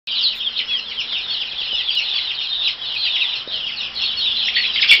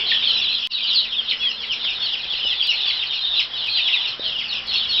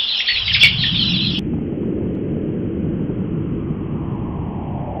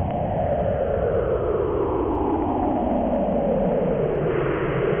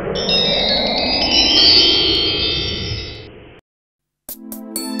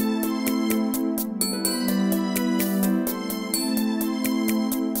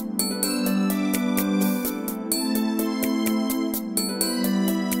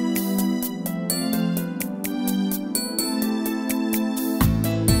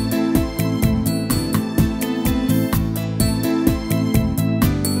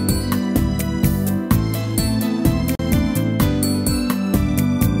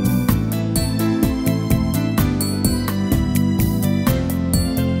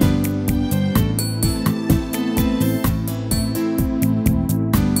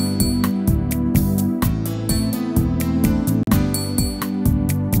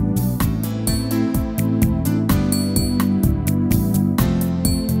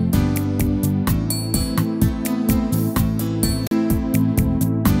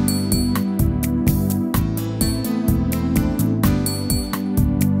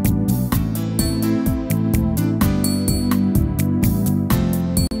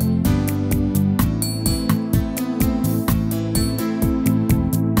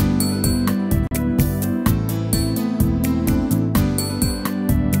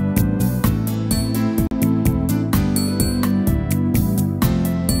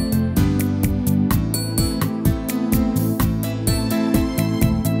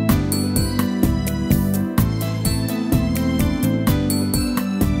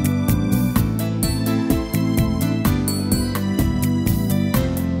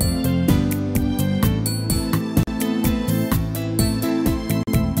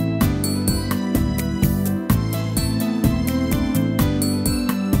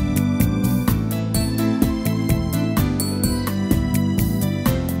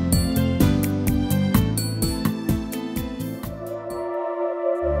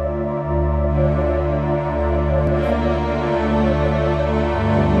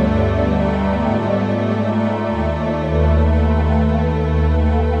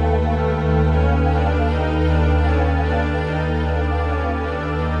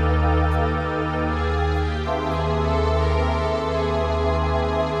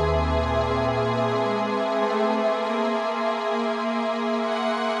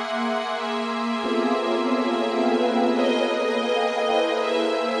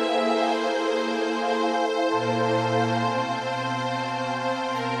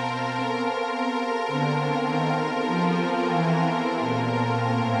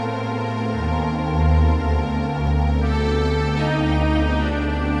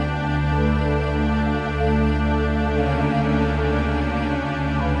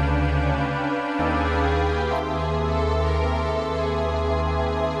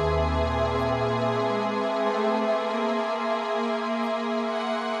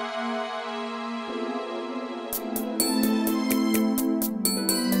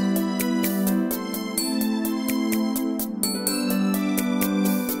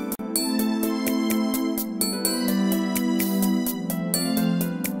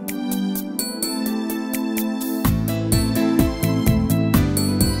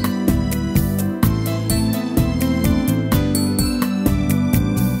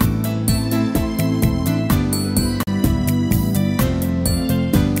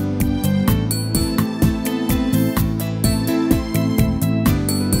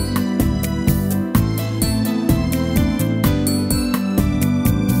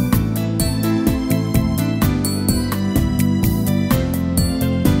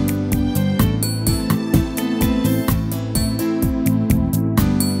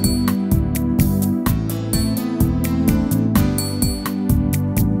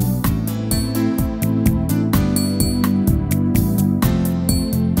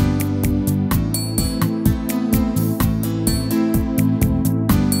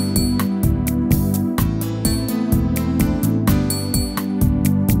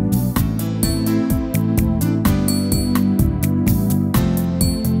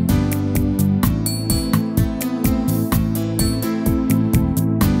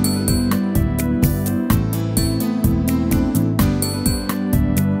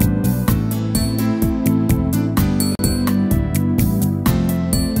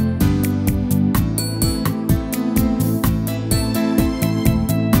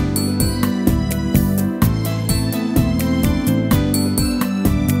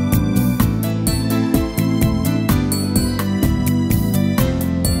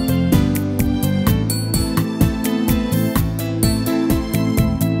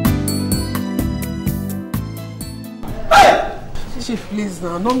please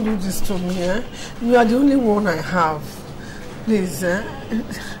now, don't do this to me, eh? You are the only one I have. Please, eh?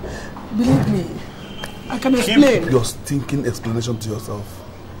 Believe me, I can explain. Keep your stinking explanation to yourself.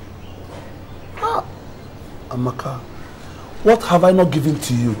 Ah. Amaka, what have I not given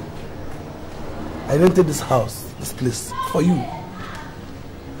to you? I rented this house, this place, for you.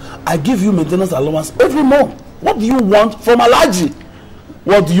 I give you maintenance allowance every month. What do you want from Alhaji?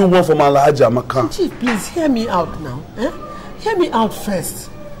 What do you want from Alhaji, Amaka? Chief, please hear me out now. Eh? Hear me out first.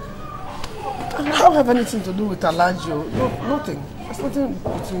 I don't have anything to do with Alhaji. No, nothing. There's nothing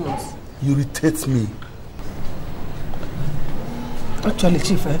between us. You irritate me. Actually,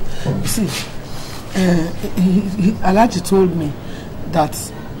 Chief, you see, Alhaji told me that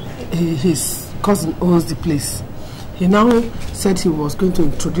his cousin owns the place. He now said he was going to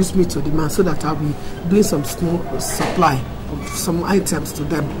introduce me to the man so that I'll be doing some small supply of some items to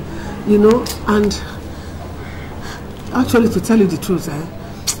them, you know. And actually, to tell you the truth,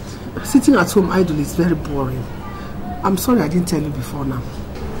 sitting at home idle is very boring. I'm sorry I didn't tell you before now.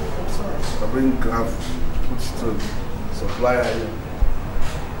 I bring grab, put to supply here.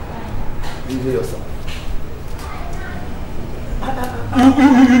 You hear yourself.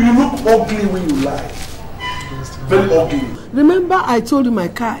 You look ugly when you lie. Very ugly. Remember, I told you my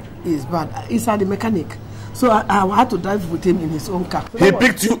car is bad. It's at the mechanic. So I had to drive with him in his own car. He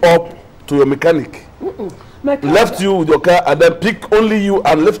picked you up to your mechanic. Left you with your car and then picked only you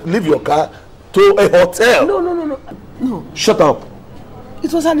and leave your car to a hotel. No. Shut up.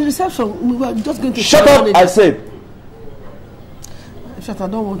 It was at the reception. We were just going to... Shut up, I said. Shut, I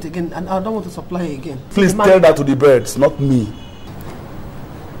don't want again, and I don't want to supply again. Please tell that to the birds, not me.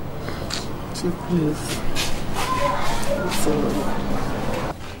 Chief, please.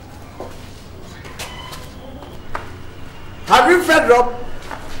 Have you fed up?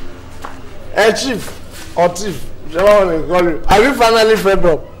 Chief or thief, whichever one they call you. Have you finally fed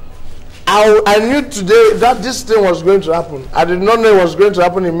up? I knew today that this thing was going to happen. I did not know it was going to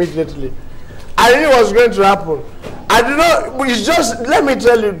happen immediately. I knew it was going to happen. I did not. It's just, let me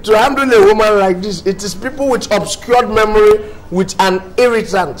tell you, to handle a woman like this, it is people with obscured memory, with an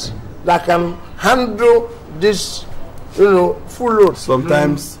irritant, that can handle this, you know, full load.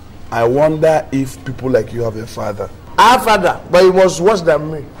 Sometimes I wonder if people like you have a father. I have father, but he was worse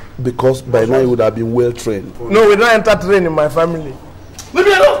than me. Because by now you would have been well trained. No, we don't enter train in my family. Leave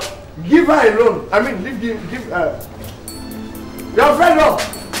me alone. Give her alone. I mean, give her. You're fed up.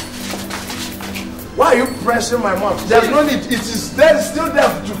 Why are you pressing my mouth? There's no need. It is there, still there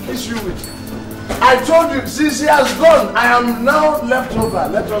to kiss you with. I told you, since he has gone, I am now left over.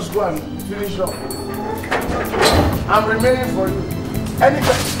 Let us go and finish up. I'm remaining for you.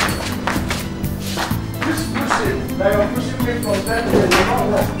 Anytime. This pushing that you're pushing me from there to there,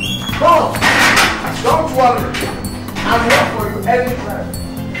 don't worry. I'm here for you anytime.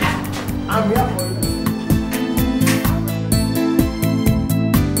 I'm here for you.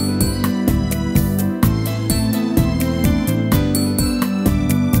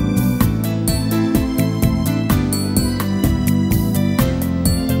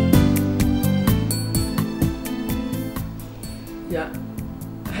 Yeah.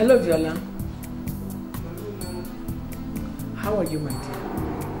 Hello, Viola. How are you, my dear?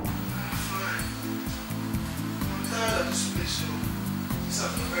 Fine. I'm tired of this place, so it's a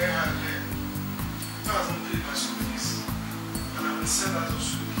very hard day. I haven't paid my school fees, and I've been sent out of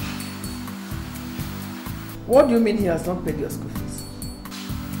school. What do you mean he has not paid your school fees?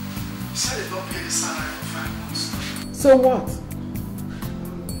 He said he don't pay the salary for 5 months. So what?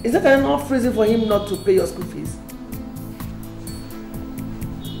 Is that enough reason for him not to pay your school fees?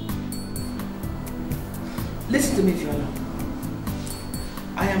 Listen to me, Viola.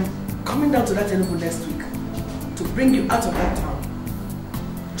 I am coming down to that Enugu next week to bring you out of that town.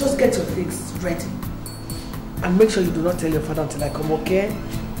 Just get your things ready. And make sure you do not tell your father until I come, okay?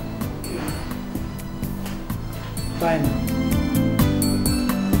 Bye now.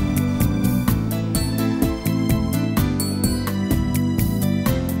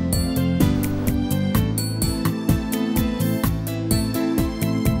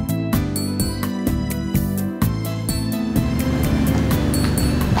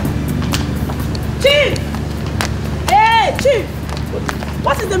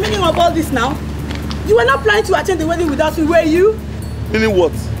 What is the meaning of all this now? You were not planning to attend the wedding without me, were you? Meaning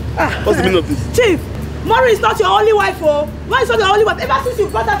what? What's the meaning of this? Chief, Mori is not your only wife, oh. Mori is not your only wife. Ever since you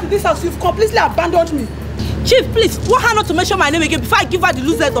brought her to this house, you've completely abandoned me. Chief, please, want her not to mention my name again before I give her the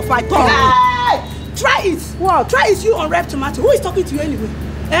loose end of my tongue. Hey! Try it. What? Try it, you unripe tomato. Who is talking to you anyway?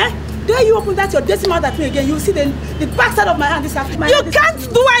 Eh? Dare you open that your dirty mouth at me again, you'll see the backside of my hand this afternoon. You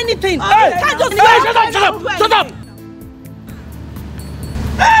can't do anything. Hey! You can't just... Hey, shut up!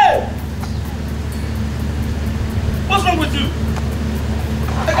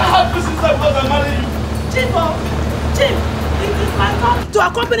 Chief, it is my turn to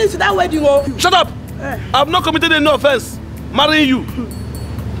accompany you to that wedding. Shut up! I have not committed any offense marrying you.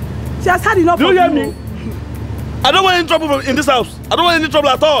 She has had enough. Do you hear me? I don't want any trouble in this house. I don't want any trouble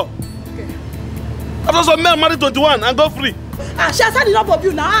at all. Okay. After some men marry 21 and go free. She has had enough of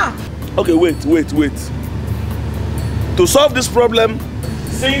you now. Okay, wait. To solve this problem,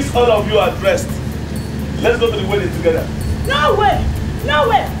 since all of you are dressed, let's go to the wedding together. No way!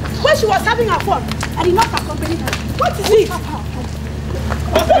 When she was having her fun, I did not accompany her. What is it?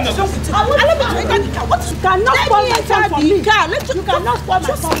 What's the meaning of this? You cannot spoil my fun for me. You cannot spoil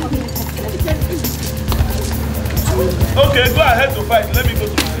my fun for me. Okay, go ahead to fight. Let me go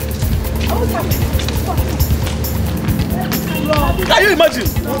to my head. Can you imagine?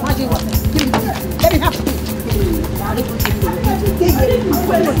 Let me have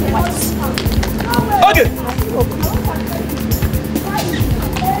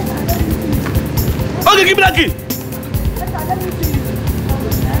Okay, give me that key.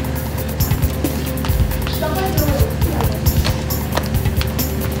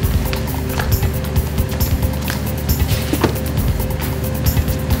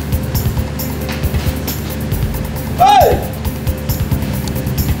 Hey!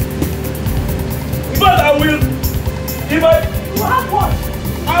 But I will. If I have what?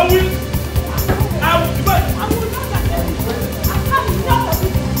 I will not let you. I have enough of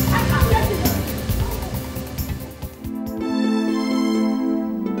it. I can't let it.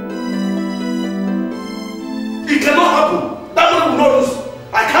 It cannot happen. That money will not lose.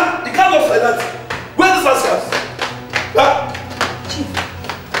 It can't go like that. Where is this house? Chief.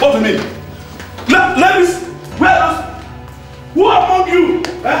 What do you mean? Let me see. Where else? Who among you?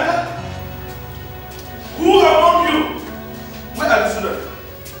 Who among you? Where are the children?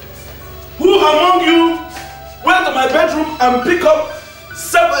 Who among you went to my bedroom and pick up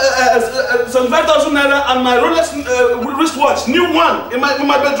 75,000 naira and my Rolex wristwatch, new one, in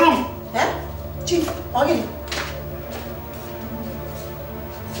my bedroom? Chief, okay.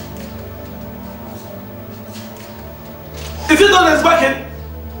 Is it not that's backing?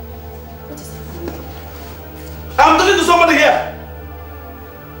 I'm talking to somebody here.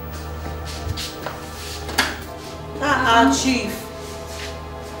 Chief.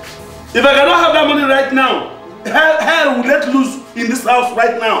 If I cannot have that money right now, hell will let loose in this house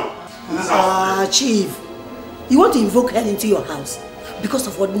right now. Chief. You want to invoke hell into your house because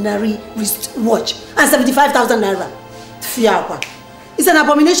of ordinary wristwatch and 75,000 naira. Fiakwa. It's an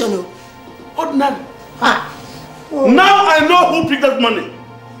abomination, no? Ordinary? Now I know who picked that money.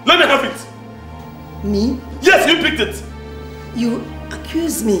 Let me have it. Me? Yes, you picked it. You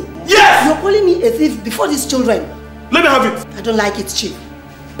accuse me? Yes! You're calling me a thief before these children. Let me have it. I don't like it, Chief.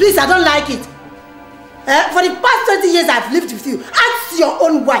 Please, I don't like it. For the past 20 years I've lived with you. Ask your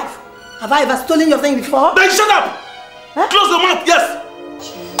own wife. Have I ever stolen your thing before? Then shut up! Close your mouth, yes!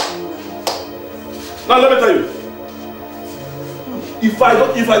 Now let me tell you. If I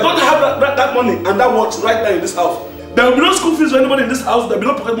don't have that money and that watch right now in this house, there will be no school fees for anybody in this house, there will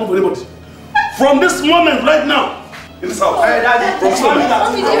be no pocket money for anybody. From this moment right now, in this house.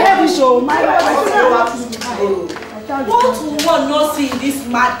 What will one not see in this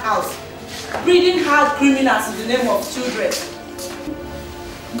mad house? Breeding hard criminals in the name of children.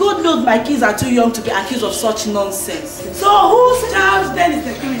 God knows my kids are too young to be accused of such nonsense. So whose child then is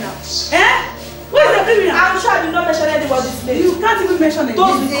the criminal? Who is the criminal? I'm sure I did not mention anybody's name. You can't even mention it.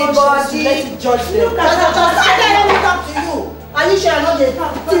 Those with conscience, you let it judge them. Let me talk to you. Are you sure I'm not the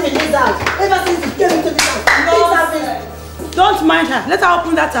thief in this house? Ever since you came into this house, don't mind her. Let her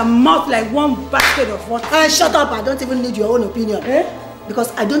open that mouth like one basket of water. Shut up. I don't even need your own opinion.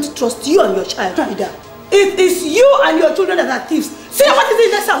 Because I don't trust you and your child either. It is you and your children that are thieves. See what is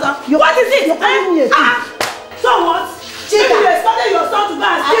in this house? What is it? You're calling me a thief. So what? Maybe you expected your son to go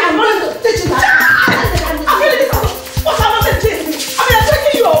and steal the money to teach you that. I'm feeling this house. What's I want to teach me? I mean, I'm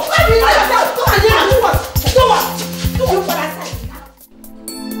taking you. Do what? Do what I said.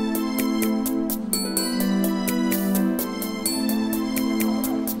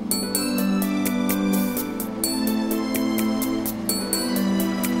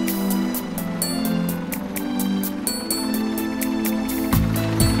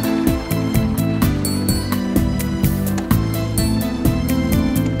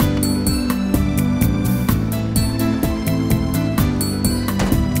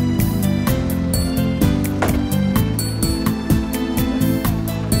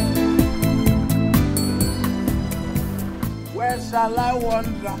 Shall I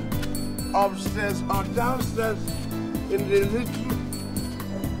wander upstairs or downstairs in the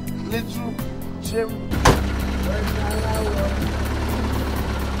little chamber? Where shall I wander?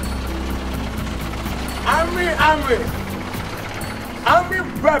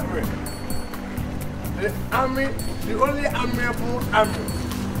 brethren. The army, the only amiable army.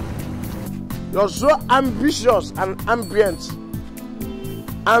 You're so ambitious and ambient.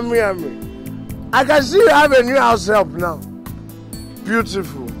 Army. I can see you have a new house help now.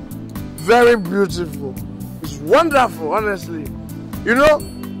 Beautiful. Very beautiful. It's wonderful, honestly. You know,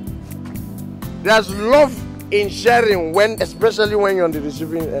 there's love in sharing, especially when you're on the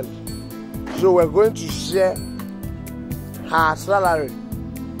receiving end. So we're going to share her salary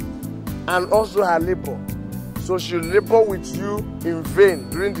and also her labor. So she'll labor with you in vain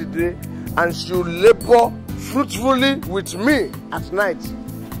during the day, and she'll labor fruitfully with me at night.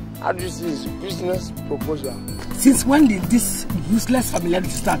 How do you see his business proposal? Since when did this useless familiarity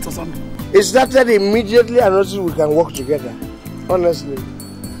start or something? It started immediately, and also we can work together. Honestly.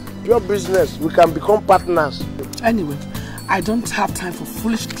 Pure business. We can become partners. Anyway, I don't have time for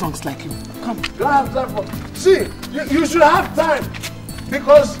foolish drunks like you. Come. You don't have time for... See, you should have time.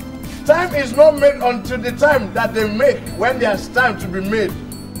 Because time is not made until the time that they make, when there's time to be made.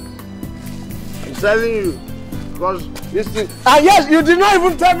 I'm telling you. Because this thing... And yes, you did not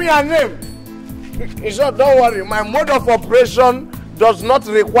even tell me her name. It's not, don't worry. My mode of operation does not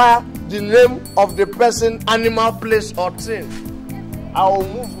require the name of the person, animal, place, or thing. I will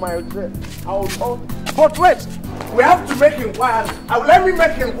move my head. But wait, we have to make inquiry. Let me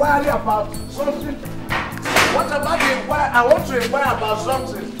make inquiry about something. What about the inquiry? I want to inquire about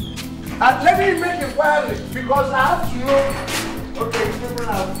something. Let me make inquiry because I have to know. Okay, people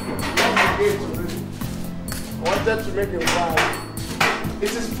have gone the gate already. I wanted to make inquiry.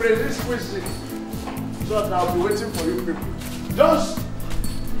 It is prerequisite. So I'll be waiting for you people. Just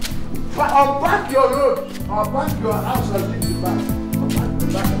unpack your road, unpack your house and leave the bag. Unpack the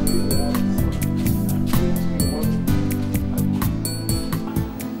bag and leave the house.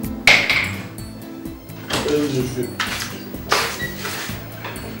 Where is your food?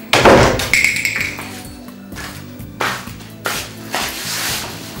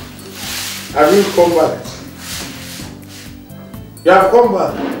 Have you come back? You have come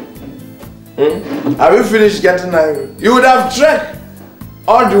back? Have you finished getting angry? You would have trekked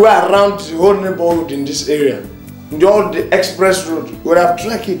all the way around the whole neighborhood in this area. All the express road. You would have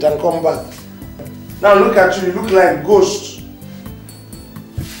trekked it and come back. Now look at you, you look like ghosts.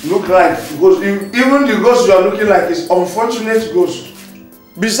 Look like ghosts. Even the ghost you are looking like is unfortunate ghost.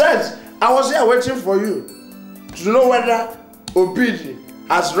 Besides, I was here waiting for you to know whether Obadigie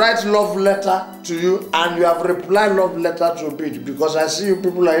has written love letter to you and you have replied love letter to Obadigie, because I see you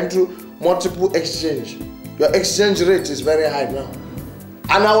people are into multiple exchange. Your exchange rate is very high now.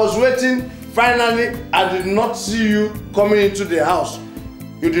 And I was waiting, finally, I did not see you coming into the house.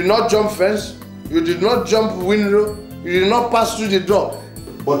 You did not jump fence, you did not jump window, you did not pass through the door,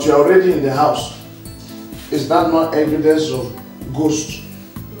 but you are already in the house. Is that not evidence of ghost?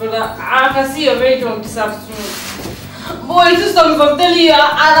 Brother, I can see you're very drunk this afternoon. Boy, you just told me from telling you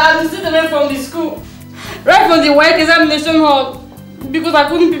I'm still away from the school. Right from the work examination hall. Because I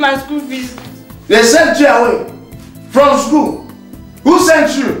couldn't pay my school fees. They sent you away from school. Who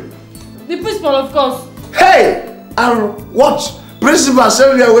sent you? The principal, of course. Hey! And what? Principal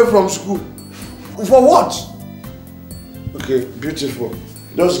sent you away from school. For what? Okay, beautiful.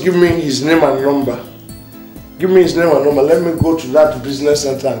 Just give me his name and number. Give me his name and number. Let me go to that business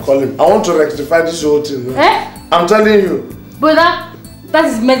center and call him. I want to rectify this whole thing. Eh? I'm telling you. Brother, that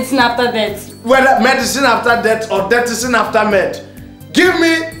is medicine after death. Whether medicine after death or medicine after med. Give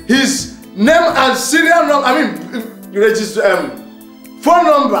me his name and serial number. Phone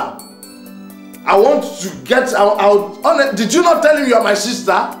number. I want to get did you not tell him you are my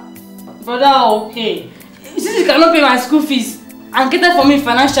sister? Brother, okay. Since you cannot pay my school fees and cater for me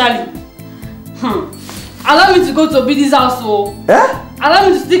financially, allow me to go to Obadie's house, oh. Eh? Allow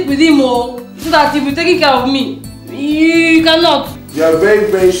me to stick with him, oh, so that he'll be taking care of me. You cannot. You are very,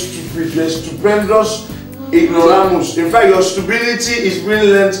 very stupid. You are stupendous ignoramus. In fact, your stupidity is being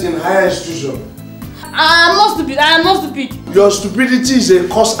learnt in higher institution. I am not stupid. I am not stupid. Your stupidity is a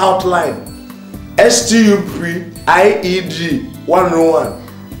course outline. STUPIED 101.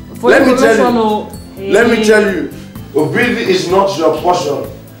 Let me tell you, Obadigie is not your portion.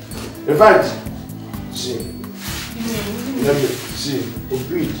 In fact,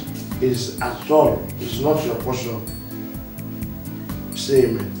 Obadigie is at all, it's not your portion. Say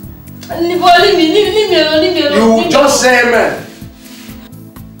amen. Leave me alone. You just say amen.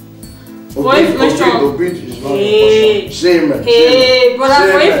 For information. Obadigie is not your portion. Say amen. Hey,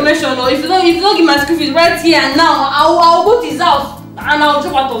 brother, for information, if you don't give my school fees right here and now, I'll go to his house and I'll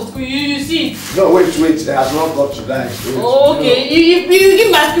drop out of school. You see? No, wait. It has not got to that. Oh, okay. No. If you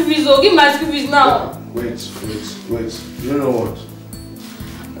give my school fees, give my school fees now. Wait. you know what?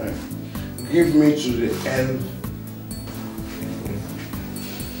 Give me to the end.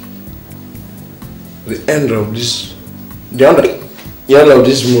 The end of this. The end of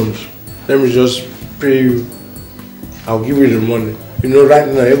this month. Let me just pay you. I'll give you the money. You know, right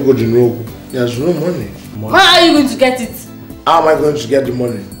now, you go to Nogu. There's no money. How are you going to get it? How am I going to get the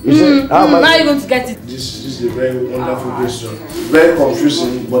money? How are you going to get it? This is a very wonderful question. Very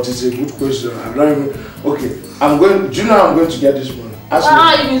confusing, but it's a good question. I don't even. Okay, do you know how I'm going to get this money? Ask me. How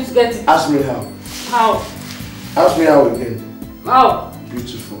are you going to get it? Ask me how. How? Ask me how again. How?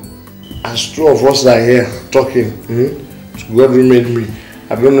 Beautiful. As two of us are here talking, God who made me,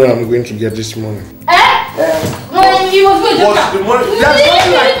 I don't know how I'm going to get this money. No, you must go What's the money? There's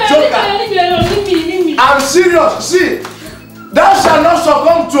nothing like joker. I'm serious. See, thou shalt not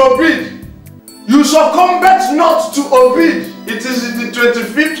succumb to Obid. You succumb not to Obid. It is the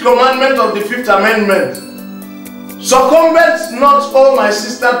 25th commandment of the 5th amendment. Succumb not, oh my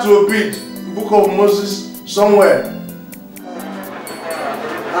sister, to Obid. Book of Moses, somewhere.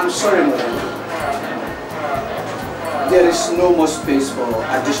 I'm sorry, madam. There is no more space for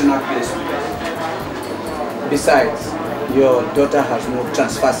additional placement. Besides, your daughter has no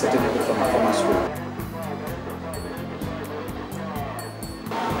transfer certificate from her former school.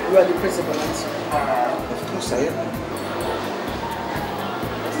 You are the principal, aren't you? Of course I am.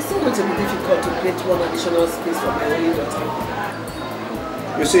 It's still going to be difficult to create one additional space for my only daughter.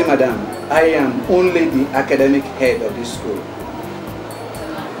 You see, madam, I am only the academic head of this school.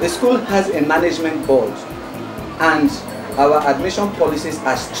 The school has a management board and our admission policies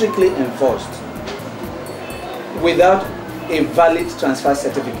are strictly enforced. Without a valid transfer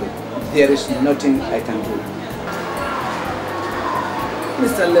certificate, there is nothing I can do.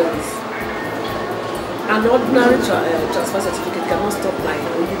 Mr. Lewis, an ordinary transfer certificate cannot stop my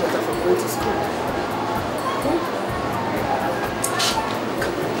only daughter from going to school.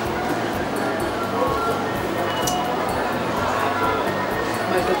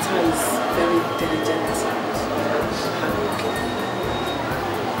 My daughter is very intelligent and hardworking.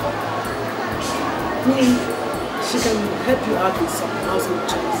 She can help you out with some household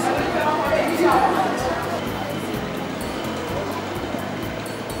chores.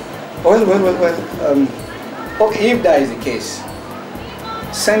 Well. Okay, if that is the case,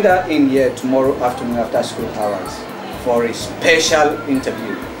 send her in here tomorrow afternoon after school hours for a special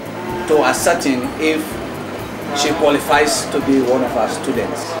interview to ascertain if she qualifies to be one of our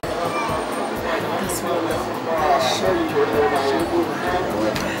students. That's wonderful. I assure you, she'll be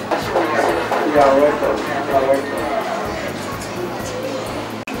You are welcome. You are welcome.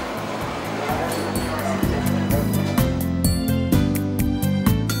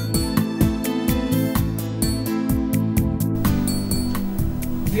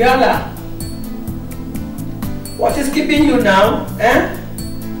 Viola, what is keeping you now?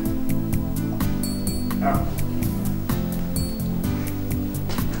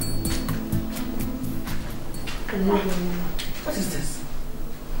 What is this?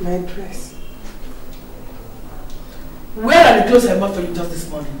 My dress. Where are the clothes I bought for you just this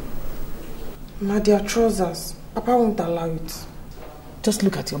morning? Ma, they are trousers. Papa won't allow it. Just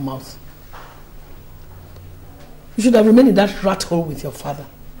look at your mouth. You should have remained in that rat hole with your father.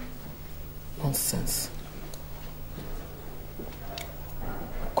 Nonsense.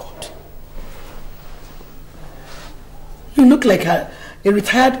 God. You look like a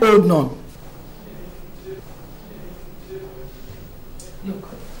retired old nun. Look,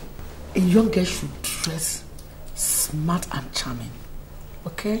 a young girl should dress smart and charming.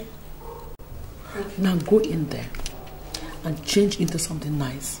 Okay? Now go in there and change into something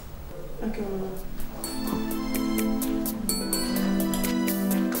nice. Okay, Mama.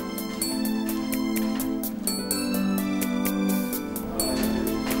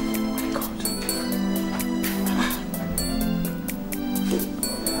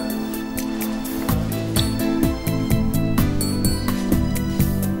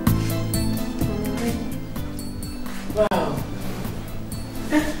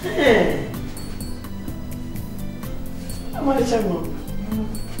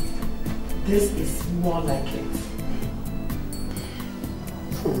 This is more like it.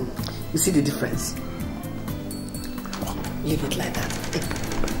 You see the difference? Leave it like that.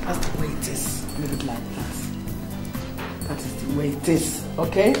 That's the way it is. Leave it like that. That is the way it is.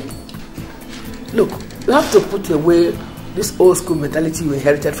 Okay? Look, you have to put away this old school mentality you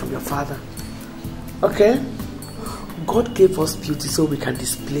inherited from your father. Okay? God gave us beauty so we can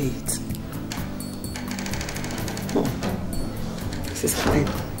display it. This is fine.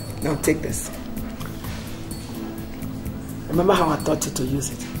 Now take this. Remember how I taught you to use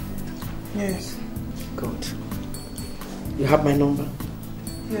it? Yes. Good. You have my number?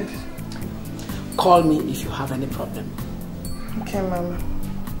 Yes. Call me if you have any problem. Okay, Mama.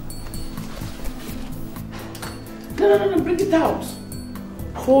 No, bring it out.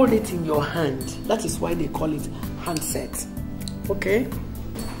 Hold it in your hand. That is why they call it handset. Okay?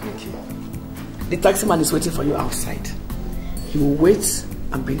 Okay. The taxi man is waiting for you outside. He will wait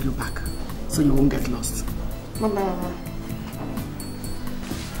and bring you back, so you won't get lost. Mama.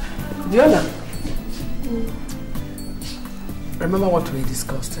 Viola, remember what we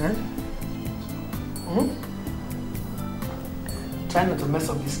discussed, eh? Try not to mess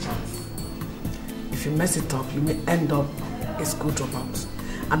up this chance. If you mess it up, you may end up a school dropout.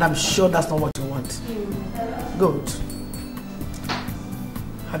 And I'm sure that's not what you want. Good.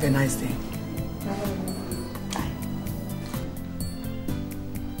 Have a nice day. Bye.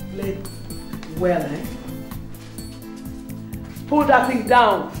 Play well, eh? Pull that thing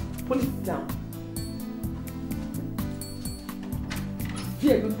down. Pull it down.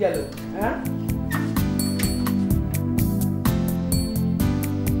 Be a good girl, huh?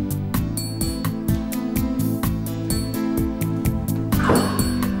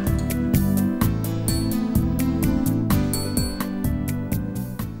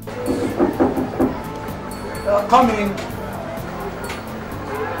 Come in.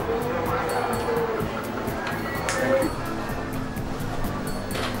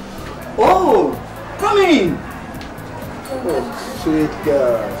 Oh, come in. Oh, sweet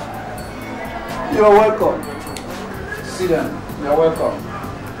girl. You're welcome. Sit down. You're welcome.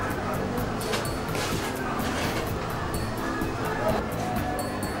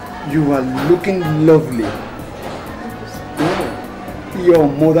 You are looking lovely. Your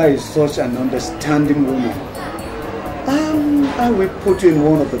mother is such an understanding woman. I will put you in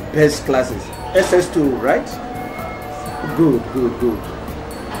one of the best classes. SS2, right? Good.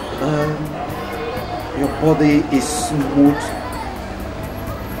 Your body is smooth,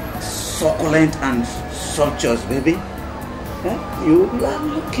 succulent and sumptuous, baby. You are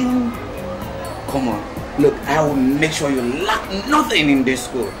looking... Come on, look, I will make sure you lack nothing in this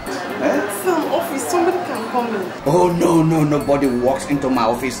school. It's an office, somebody can come in. Oh, no, nobody walks into my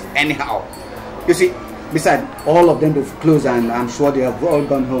office anyhow. You see, besides, all of them have closed and I'm sure they have all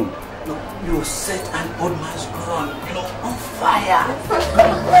gone home. Look, you set an old man's ground, on fire.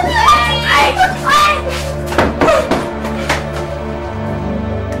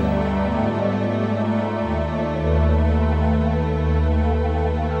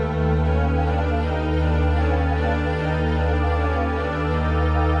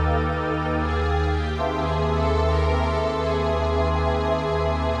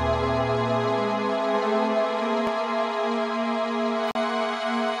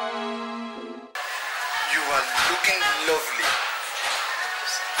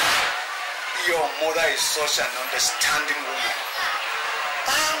 Such an understanding woman.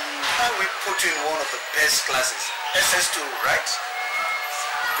 I will put you in one of the best classes. SS2, right?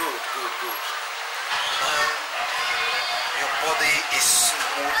 Good. Your body is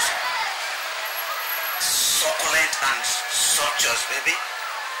smooth, succulent and sumptuous, baby.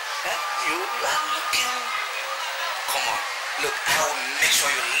 You are looking... Come on, look, I will make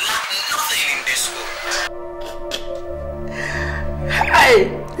sure you lack nothing in this school. Hey,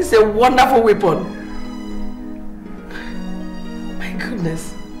 it's a wonderful weapon.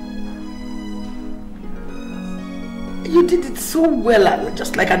 Goodness. You did it so well,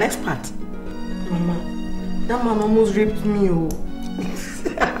 just like an expert. Mama, that man almost raped me.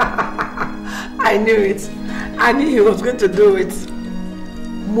 I knew it. I knew he was going to do it.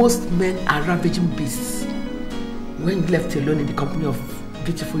 Most men are ravaging beasts when left alone in the company of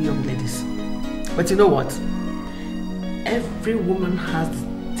beautiful young ladies. But you know what? Every woman has the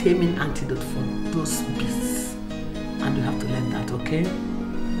taming antidote for those beasts. And you have to learn that, okay?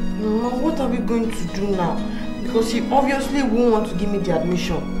 Mama, what are we going to do now? Because he obviously won't want to give me the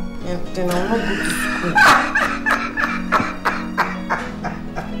admission. And then I'll not go to school.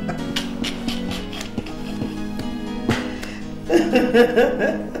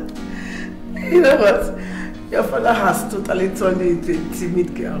 You know what? Your father has totally turned you into a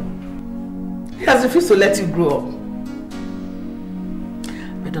timid girl. He has refused to let you grow up.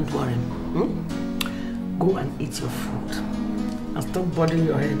 But don't worry. Go and eat your food and stop bothering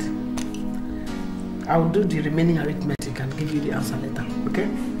your head. I will do the remaining arithmetic and give you the answer later, okay?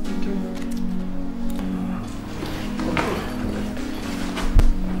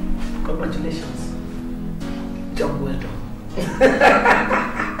 Congratulations. Job well done.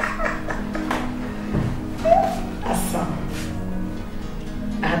 Awesome.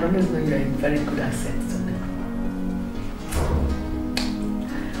 I had always known you are a very good asset to me.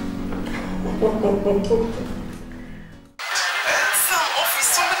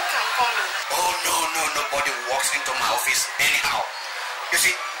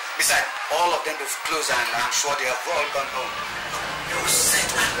 back home. You set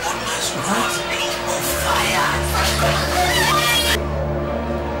on my schoolhouse on fire.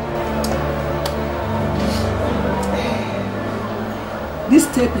 This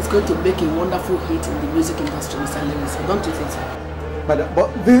tape is going to make a wonderful hit in the music industry, Mr. Lewis. Don't you think so?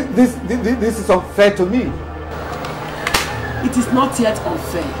 But this is unfair to me. It is not yet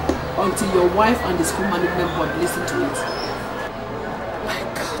unfair until your wife and the school management board listen to it. My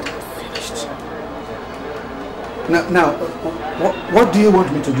God, I'm finished. Now, what do you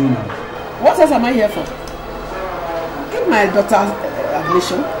want me to do now? What else am I here for? Give my daughter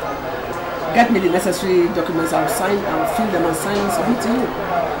admission. Get me the necessary documents. I'll sign, I'll fill them and sign and submit to you.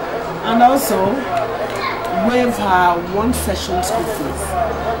 And also, waive her 1 session school fees,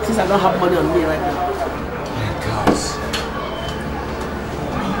 since I don't have money on me right now. My God.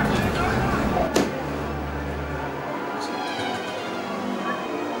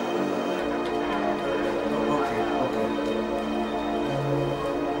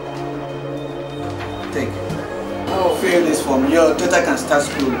 Take. Fill this form. Your daughter can start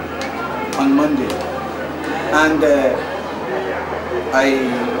school on Monday. And I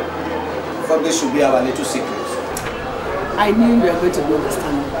thought this should be our little secret. I knew you were going to be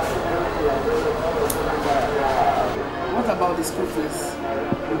understanding. What about the school fees?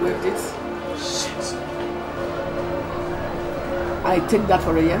 You waived it? Shit. I take that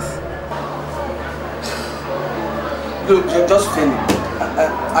for a yes? Look, you're just failing.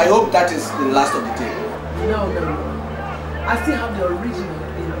 I hope that is the last of the tape. No. I still have the original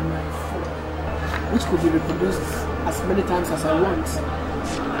in my phone, which could be reproduced as many times as I want.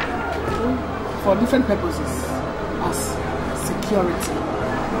 For different purposes, as security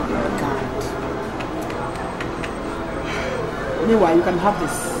guard. Meanwhile, you can have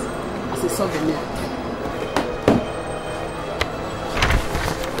this as a souvenir.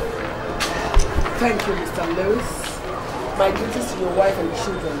 Thank you, Mr. Lewis. My duties to your wife and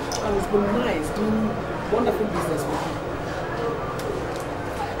children. And it's been nice doing wonderful business with you.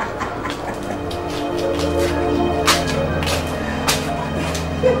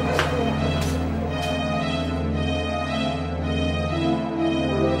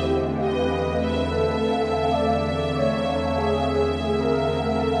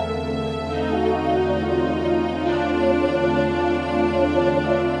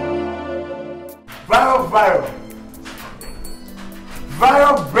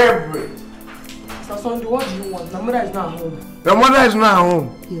 Viral baby. So, Sunday, what do you want? My mother is not home. Your mother is not home?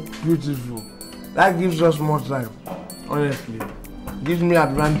 Yeah. Beautiful. That gives us more time. Honestly. Gives me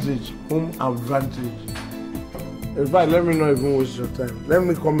advantage. Home advantage. In fact, let me not even waste your time. Let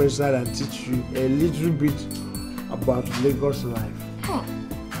me come inside and teach you a little bit about Lagos life. Huh.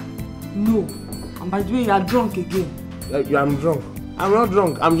 No. And by the way, you are drunk again. I'm drunk. I'm not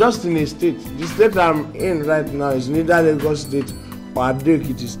drunk. I'm just in a state. The state I'm in right now is neither Lagos State or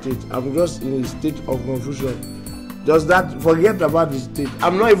Ado-Ekiti State. I'm just in a state of confusion. Just that, forget about the state.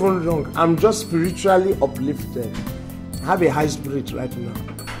 I'm not even drunk. I'm just spiritually uplifted. I have a high spirit right now.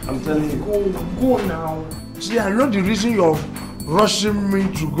 I'm telling you. Go now. See, I know the reason you're rushing me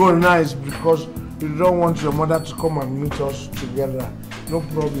to go now is because you don't want your mother to come and meet us together. No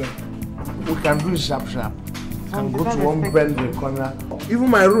problem. We can do it sharp. Can go to one bend in the corner. Even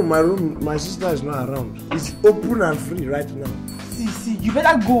my room, my sister is not around. It's open and free right now. See, you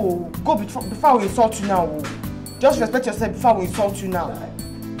better go before we insult you now. Just respect yourself before we insult you now.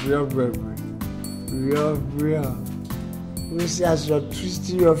 Yeah, baby. Yeah. You see, as you're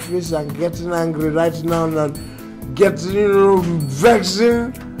twisting your face and getting angry right now and getting,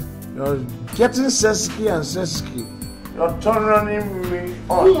 vexing, you're getting sesky. You're turning me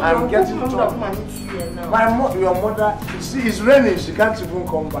on. I'm getting turned. Your mother, see, it's raining. She can't even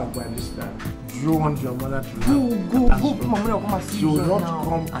come back by this time. Do you want your mother to go? Come and see you. She will not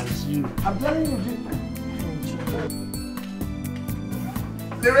come and see you. I'm telling you.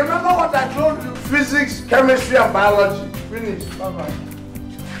 You remember what I told you? Physics, chemistry, and biology. Finish. Bye-bye.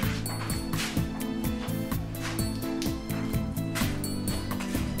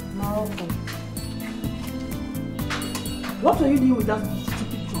 What are you doing with that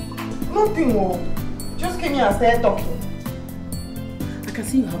stupid joke? Nothing more. Just came here and started talking. I can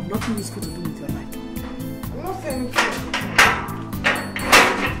see you have nothing useful to do with your life. I'm not saying anything.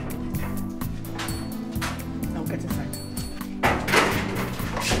 Now get inside.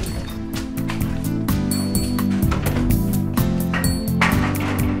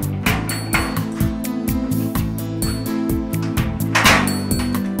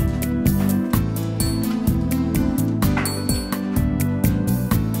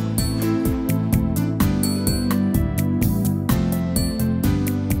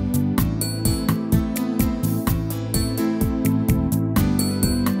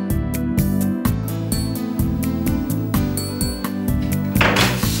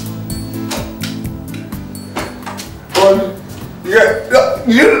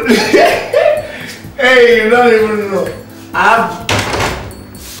 You, hey, you don't even know. I have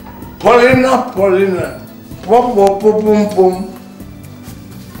Paulina, pom pom pom pom.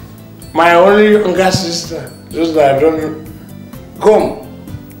 My only younger sister. Just that I don't know. Come.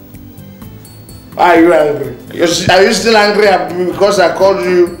 Why are you angry? Are you still angry because I called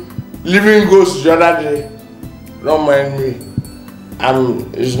you living ghost the other day? Don't mind me.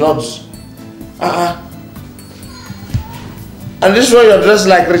 It's not. And this one you're dressed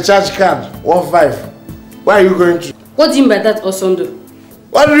like recharge card. 1.5. Where are you going to? What do you mean by that, Osondo?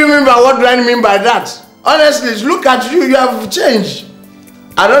 What do you mean by what do I mean by that? Honestly, look at you. You have changed.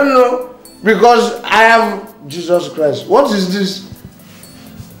 I don't know. Because I have Jesus Christ. What is this?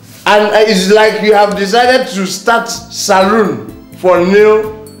 And it's like you have decided to start salon for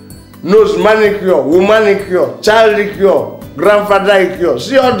nail, nose manicure, womanicure, child cure, grandfather cure.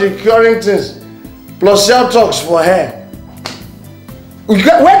 See all the curing things. Plus cell talks for hair.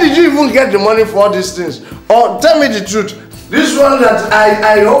 Where did you even get the money for all these things? Or tell me the truth. This one that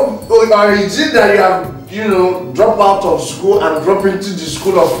I hope, or is it that you have, drop out of school and drop into the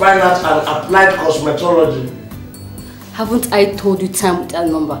School of Fine Arts and Applied Cosmetology? Haven't I told you time with that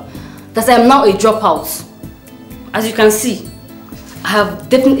number? That I am now a dropout. As you can see, I have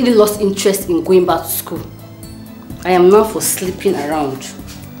definitely lost interest in going back to school. I am now for sleeping around.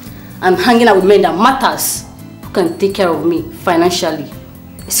 I'm hanging out with men that matters, who can take care of me financially.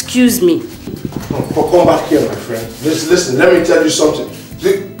 Excuse me. Come back here, my friend. Listen, let me tell you something.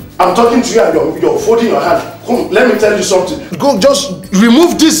 I'm talking to you and you're folding your hand. Come, let me tell you something. Go, just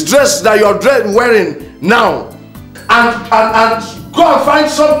remove this dress that you're wearing now. And go and find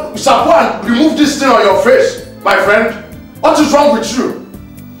some shampoo and remove this thing on your face, my friend. What is wrong with you?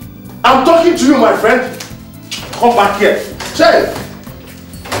 I'm talking to you, my friend. Come back here. Say.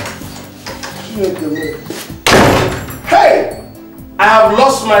 Hey! I have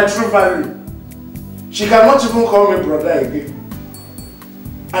lost my true value. She cannot even call me brother again.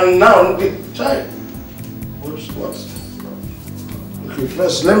 And now, child. What? Okay,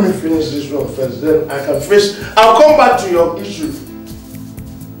 first, let me finish this one first. Then I can face. I'll come back to your issue.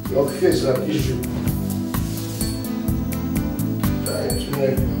 Your case and issue.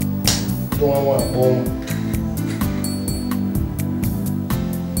 Don't want bomb.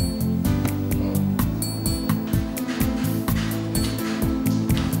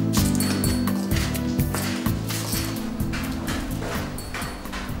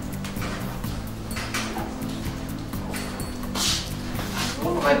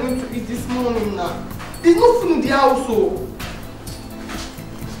 What am I going to eat this morning now? There's no food in the house, oh.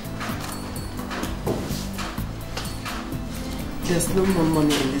 There's no more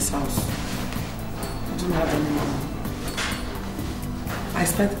money in this house. I don't have any money. I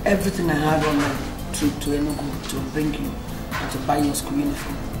spent everything I had on my trip to Enugu to bring you and to buy your school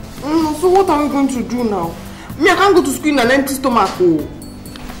uniform. So what are we going to do now? Me, I can't go to school in an empty stomach, oh.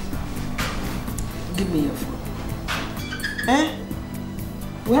 Give me your phone.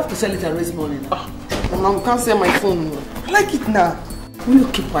 We have to sell it and raise money now. Mama, we can't sell my phone. I like it now. Will you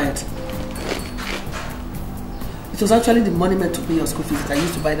keep quiet? It was actually the money meant to pay your school fees that I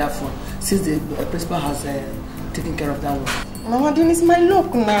used to buy that phone, since the principal has taken care of that one. Mama, then it's my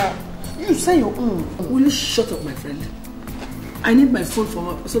luck now. You say your own. Will you shut up, my friend? I need my phone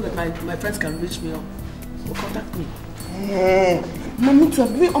so that my friends can reach me or contact me. Mommy, to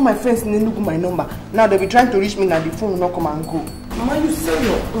have given all my friends in Enugu my number. Now they'll be trying to reach me now the phone will not come and go. Mama, you say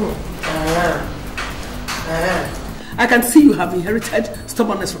your own. I can see you have inherited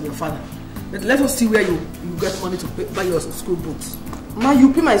stubbornness from your father. But let us see where you get money to buy your school books. Ma,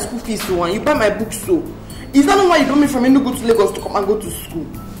 you pay my school fees so and you buy my books so. Is that not why you don't mean from Enugu to Lagos to come and go to school?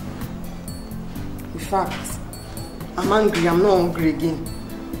 In fact, I'm angry. I'm not hungry again.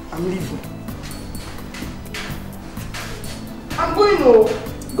 I'm leaving. I'm going home.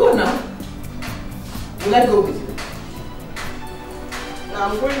 Go now. Will I go with you? Now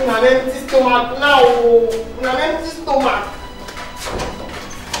I'm going in an empty stomach now. In an empty stomach.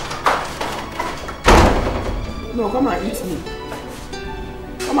 No, come and eat me.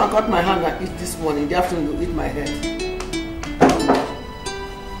 Come and cut my hand and eat this morning. In the afternoon, you eat my head.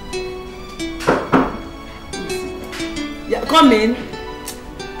 Yeah, come in.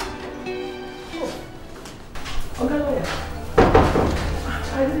 Okay, lawyer.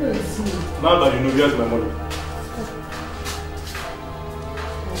 I didn't see you. Now that you know, here's my money.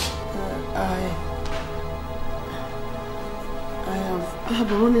 I have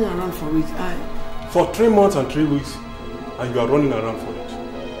been running around for it. For 3 months and 3 weeks, and you are running around for it.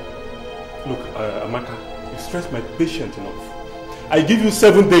 Look, Amaka, you stress my patience enough. I give you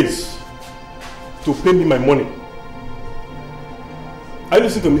 7 days to pay me my money. Are you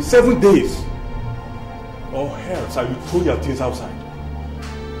listening to me? 7 days. Or else I will throw your things outside.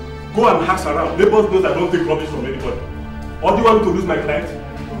 Go and ask around. Neighbors knows I don't take rubbish from anybody. Or do you want me to lose my client?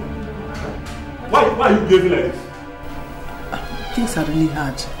 Why are you behaving like this? Things are really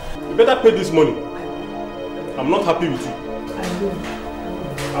hard. You better pay this money. I'm not happy with you. I will.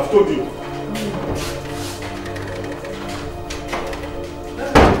 I've told you.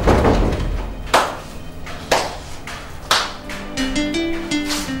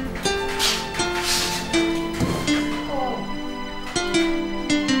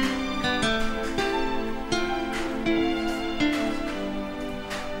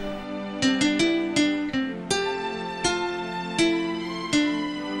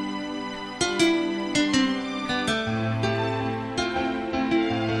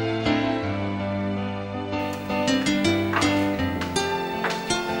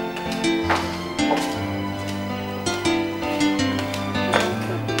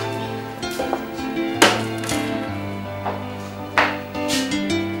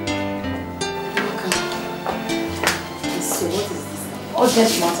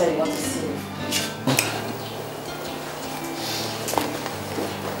 Urgent matter you want to see.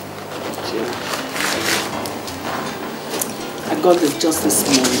 I got this just this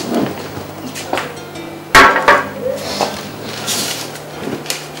morning.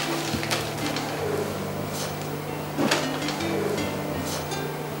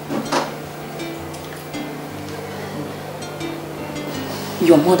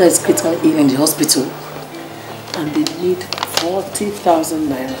 Your mother is critically ill in the hospital. And they need 40,000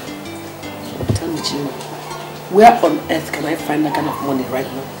 naira. Tell me, Chima, where on earth can I find that kind of money right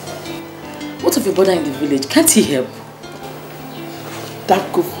now? What of your brother in the village? Can't he help?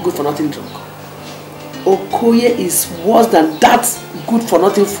 That good for nothing drunk. Okoye is worse than that good for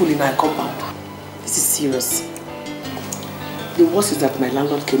nothing fool in our compound. This is serious. The worst is that my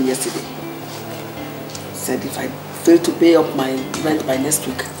landlord came yesterday. Said if I fail to pay up my rent by next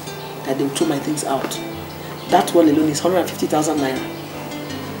week, that they will throw my things out. That one alone is 150,000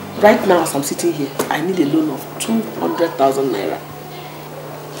 naira. Right now, as I'm sitting here, I need a loan of 200,000 naira.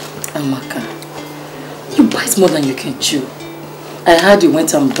 Amaka, you bite more than you can chew. I heard you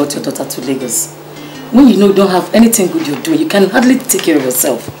went and brought your daughter to Lagos. When you know you don't have anything good you're doing, you can hardly take care of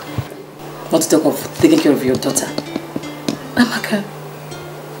yourself. Not to talk of taking care of your daughter. Amaka,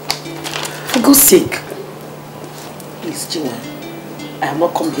 for God's sake. Please, Chinwa, I have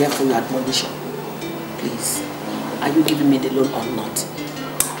not come here for your admonition. Please, are you giving me the loan or not?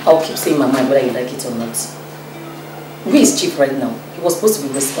 I'll keep saying my mind whether you like it or not. Who is chief right now? He was supposed to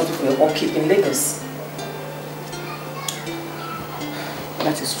be responsible for your upkeep in Lagos.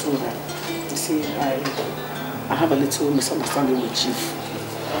 That is true. That you see, I have a little misunderstanding with chief.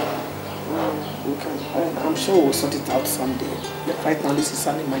 I'm sure we'll sort it out someday. But right now, this is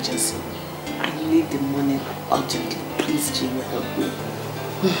an emergency. I need the money urgently. Please, Jimmy, help me.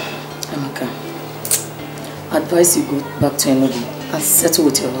 Amaka, I advise you go back to Enodi and settle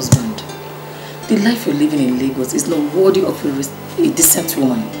with your husband. The life you're living in Lagos is not worthy of a decent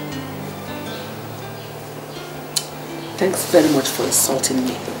woman. Thanks very much for insulting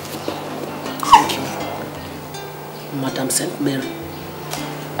me. Thank you, Madam St. Mary.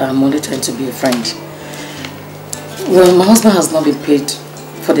 I'm only trying to be a friend. Well, my husband has not been paid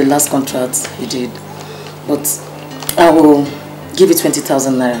for the last contract he did, but I will give you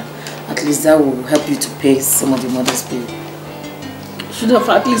 20,000 naira. At least that will help you to pay some of your mother's bill. You should have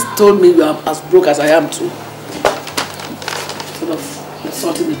at least told me you are as broke as I am too. Instead of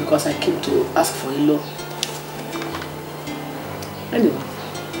insulting me because I came to ask for a loan. Anyway,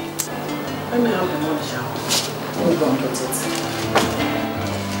 let me have the money, shall Let me go and get it.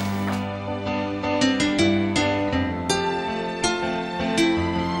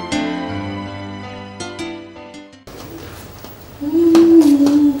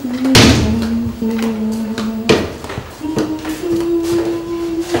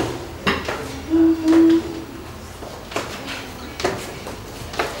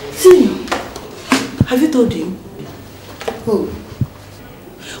 Have you told him? Who?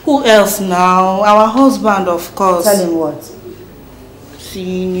 Who else now? Our husband, of course. Tell him what?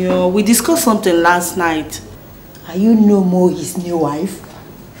 Senior, we discussed something last night. Are you no more his new wife?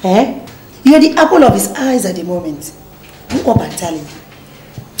 Eh? You're the apple of his eyes at the moment. Go up and tell him.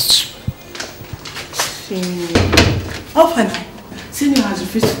 Senior. How far now? Senior has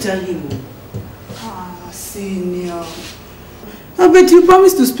refused to tell him. Ah, Senior. Oh, but you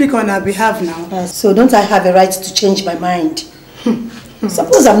promised to speak on our behalf now. So don't I have a right to change my mind?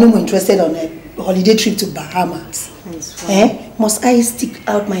 Suppose I'm no more interested on a holiday trip to Bahamas. Eh? Must I stick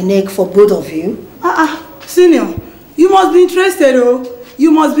out my neck for both of you? Senior, you must be interested, oh. You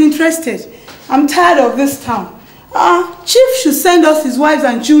must be interested. I'm tired of this town. Chief should send us his wives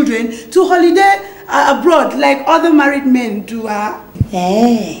and children to holiday abroad like other married men do.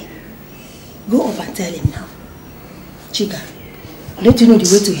 Hey, go over and tell him now. Chica, don't you know the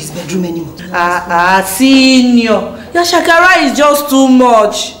way to his bedroom anymore? Senior, your shakara is just too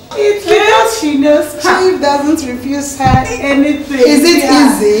much. It's because she knows Chief doesn't refuse her anything. Is it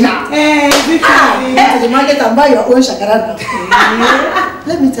easy? Is it easy? Head to the market and buy your own shakara now.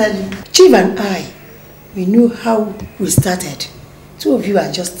 Let me tell you, Chief and I, we knew how we started. Two of you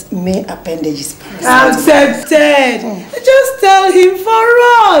are just mere appendages. Accepted. Just tell him for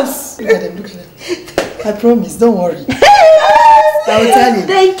us. Look at them, look at them. I promise, don't worry. I will tell you.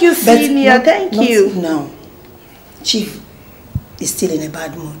 Thank you, Senior. Thank you. Now, Chief is still in a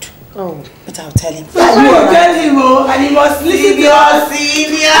bad mood. Oh. But I'll tell him. So you tell him, and he must listen to us.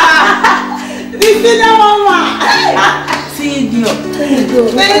 Senior. Listen to Mama. Senior. Thank you.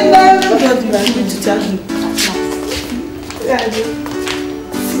 I'm going to tell him.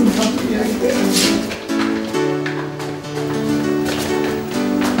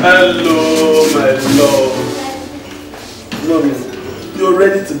 Hello, my love. Mommy, you're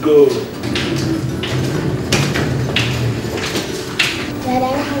ready to go. Dad, I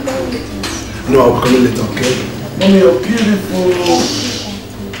don't have to go. No, I'll be coming later, okay? Mommy, you're beautiful.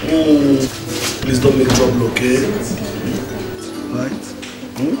 Please don't make trouble, okay? Right?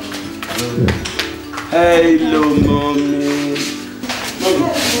 Hello, mommy. Mommy,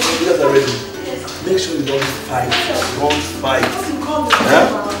 you guys are ready. Make sure you don't fight. Don't fight. Huh?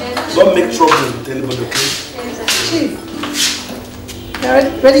 Don't make trouble with anybody, okay? Chief, you're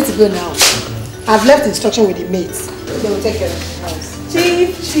ready to go now. I've left instruction with the maids. They will take care of the house. Chief.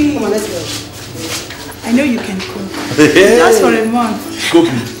 Come on, let's go. I know you can cook. Just for a month.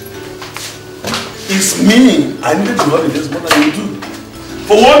 Cooking. It's me. I needed to run in this month and you do.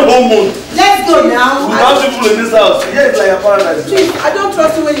 For 1 whole month. Let's go now. Without people in this house. Yeah, it's like a paradise. Chief, I don't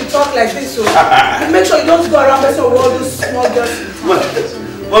trust you when you talk like this, so make sure you don't go around messing with all those small girls.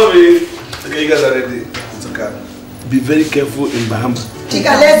 Mommy, okay, you guys are ready. It's okay. Be very careful in Bahamas.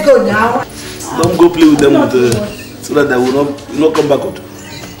 Chica, let's go now. Don't go play with them so that they will not come back out.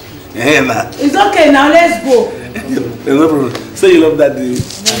 It's okay now, let's go. No problem. Say you love that day. I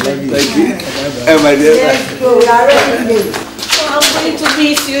love you. Thank you. Hey, my dear. Let's go. We are ready. I'm going to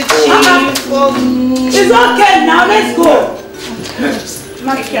miss you, Chief. It's okay now, let's go. Let's go.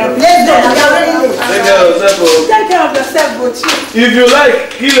 We are ready. Take care of yourself. Take care of yourself, go, Chief. If you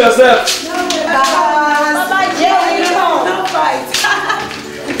like, kill yourself. Bye-bye. Don't fight.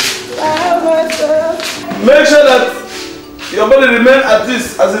 Make sure that your body remains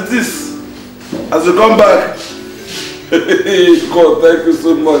as it is as you come back. God, thank you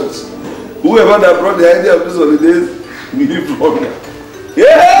so much. Whoever that brought the idea of this holidays, we live from here.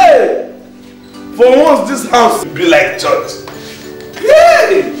 Yeah! For once, this house will be like church.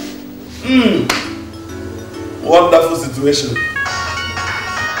 Yay! Wonderful situation.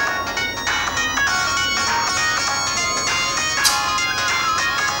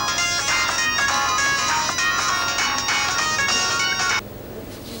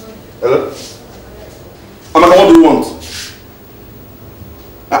 Hello? Amaka, what do you want?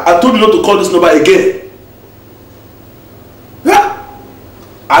 I told you not to call this number again. Yeah?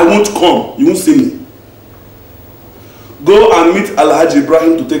 I won't come. You won't see me. Go and meet Alhaji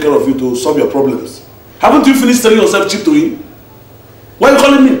Ibrahim to take care of you to solve your problems. Haven't you finished selling yourself cheap to him? Why are you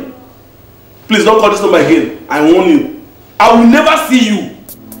calling me? Please don't call this number again. I warn you. I will never see you.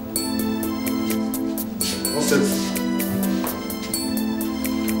 Nonsense.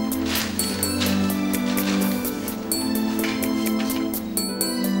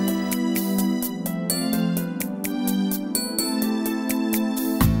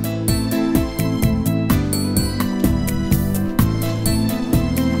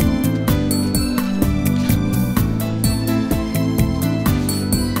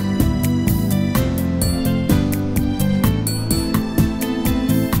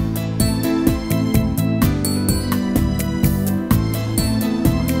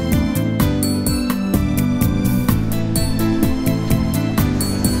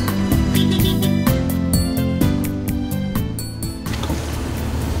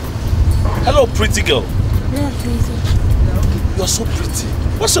 Pretty girl. Yeah, please. You're so pretty.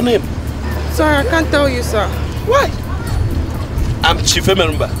 What's your name? Sorry, I can't tell you, sir. Why? I'm Chief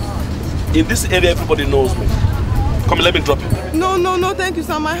Emerumba. In this area, everybody knows me. Come, let me drop you. No, thank you,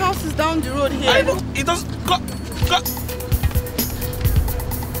 sir. My house is down the road here. I know. It doesn't. Go.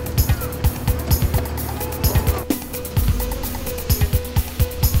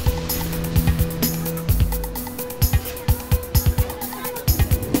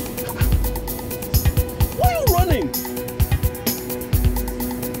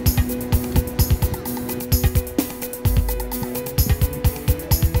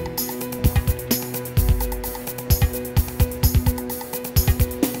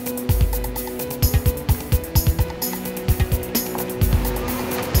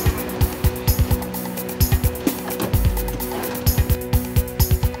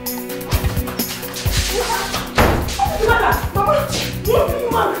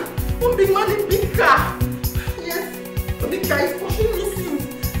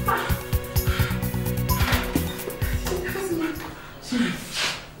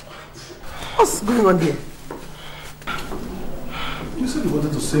 What's going on here? You said you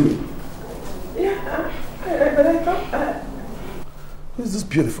wanted to see me. Yeah, but I thought... Who is this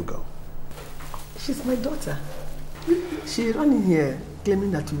beautiful girl? She's my daughter. She ran in here claiming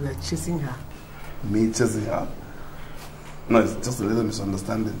that we were chasing her. Me chasing her? No, it's just a little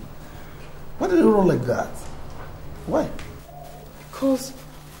misunderstanding. Why did you run like that? Why? Because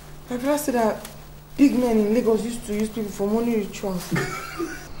my brother said that big men in Lagos used to use people for money rituals.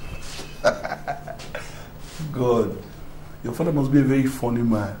 God, your father must be a very funny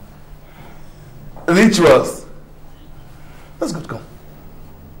man. Rituals. Let's go, come.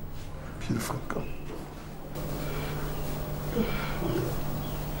 Beautiful, come.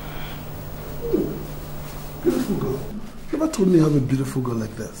 Beautiful girl. You never told me you have a beautiful girl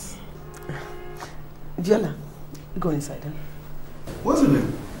like this. Viola, go inside. Huh? What's her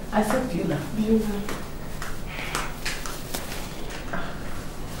name? I said Viola. Viola.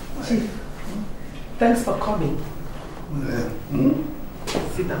 Chief, thanks for coming.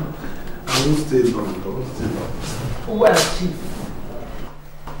 Sit down. I won't stay long. Well, Chief,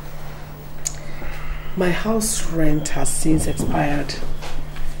 my house rent has since expired.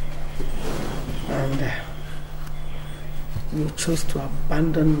 And you chose to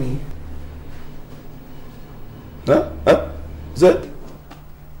abandon me. That?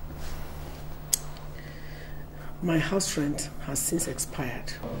 My house rent has since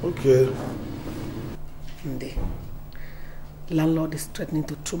expired. Okay. And the landlord is threatening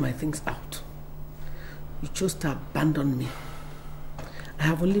to throw my things out. You chose to abandon me. I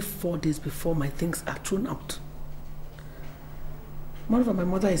have only 4 days before my things are thrown out. Moreover, my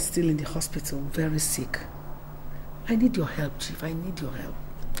mother is still in the hospital, very sick. I need your help, Chief. I need your help.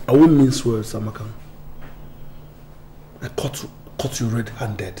 I won't mince words, Amaka. I caught you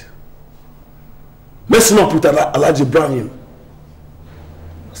red-handed. Messing up with Alhaji Ibrahim.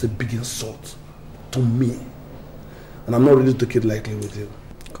 That's a big insult to me. And I'm not ready to take it lightly with you.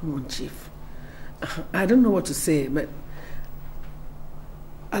 Come on, Chief. I don't know what to say, but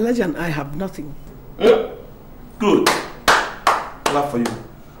Alhaji and I have nothing. Good. Clap for you.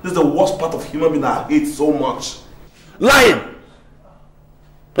 This is the worst part of human being I hate so much. Lying!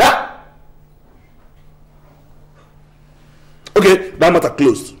 Yeah? Okay, that matter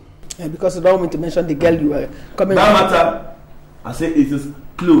closed. Because you don't want me to mention the girl you were coming with. That matter, I say it is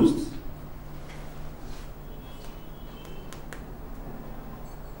closed.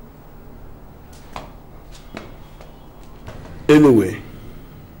 Anyway,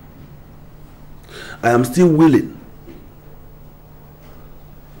 I am still willing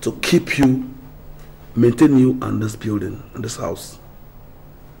to keep you, maintain you and this building and this house.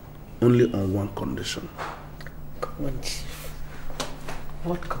 Only on one condition. Come on, Chief.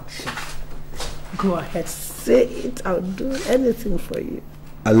 What condition? Go ahead, say it. I'll do anything for you.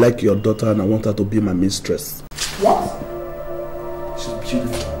 I like your daughter and I want her to be my mistress. What? She's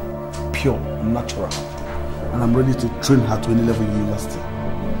beautiful, pure, natural. And I'm ready to train her to any level in university.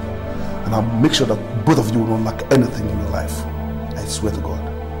 And I'll make sure that both of you will not lack anything in your life. I swear to God.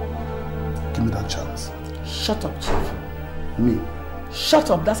 Give me that chance. Shut up, Chief. Me?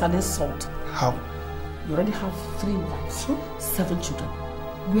 Shut up, that's an insult. How? You already have 3 wives, 7 children.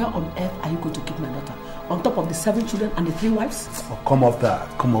 Where on earth are you going to keep my daughter? On top of the 7 children and the 3 wives? Oh, come off that.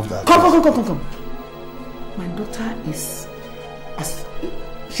 Come off that. Come. My daughter is...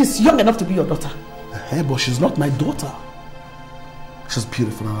 she's young enough to be your daughter. Hey, but she's not my daughter. She's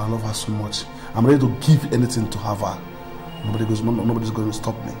beautiful and I love her so much. I'm ready to give anything to have her. Nobody's going to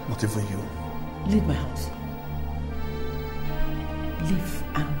stop me, not even you. Leave my house. Leave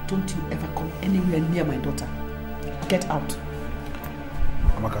and don't you ever come anywhere near my daughter. Get out.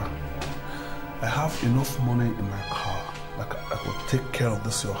 Amaka, I have enough money in my car. Like I could take care of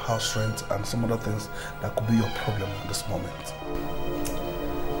this, your house rent and some other things that could be your problem at this moment.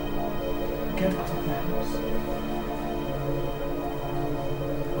 Get out of my house.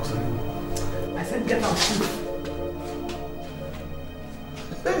 What's the name? I said get out.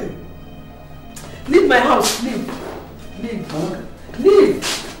 Hey! Leave my house. Leave. Leave. Leave.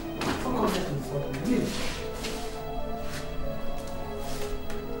 Fuck off. Leave.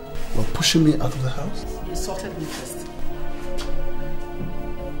 You're pushing me out of the house? You insulted me first.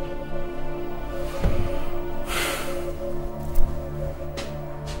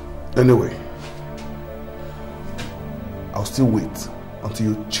 Anyway, I'll still wait until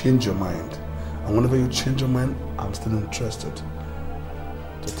you change your mind. And whenever you change your mind, I'm still interested to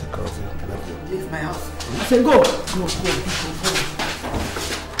take care of you. Love you. Leave my house. I said go. Go.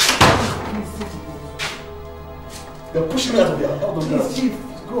 You're pushing me out of the house. Please, Chief,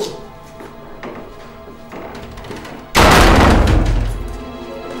 go.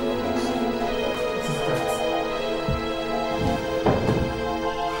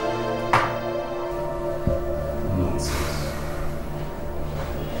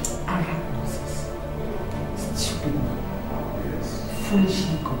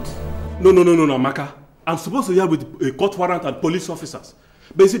 foolishly good. No, Amaka. I'm supposed to be here with a court warrant and police officers.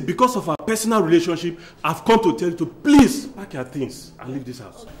 But is it because of our personal relationship, I've come to tell you to please pack your things and leave this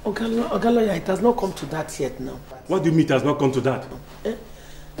house. Ogaloya, it has not come to that yet now. What do you mean it has not come to that?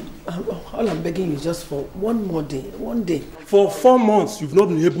 All I'm begging you is just for one more day, one day. For 4 months, you've not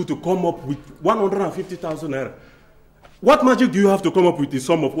been able to come up with 150,000 naira. What magic do you have to come up with the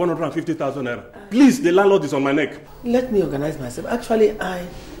sum of 150,000 naira? Please, the landlord is on my neck. Let me organize myself. Actually,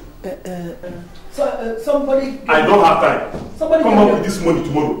 somebody... I don't have time. Somebody come up with this money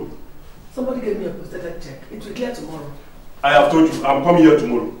tomorrow. Somebody gave me a posted check. It will clear tomorrow. I have told you, I'm coming here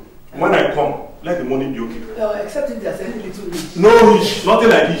tomorrow. When I come, let the money be okay. Except if there's any little rich. No rich, nothing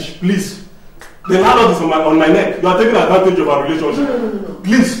like rich, please. The landlord is on my neck. You are taking advantage of our relationship. No.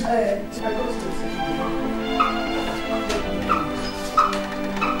 Please. I got to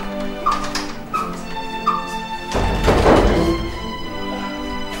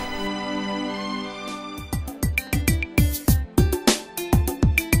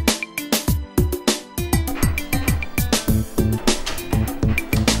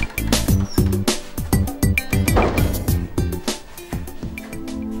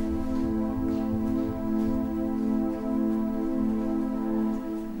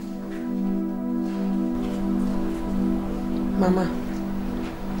Mama,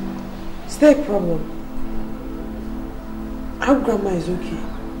 is there a problem? I hope Grandma is okay.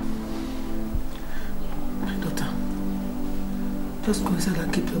 My daughter, just go inside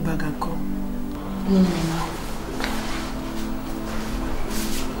and keep your bag and come. No, Mama.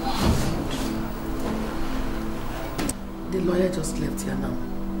 The lawyer just left here now.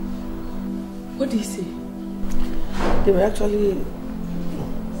 What did he say? They were actually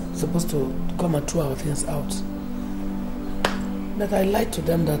supposed to come and throw our things out. But I lied to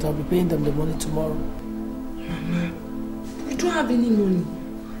them that I'll be paying them the money tomorrow. Mama, you don't have any money.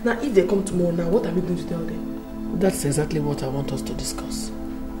 Now, if they come tomorrow, now what are we going to tell them? That's exactly what I want us to discuss.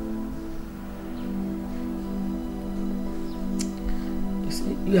 You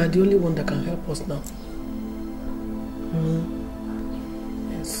see, you are the only one that can help us now.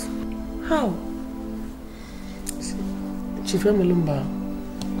 Yes. How? See, Chief Emelumba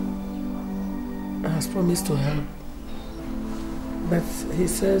has promised to help. But he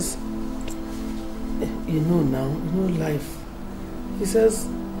says, you know life. He says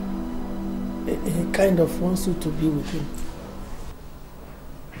he kind of wants you to be with him.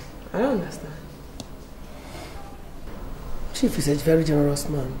 I don't understand. Chief is a very generous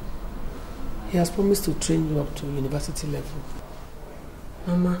man. He has promised to train you up to university level.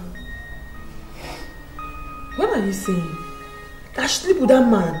 Mama, what are you saying? I should sleep with that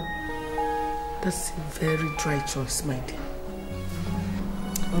man? That's a very dry choice, my dear.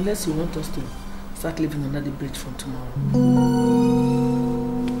 Unless you want us to start living under the bridge from tomorrow.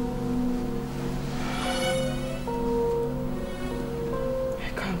 I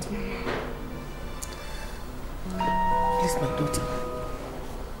can't, Mama. Please, my daughter.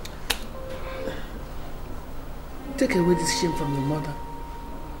 Take away this shame from your mother.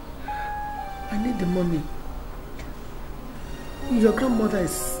 I need the money. Your grandmother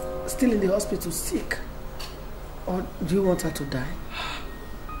is still in the hospital sick. Or do you want her to die?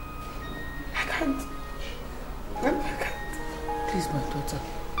 I can't. Please, my daughter.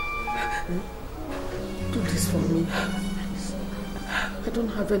 Do this for me. Please. I don't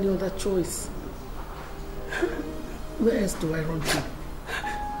have any other choice. Where else do I run to?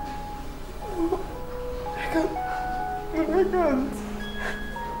 I can't. I can't.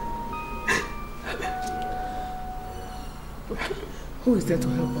 Okay. Who is there to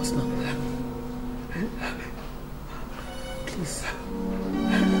help us now? Please.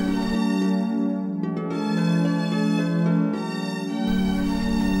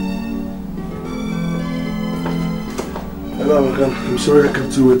 Hello, American. I'm sorry I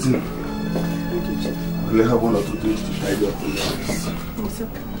kept you waiting. Thank you, Chief. I only have one or two things to tidy up in the house. It's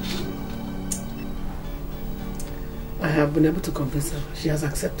okay. I have been able to convince her. She has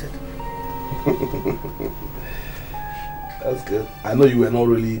accepted. That's good. I know you were not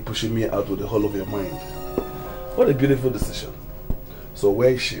really pushing me out with the whole of your mind. What a beautiful decision. So where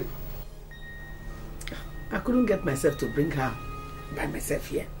is she? I couldn't get myself to bring her by myself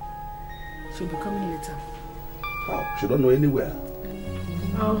here. She'll be coming later. How? She don't know anywhere.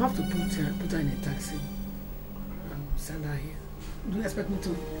 I'll have to put her in a taxi and send her here. Do you expect me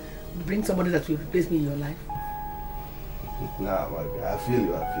to bring somebody that will replace me in your life? Nah, I feel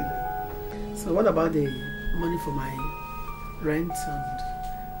you, I feel you. So what about the money for my rent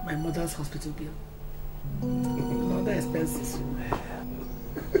and my mother's hospital bill? Other expenses.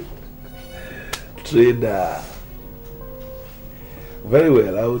 Trader. Very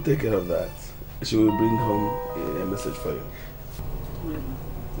well, I will take care of that. She will bring home a message for you.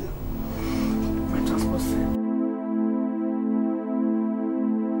 My transport fare.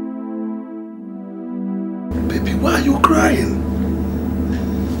 Baby, why are you crying?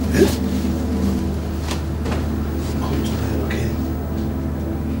 Eh? Come tonight, okay?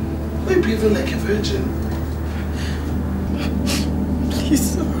 Why are you breathing like a virgin?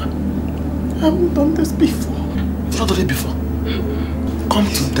 Please, sir. I haven't done this before. You've not done it before? Come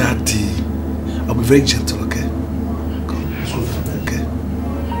to daddy. I'll be very gentle, okay? Come, let's go for bed, okay?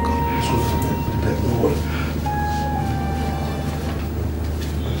 Come, let's go for bed. Don't worry.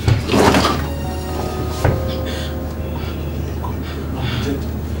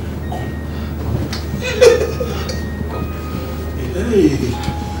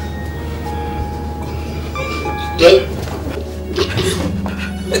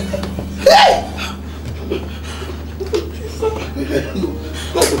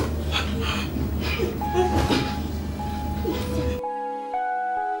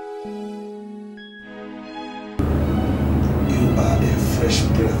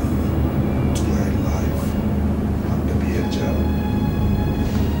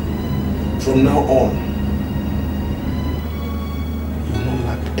 From now on, you will not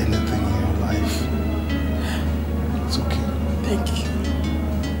lack anything in your life. It's okay. Thank you.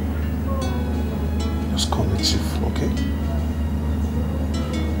 Just call me Chief, okay?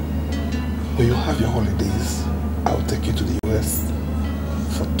 When you have your holidays, I'll take you to the US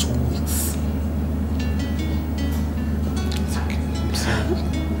for 2 weeks. It's okay. I'm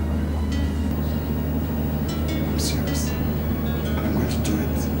serious. I'm serious. And I'm going to do it.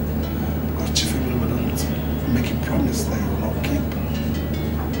 Chief, don't make a promise that you will not keep.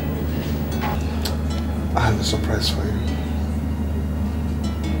 I have a surprise for you.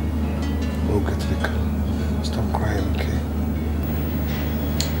 We'll get to the car. Stop crying, okay?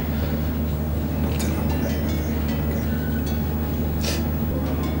 Don't tell your mother anything, okay?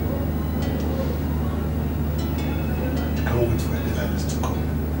 I can't wait for a day like this to come.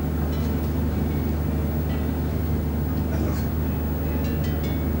 I love you.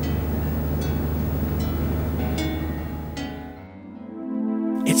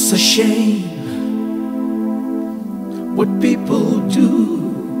 It's a shame what people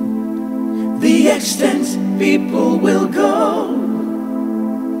do, the extent people will go,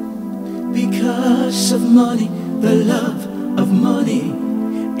 because of money, the love of money.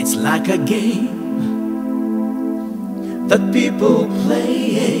 It's like a game that people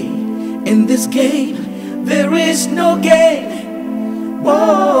play. In this game, there is no gain.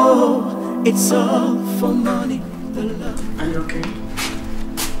 Whoa, it's all for money, the love. Are you okay?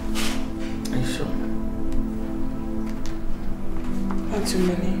 Are you sure? Not too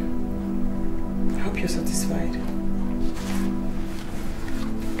many. I hope you're satisfied.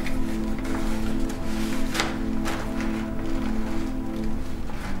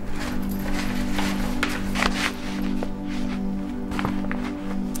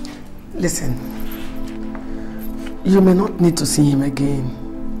 Listen, you may not need to see him again.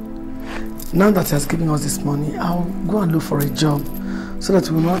 Now that he has given us this money, I'll go and look for a job so that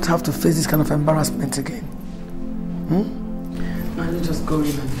we will not have to face this kind of embarrassment again. Now you just go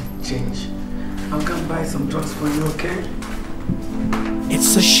in and change. I'll go and buy some drugs for you, okay?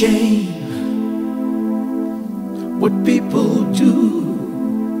 It's a shame what people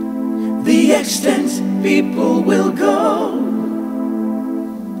do, the extent people will go,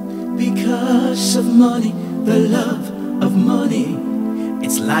 because of money, the love of money.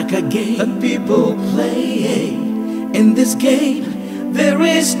 It's like a game that people play. In this game, there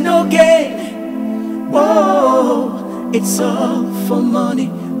is no gain. Whoa, it's all for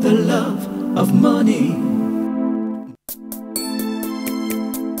money, the love of money.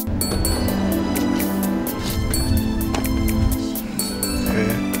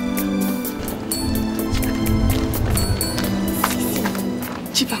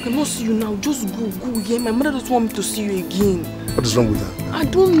 Chief, I cannot see you now. Just go, yeah. My mother doesn't want me to see you again. What is wrong with that? I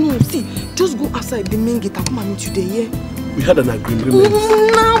don't know. See, just go outside the main gate. I'll come and meet you there, yeah? We had an agreement.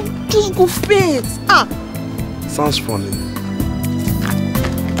 Now, just go first. Sounds funny.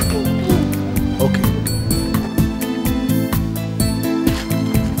 Okay.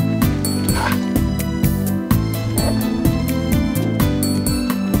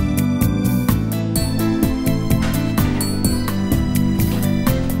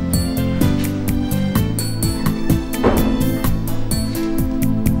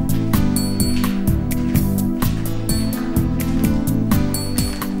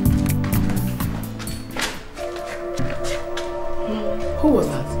 Who was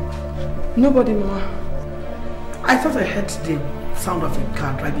that? Nobody, Mama. I thought I heard the sound of a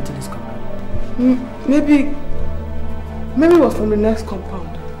car driving to this compound. Maybe it was from the next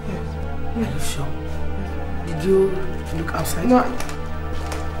compound. Yes. Are you sure? Did you look outside? No.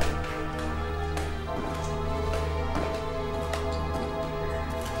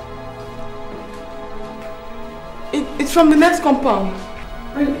 It's from the next compound.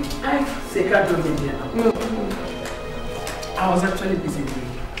 Really? I say car drove in here now. No. I was actually busy in the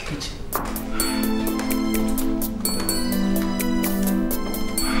kitchen.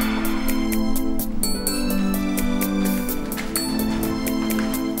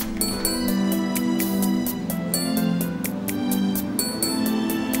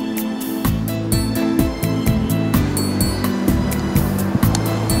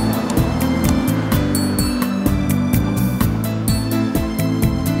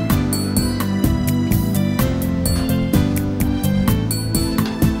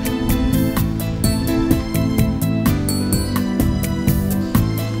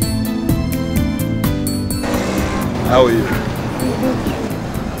 How are you?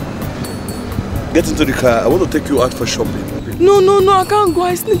 Get into the car. I want to take you out for shopping. No, I can't go.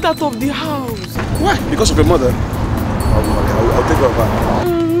 I sneaked out of the house. Why? Because of your mother? I'll take her back.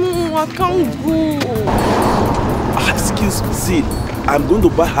 No, I can't go. Excuse me. See, I'm going to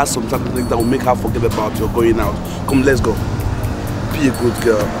buy her some something that will make her forget about your going out. Come, let's go. Be a good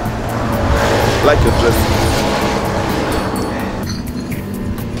girl. Like your dress.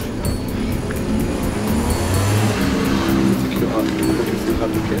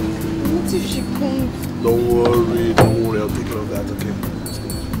 What if she comes? Don't worry, I'll take care of that, okay?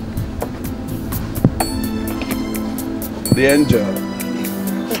 The angel.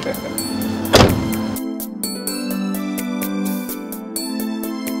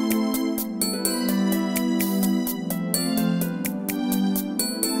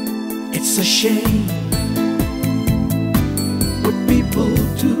 It's a shame what people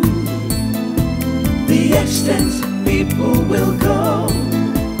do, the extent people will go.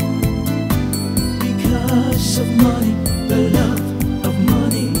 Because of money, the love of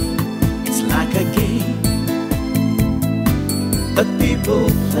money, it's like a game that people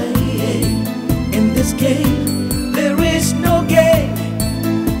play. In this game, there is no game.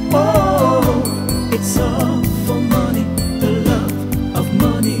 Oh, it's all for money, the love of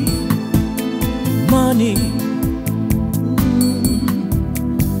money. Money,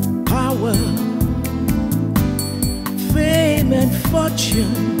 power, fame and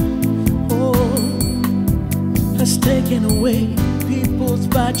fortune, has taken away people's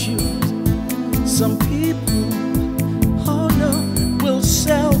values. Some people, oh no, will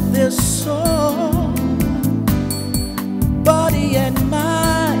sell their soul, body and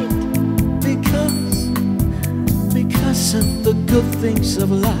mind, because of the good things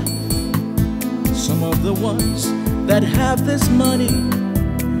of life. Some of the ones that have this money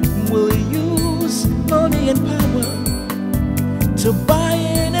will use money and power to buy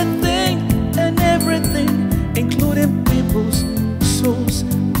anything and everything, including people's souls,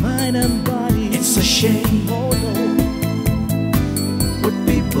 mind and body. It's a shame, oh no, what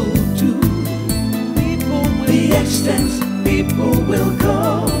people do. People will, the extent people will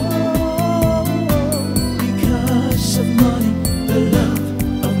go. Because of money, the love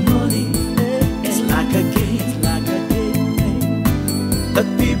of money, it's like a game, that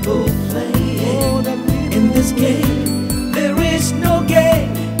people play. In this game, there is no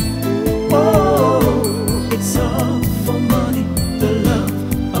game. Oh, it's all for money, the love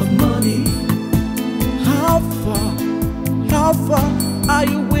of money. How far are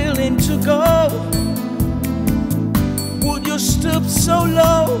you willing to go? Would you stoop so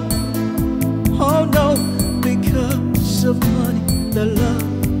low? Oh no, because of money, the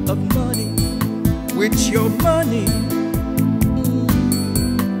love of money. With your money,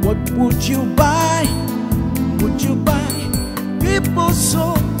 what would you buy? Would you buy people's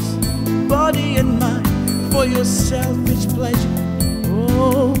souls, body and mind, for your selfish pleasure?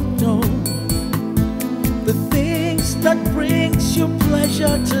 Oh no, the things that brings you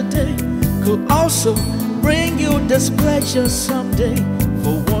pleasure today could also bring you displeasure someday.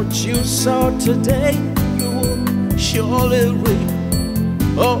 For what you saw today, you will surely reap.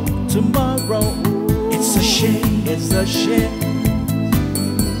 Oh, tomorrow. It's a shame,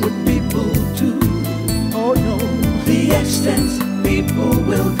 what people do. Oh no, the extent people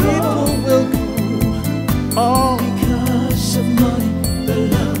will go. Oh, because of money, the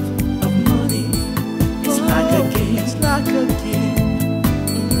love of money. It's like a game,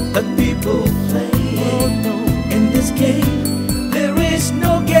 that people play. Oh no, in this game, there is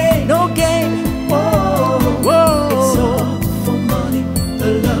no game, Whoa, it's all for money,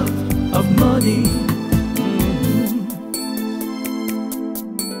 the love of money.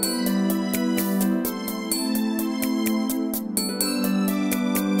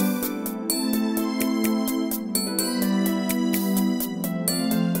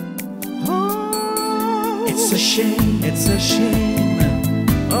 It's a shame, it's a shame.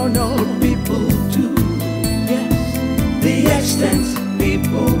 Oh no, what people do. Yes, the extent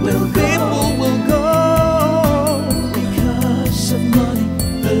people will go. People will go because of money.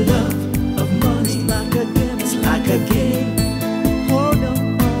 The love of money. It's like a game. It's like a game. Oh no,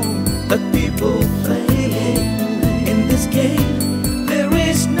 that people play in this game. There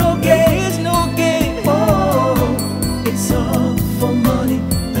is no game. There's no game. Oh, it's all for money.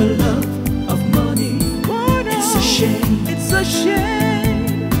 The love of money. It's a shame. It's a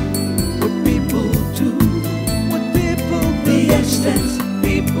shame. What people do. What people do. The extent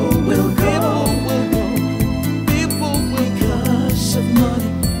people will go. People will because of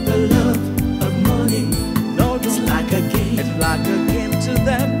money. The love of money. No, it's like a game. It's like a game to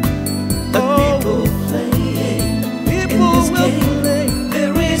them. The people play. People in this game. Play.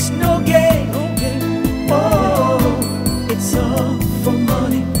 There is no game. Oh, it's all for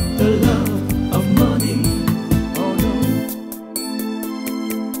money. The love of money. Oh no.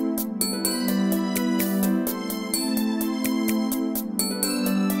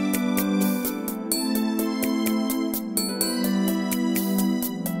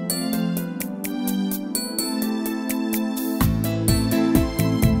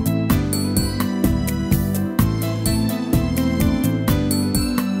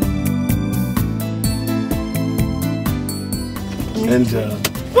 And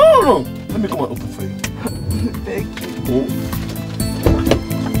no, let me come and open for you. Thank you. Oh.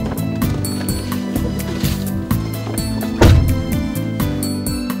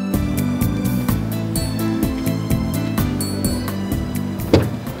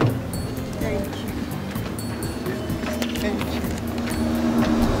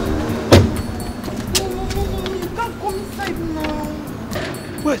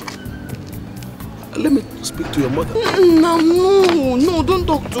 Let me speak to your mother. No, don't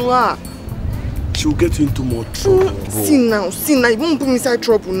talk to her. She will get you into more trouble. See now, you won't put me inside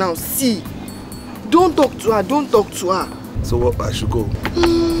trouble now. See. Don't talk to her, So what, I should go?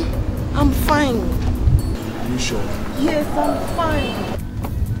 I'm fine. You sure? Yes, I'm fine.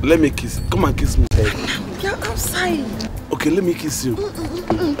 Let me kiss. Come and kiss me. We are outside. Okay, let me kiss you.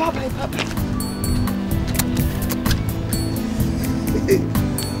 Bye-bye.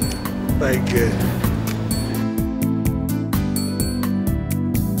 My girl.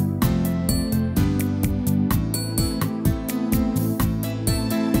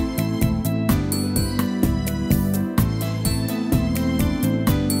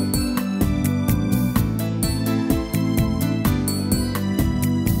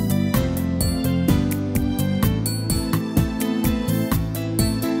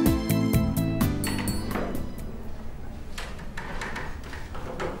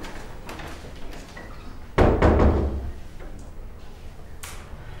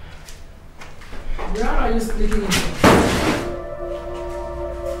 Where are you sleeping in?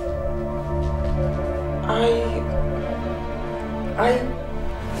 I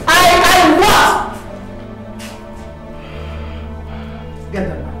what? Get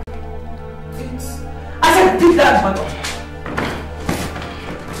that back. I said pick that back up.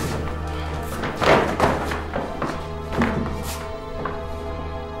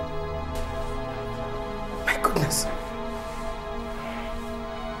 My goodness.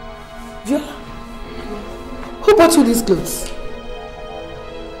 Viola, who bought you these clothes?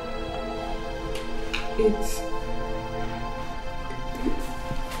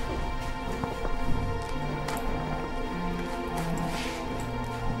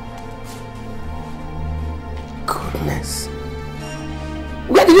 Goodness.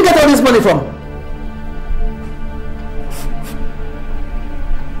 Where did you get all this money from?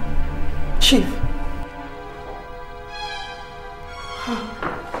 Chief.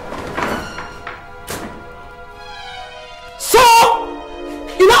 So,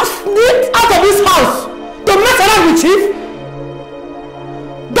 you now sneaked out of this house to mess around with Chief?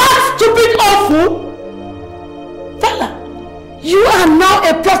 That stupid old fool? Fella, you are now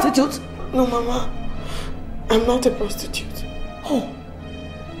a prostitute? No, Mama. I'm not a prostitute. Oh,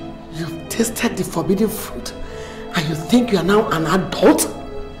 you've tasted the forbidden fruit and you think you are now an adult?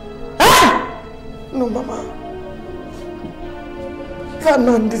 Ah! No, Mama. That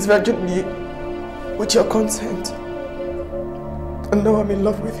man disvirgined me with your consent. And now I'm in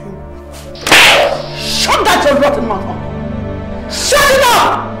love with him. Shut that your rotten mouth up! Shut it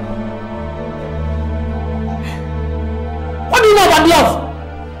up! What do you know about love?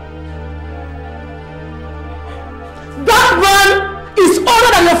 That man is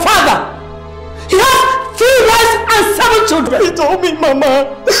older than your father. He has 3 wives and 7 children. He told me, Mama.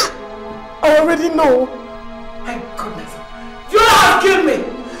 I already know. My goodness. You have killed me.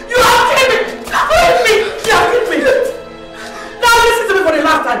 You have killed me. Kill me. You have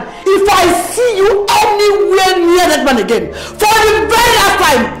man again. For the very last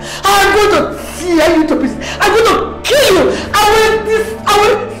time, I'm going to tear you to pieces. I'm going to kill you. I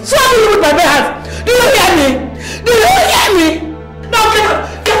will swallow you with my bare hands. Do you hear me? Do you hear me? Now get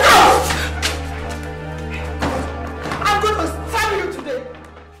out! Get out! I'm going to stab you today.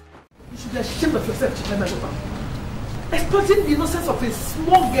 You should be ashamed of yourself, Chidema. Exploiting the innocence of a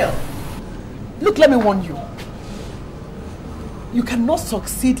small girl. Look, let me warn you. You cannot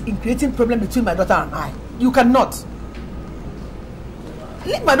succeed in creating problem between my daughter and I. You cannot.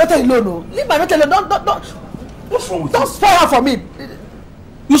 Leave my daughter alone, no. Leave my daughter alone. Don't. What's wrong with you? Don't spoil her for me.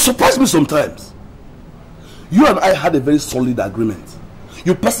 You surprise me sometimes. You and I had a very solid agreement.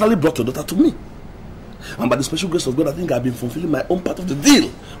 You personally brought your daughter to me. And by the special grace of God, I think I've been fulfilling my own part of the deal.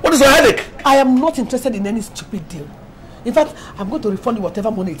 What is your headache? I am not interested in any stupid deal. In fact, I'm going to refund you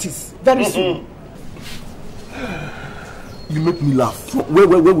whatever money it is very soon. You make me laugh. Where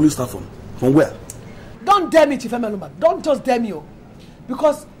will you start from? From where? Don't dare me, Chief Emeluma. Don't just dare me.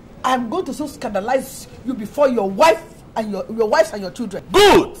 Because I'm going to so scandalize you before your wife and your wives and your children.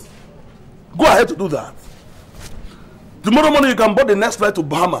 Good! Go ahead to do that. Tomorrow morning you can board the next flight to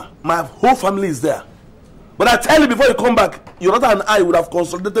Bahama. My whole family is there. But I tell you, before you come back, your daughter and I would have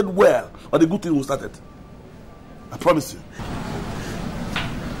consolidated well, or the good thing will start it. I promise you.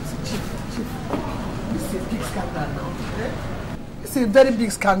 Chief, it's a big scandal now. It's a very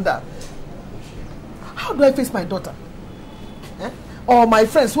big scandal. How do I face my daughter? Or my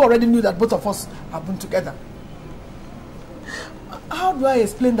friends who already knew that both of us have been together? How do I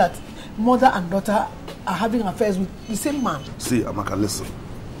explain that mother and daughter are having affairs with the same man? See, Amaka, listen.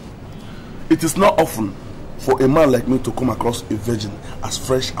 It is not often for a man like me to come across a virgin as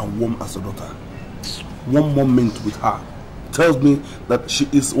fresh and warm as a daughter. One moment with her tells me that she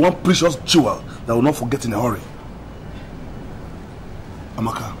is one precious jewel that I will not forget in a hurry.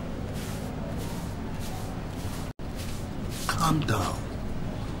 Amaka, calm down.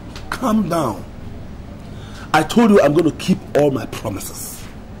 Calm down. I told you I'm going to keep all my promises.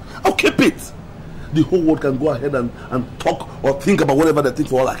 I'll keep it. The whole world can go ahead and talk or think about whatever they think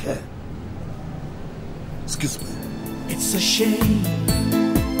for all I care. Excuse me. It's a shame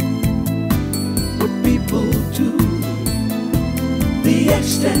what people do, the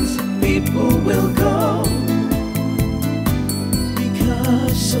extent people will go,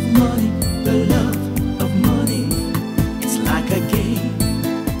 because of money, the love of money. It's like a game.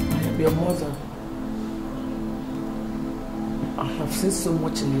 I am your mother. I have seen so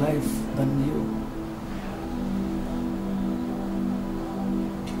much in life than you.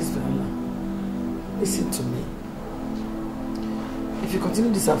 Please, Viola, listen to me. If you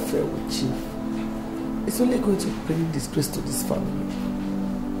continue this affair with Chief, it's only going to bring disgrace to this family.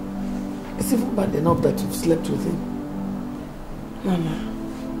 It's even bad enough that you've slept with him. Mama,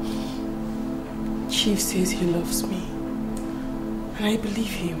 Chief says he loves me, and I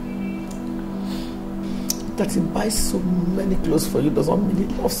believe him. That he buys so many clothes for you doesn't mean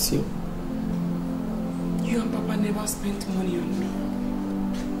he loves you. You and Papa never spent money on me.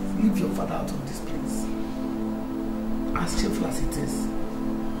 Leave your father out of this place. As shameful as it is.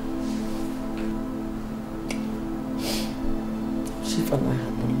 Chief and I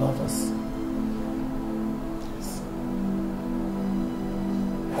have been lovers. Yes.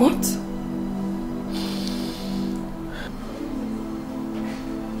 What?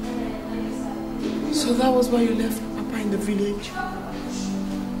 So that was why you left Papa in the village?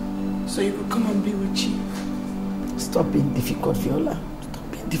 So you could come and be with Chief? Stop being difficult, Viola.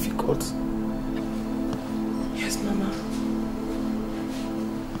 Stop being difficult. Yes, Mama.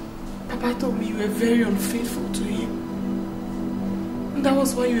 Papa told me you were very unfaithful to him. And that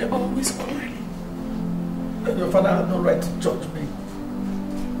was why you were always quarreling. And your father had no right to judge me.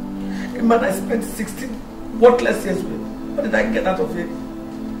 A man I spent 16 worthless years with. What did I get out of it?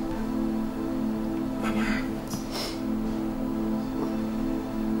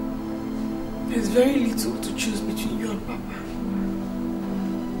 There's very little to choose between you and Papa.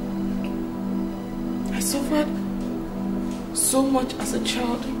 I suffered so much as a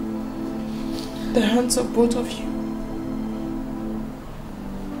child. The hands of both of you.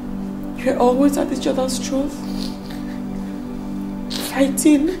 You're always at each other's throats,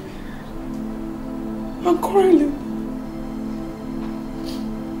 fighting and quarreling.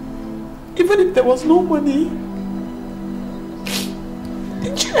 Even if there was no money,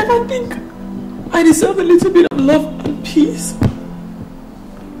 did you ever think I deserve a little bit of love and peace?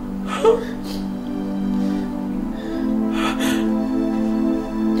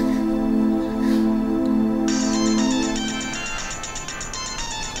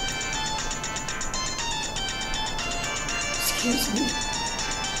 Excuse me.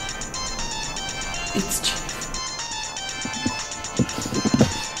 It's Chief.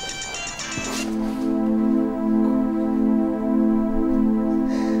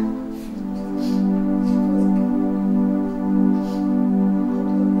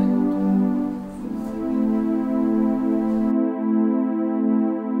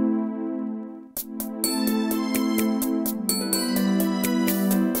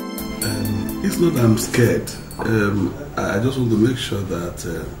 It's not that I'm scared. I just want to make sure that...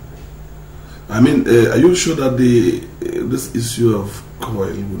 are you sure that this issue of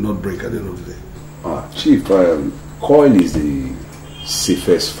coil will not break at the end of the day? Chief, coil is the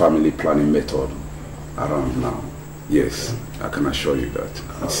safest family planning method around now. Yes, I can assure you that.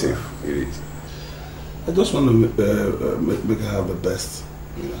 It's safe. It is. I just want to make her have the best.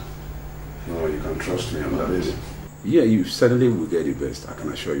 Yeah. No, you can trust me on that. Yeah, you certainly will get the best. I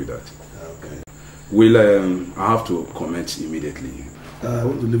can assure you that. Okay. I have to comment immediately. I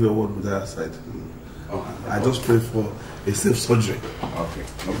want to leave a word with her side. Okay. I just pray for a safe surgery. Okay,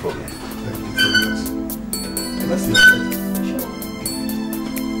 no problem. Thank you so much. Let's see.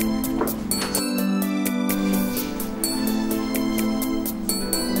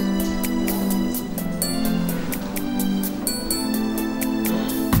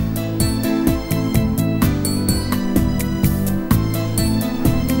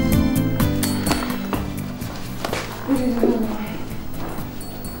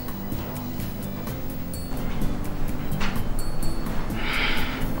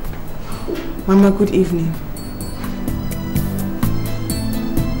 Mama, good evening.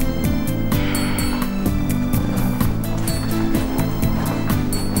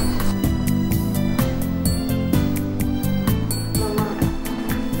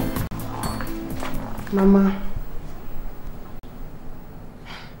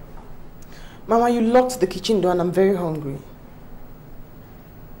 Mama, you locked the kitchen door and I'm very hungry.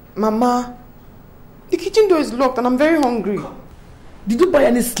 Mama, the kitchen door is locked and I'm very hungry. Did you buy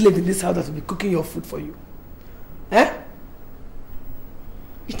any slave in this house that will be cooking your food for you? Eh?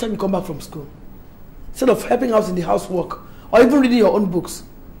 Each time you come back from school, instead of helping out in the housework or even reading your own books,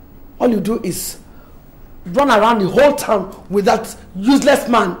 all you do is run around the whole town with that useless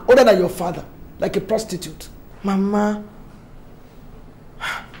man older than your father, like a prostitute. Mama,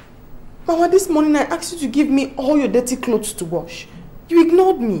 this morning I asked you to give me all your dirty clothes to wash. You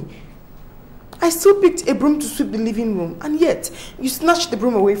ignored me. I still picked a broom to sweep the living room, and yet you snatched the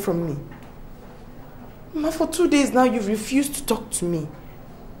broom away from me. Mama, for 2 days now you've refused to talk to me.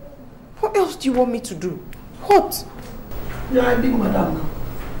 What else do you want me to do? What? You are a big madam now.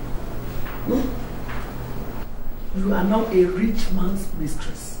 No? You are now a rich man's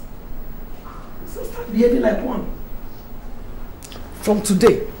mistress. So start behaving like one. From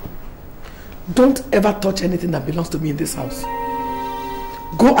today, don't ever touch anything that belongs to me in this house.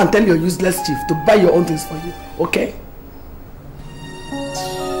 Go and tell your useless chief to buy your own things for you, okay?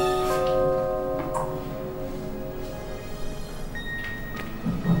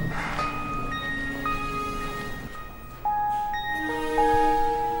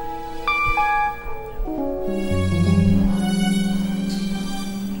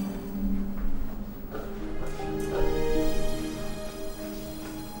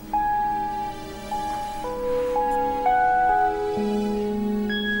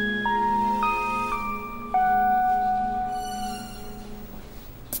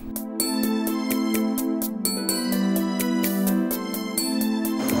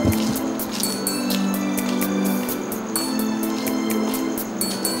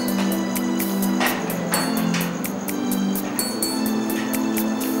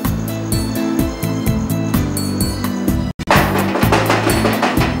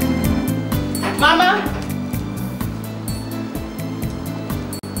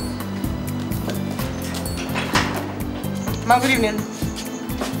 Good evening.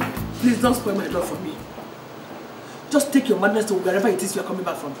 Please don't spoil my door for me. Just take your madness to wherever it is you are coming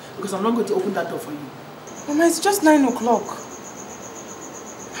back from, because I'm not going to open that door for you. Mama, it's just 9 o'clock.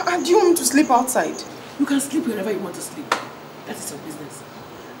 Do you want me to sleep outside? You can sleep wherever you want to sleep. That is your business.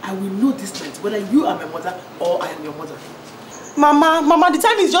 I will know this night whether you are my mother or I am your mother. Mama, the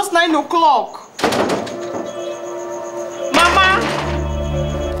time is just 9 o'clock. Mama!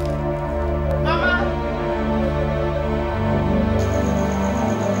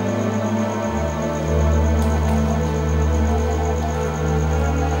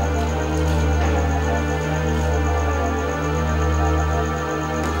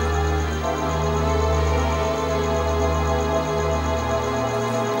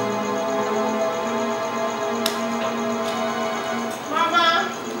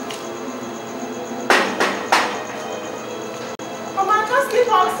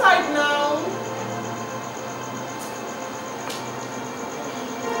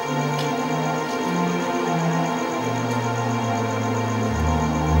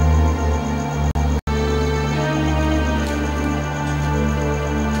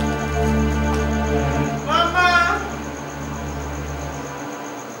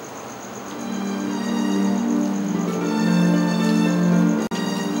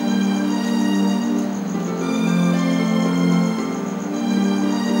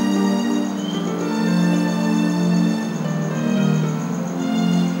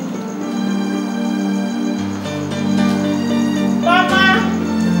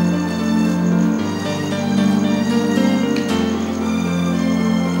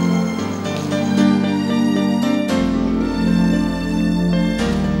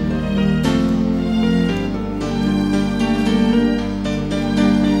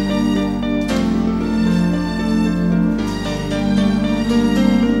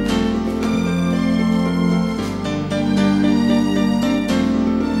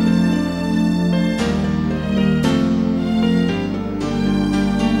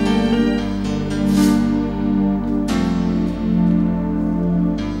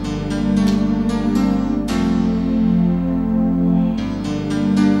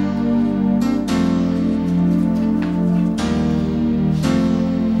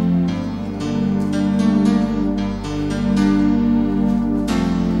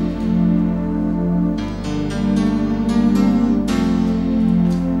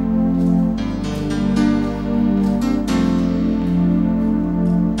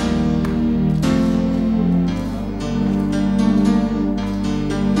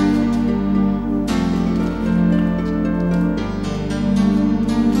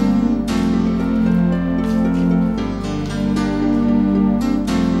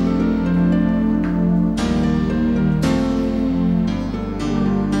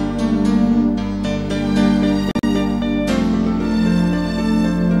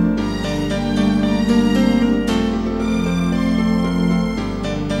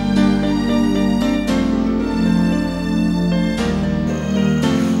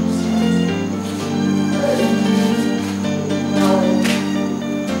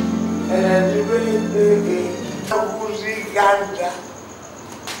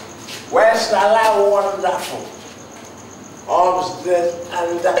 Where's the life wonderful? Upstairs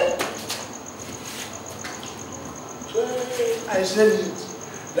and that. So I said it,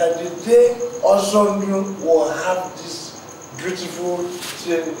 that the day Ozokwor will have this beautiful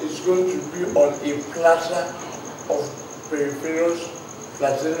thing, it's going to be on a platter of peripherals,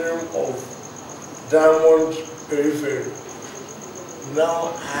 platinum of diamond periphery.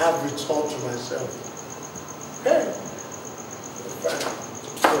 Now I have it all to myself. Hey,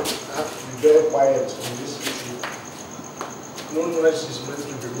 I have to be very quiet in this issue. No noise is meant to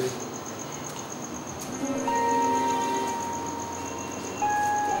be made.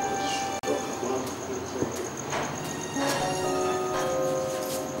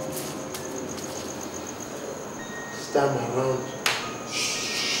 Stand around.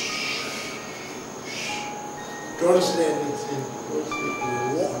 Don't say anything. Don't say a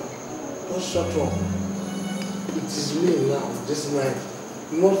word. Don't shut up. It is me now, this night.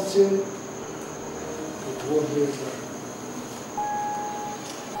 Nothing but what we do.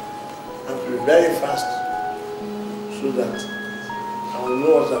 And be very fast so that I will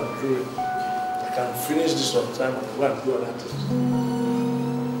know what I'm doing. I can finish this on time and go and do other things.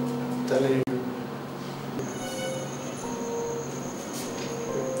 I'm telling you.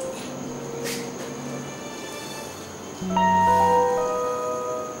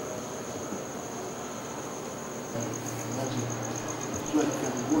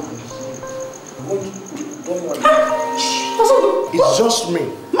 It's just me.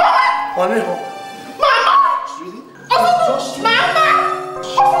 Mama! Mama! Sweetie? It's just me. Mama!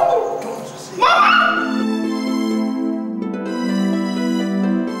 Don't say Mama!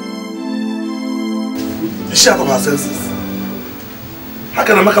 Is she out of her senses? How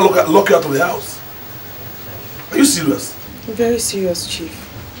can I make her lock you out of the house? Are you serious? I'm very serious, Chief.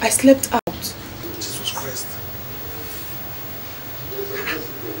 I slept out. Jesus Christ.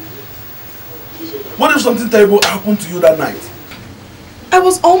 What if something terrible happened to you that night? I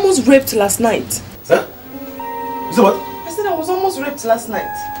was almost raped last night. Huh? You said what? I said I was almost raped last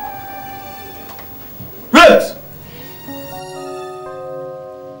night. Raped?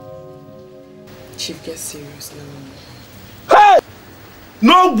 Chief, get serious now. Hey!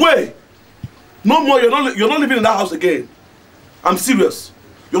 No way! No more, you're not living in that house again. I'm serious.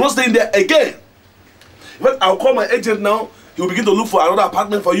 You're not staying there again. In fact, I'll call my agent now. He will begin to look for another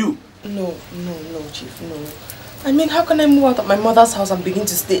apartment for you. No, Chief, no. I mean, how can I move out of my mother's house and begin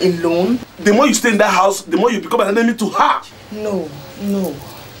to stay alone? The more you stay in that house, the more you become an enemy to her. No.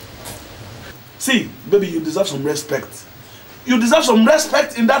 See, baby, you deserve some respect. You deserve some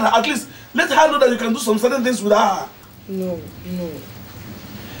respect in that. At least let her know that you can do some certain things with her. No.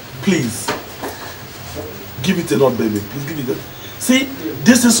 Please. Give it a nod, baby. Please give it a... See,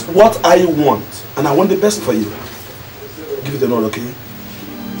 this is what I want. And I want the best for you. Give it a nod, okay?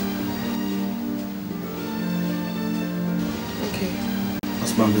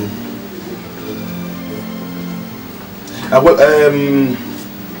 That's my baby.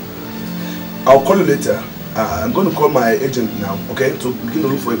 I'll call you later. I'm going to call my agent now, okay? To begin to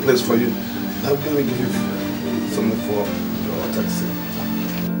look for a place for you. Now, let me give you something for your taxi.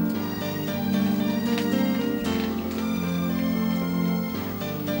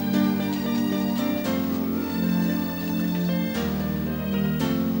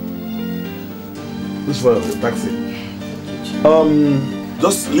 This is for the taxi.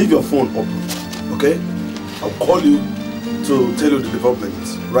 Just leave your phone open, okay? I'll call you to tell you the development,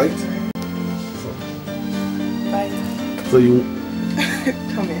 right? Bye. So you...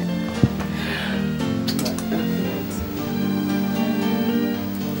 Come here.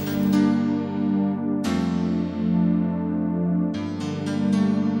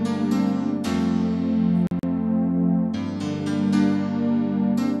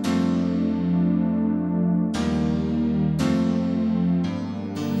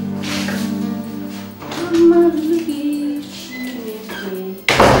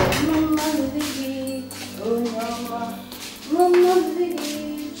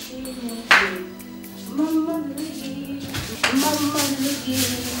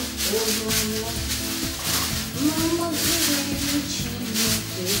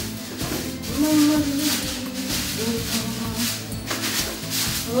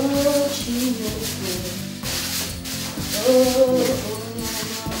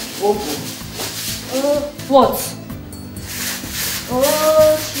 What?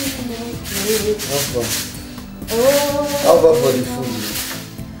 How about for the food?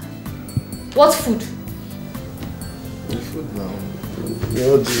 What food? The food now. You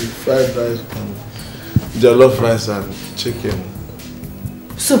know, the fried rice and jollof rice and chicken.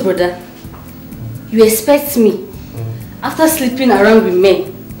 So, brother, you expect me, after sleeping around with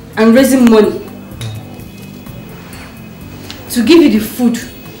men, and raising money to give you the food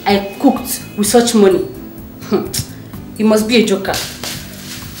I cooked with such money. You must be a joker.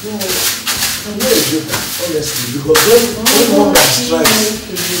 No, I'm not a joker, honestly, because when one that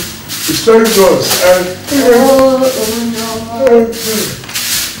strikes, it strikes us and...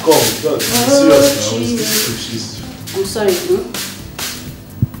 Come, serious now. I'm sorry,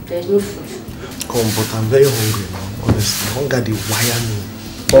 there's no food. Come, but I'm very hungry now, honestly. Hunger, they wire me.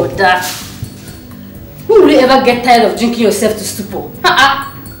 But that, who will you ever get tired of drinking yourself to stupor?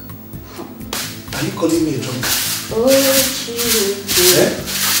 Are you calling me a drunk?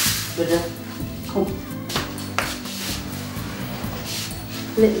 Brother, come.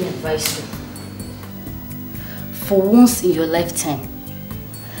 Let me advise you. For once in your lifetime,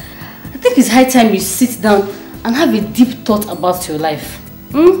 I think it's high time you sit down and have a deep thought about your life.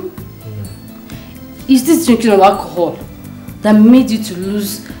 Is this drinking of alcohol that made you to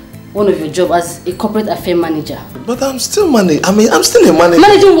lose one of your jobs as a corporate affair manager? But I'm still managing. I'm still a manager.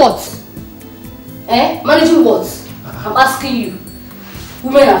 Managing what? Managing what? I'm asking you.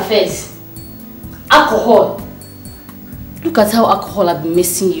 Women affairs. Alcohol. Look at how alcohol has been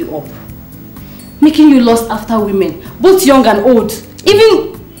messing you up. Making you lost after women, both young and old.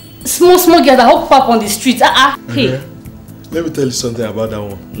 Even small girls that hop up on the streets. Hey. Let me tell you something about that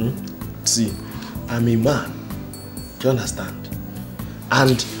one. See, I'm a man. Do you understand?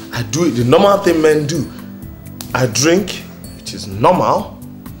 And I do it the normal thing men do. I drink, which is normal.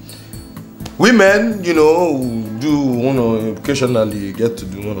 Women, do occasionally get to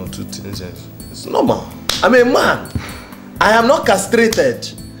do one or two things. It's normal. I'm a man. I am not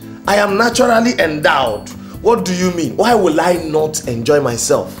castrated. I am naturally endowed. What do you mean? Why will I not enjoy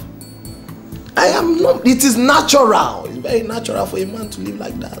myself? I am not. It is natural. It's very natural for a man to live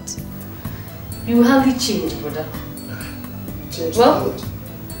like that. You will hardly change, brother. Change well,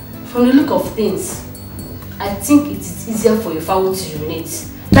 from the look of things, I think it is easier for your family to urinate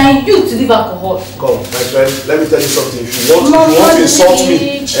than you to leave alcohol. Come, my friend, let me tell you something. If you want to insult me,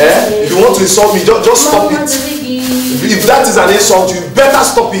 if you want to insult me, just stop it. If that is an insult, you better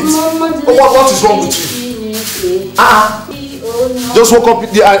stop it. What is wrong with you? Just woke up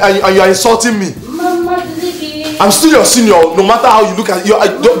and you are insulting me. I'm still your senior, no matter how you look at you.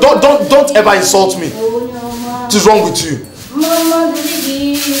 Don't ever insult me. What is wrong with you?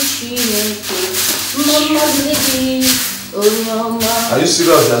 Are you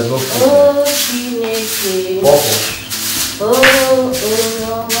serious? There's no food.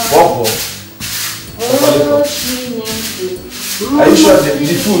 Are you sure the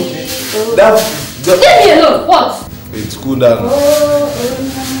food? Leave me alone. What? It's cool down.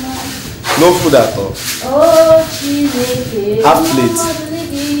 No food at all. Half plate.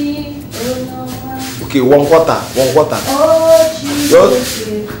 Okay, one quarter.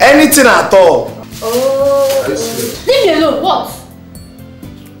 Anything at all. Leave me alone. What?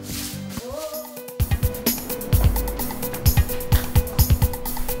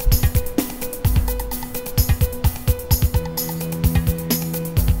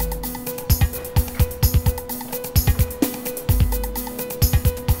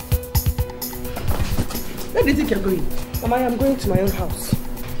 Where do you think you're going? Mama, I'm going to my own house.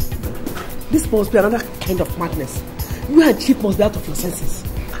 This must be another kind of madness. You and Chief must be out of your senses.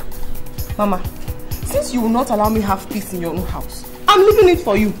 Mama, since you will not allow me have peace in your own house, I'm leaving it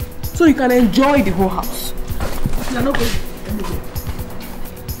for you, so you can enjoy the whole house. You're not going anywhere.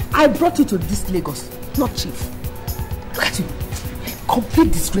 I brought you to this Lagos, not Chief. Look at you.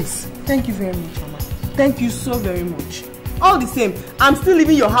 Complete disgrace. Thank you very much, Mama. Thank you so very much. All the same, I'm still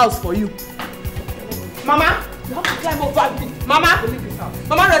leaving your house for you. Mama, you have to climb over me. Mama,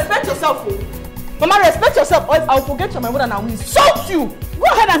 Mama, respect yourself. Mama, respect yourself, or else I'll forget you're my mother and I will insult you. Go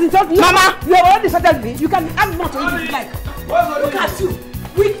ahead and insult me. Mama, you have already insulted me. You can add more to it if you like. Look at you,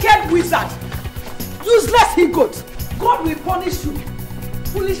 wicked wizard, useless he-goat. God will punish you,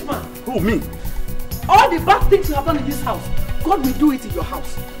 foolish man. Who, me? All the bad things you have done in this house, God will do it in your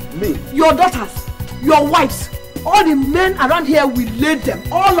house. Me? Your daughters, your wives, all the men around here will lay them,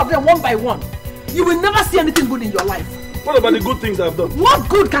 all of them one by one. You will never see anything good in your life. What about the good things I've done? What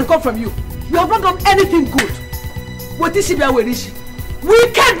good can come from you? You have not done anything good. What is it?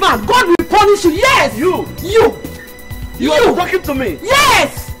 Wicked man, God will punish you. Yes! You are talking to me?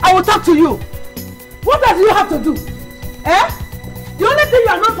 Yes! I will talk to you. What does you have to do? The only thing you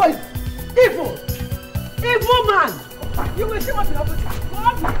are known for is evil. Evil man. You will see what will happen to you.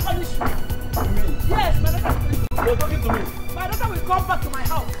 God will punish you. Yes, my daughter will punish you. You are talking to me? My daughter will come back to my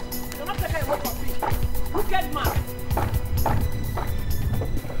house. You're not taking away from me. Wicked man.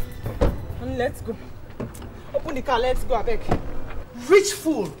 And let's go. Open the car, let's go, I beg. Rich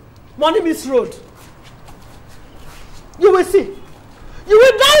fool. Money means road. You will see. You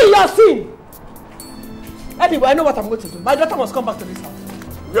will die in your sin. Anyway, I know what I'm going to do. My daughter must come back to this house.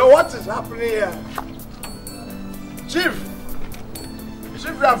 Yo, what is happening here? Chief,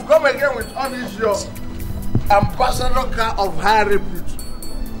 you have come again with all this your ambassador car of high repute.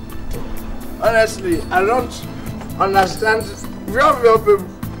 Honestly, I don't understand it. Vio, baby.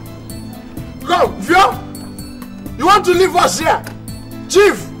 Come, Vio. You want to leave us here?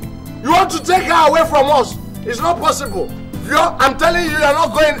 Chief, you want to take her away from us? It's not possible. Vio, I'm telling you, you're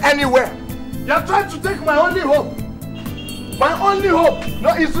not going anywhere. You're trying to take my only hope. My only hope.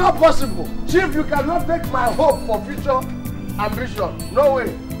 No, it's not possible. Chief, you cannot take my hope for future ambition. No way.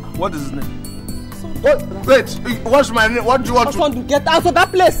 What is his name? What? Wait, what's my name? What do you want Osondu, get out of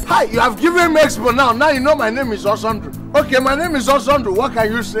that place. Hi, you have given me expo now. Now you know my name is Osondu. Okay, my name is Osondu. What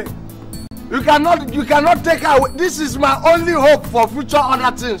can you say? You cannot take away. This is my only hope for future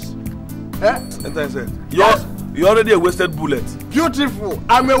other things. Eh? You're already a wasted bullet. Beautiful.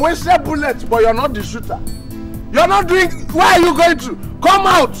 I'm a wasted bullet, but you're not the shooter. You're not doing. Where are you going to? Come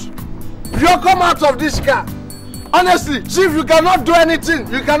out. You come out of this car. Honestly, Chief, you cannot do anything.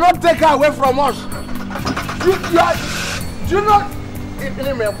 You cannot take her away from us. Do you know?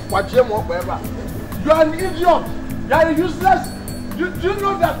 You are an idiot. You are useless. Do you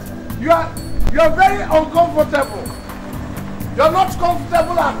know that you are very uncomfortable? You're not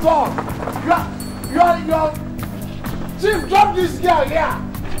comfortable at all. You are. Chief, drop this girl here.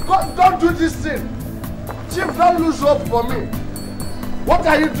 Don't do this thing. Chief, don't lose hope for me. What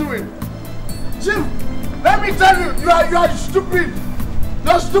are you doing? Chief, let me tell you, you are stupid.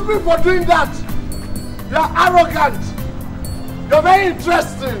 You're stupid for doing that. You're arrogant. You're very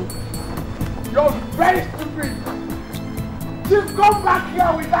interesting. You're very stupid. Chief, come back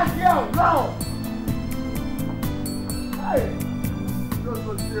here with that girl now. Hey, you're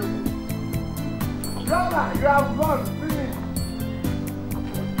so serious. Brother, you have gone. Finish.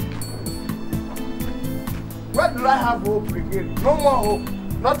 Where do I have hope again? No more hope.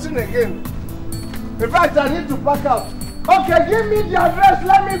 Nothing again. In fact, I need to pack out. Okay, give me the address.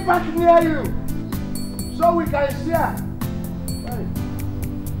 Let me park near you. So we can share. Hey.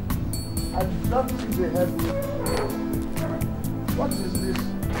 I don't think they help me. What is this?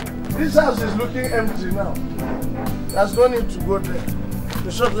 This house is looking empty now. There's no need to go there. In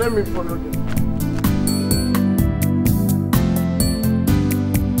short, let me follow them.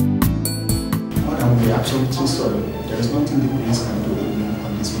 We are absolutely sorry. There is nothing the police can do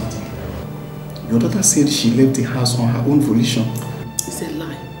on this matter. Your daughter said she left the house on her own volition. It's a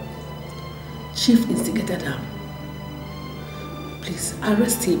lie. Chief instigated her. Please,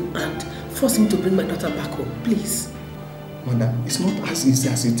 arrest him and force him to bring my daughter back home. Please. Madam, it's not as easy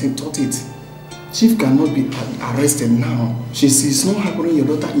as you thought it. Chief cannot be arrested now. She's not harboring your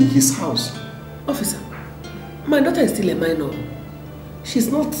daughter in his house. Officer, my daughter is still a minor. She's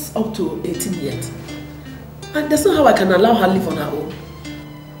not up to 18 yet. And there's no how I can allow her live on her own.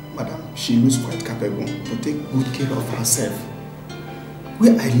 Madam, she looks quite capable to take good care of herself.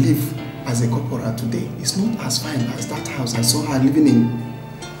 Where I live as a corporal today is not as fine as that house I saw her living in.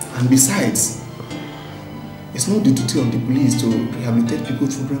 And besides, it's not the duty of the police to rehabilitate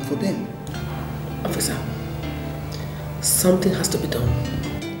people's children for them. Officer, something has to be done.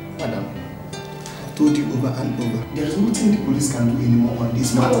 Madam, I've told you over and over, there is nothing the police can do anymore on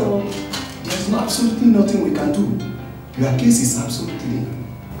this matter. No. There is absolutely nothing we can do. Your case is absolutely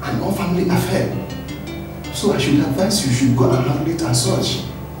an all-family affair. So I should advise you should go and handle it as such.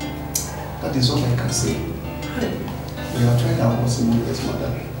 That is all I can say. We have tried our possible best,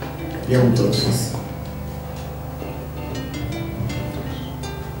 madam. Here with us.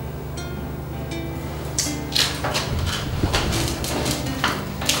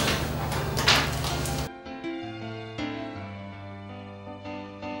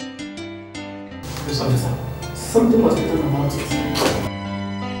 Officer, something must be done about it.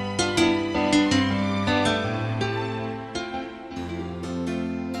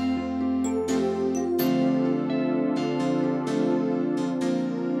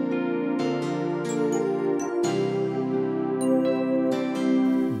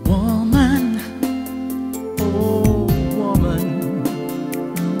 Woman, oh woman,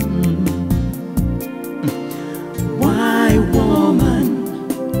 why woman?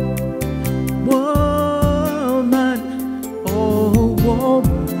 Woman, oh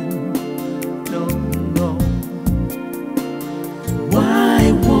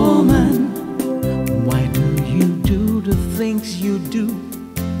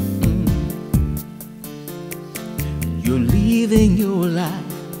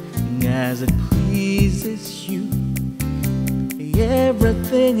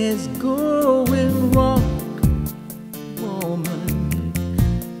everything is going wrong, woman,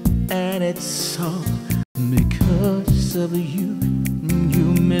 and it's all because of you. You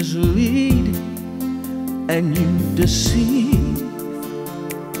mislead and you deceive.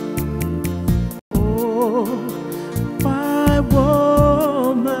 Oh, why,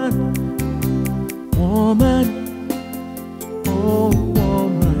 woman, woman, oh,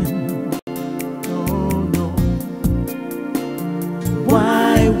 woman, oh no.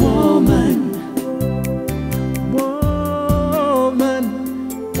 Why, woman, woman,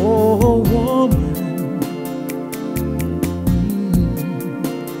 oh, woman.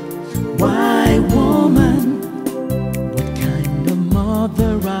 Why, woman, what kind of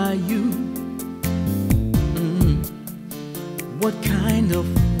mother are you? What kind of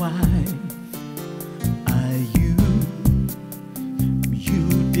wife are you? You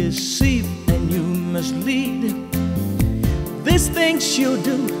deceive and you mislead. These things you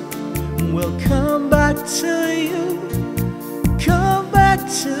do will come back to you. Come back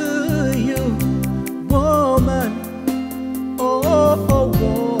to you, woman. Oh, oh,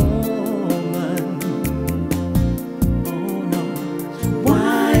 woman. Oh no.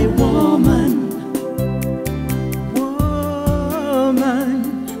 Why, woman? Woman.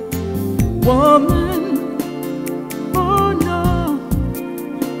 Woman. Oh no.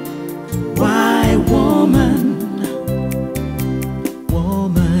 Why, woman?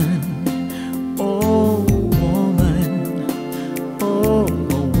 Woman. Oh, woman. Oh,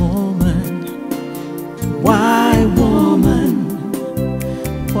 woman. Why, woman?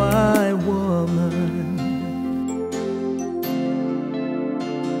 Why, woman?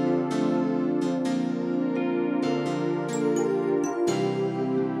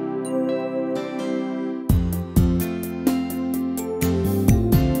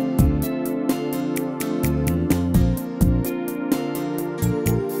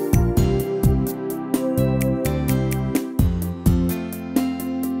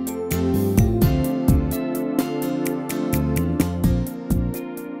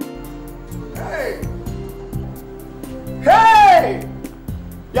 Hey!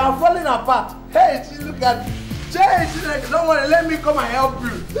 You are falling apart. Hey, look at Jay. Don't worry, let me come and help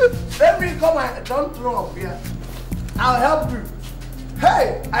you. Let me come and don't throw up here. I'll help you.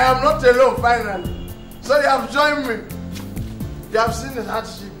 Hey, I am not alone finally. So you have joined me. You have seen the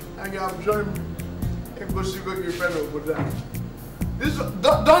hardship and you have joined me. This,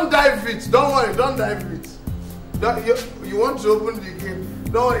 don't dive it. Don't worry, don't dive it. You want to open the gate.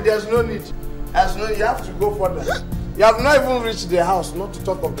 Don't worry, there's no need. There's no, you have to go further. You have not even reached the house, not to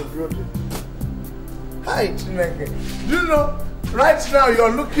talk of the building. Hi, Chineke. Do you know, right now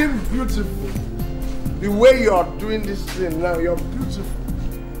you're looking beautiful. The way you're doing this thing now, you're beautiful.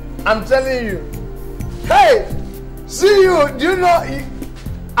 I'm telling you. Hey, see you. Do you know,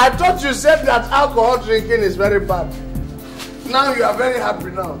 I thought you said that alcohol drinking is very bad. Now you are very happy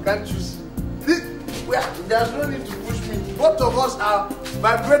now, can't you see? There's no need to push me. Both of us are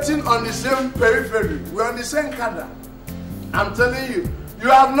vibrating on the same periphery. We're on the same cadre. I'm telling you, you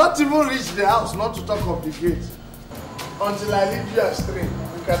have not even reached the house, not to talk of the gate. Until I lead you astray,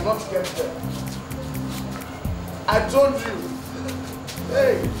 you cannot get there. I told you.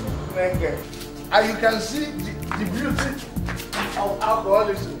 Hey, Nenge. And you can see the beauty of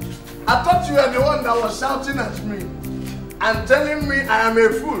alcoholism. I thought you were the one that was shouting at me and telling me I am a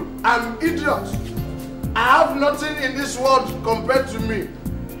fool. I'm an idiot. I have nothing in this world compared to me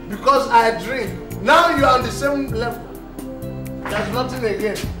because I drink. Now you are on the same level. There's nothing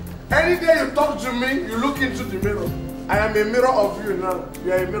again. Any day you talk to me, you look into the mirror. I am a mirror of you now.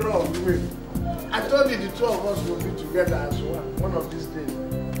 You are a mirror of me. I told you the two of us will be together as one of these days.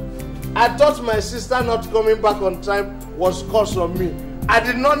 I thought my sister not coming back on time was curse on me. I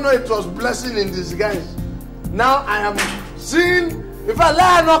did not know it was blessing in disguise. Now I am seeing, if I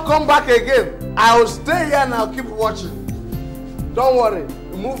let her not come back again, I will stay here and I'll keep watching. Don't worry.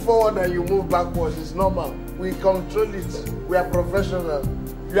 You move forward and you move backwards. It's normal. We control it. We are professionals.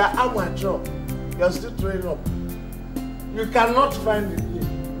 You are amateur. You are still training up. You cannot find the key.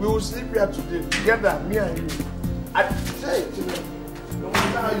 We will sleep here today together, me and you. I say it to them. No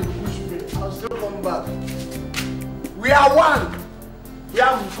matter how you push me, I'll still come back. We are one. We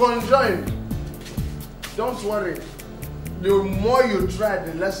have conjoined. Don't worry. The more you try,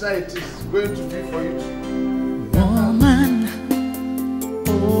 the lesser it is going to be for you. Woman,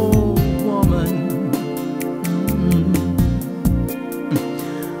 oh woman.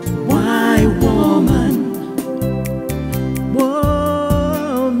 Why, woman?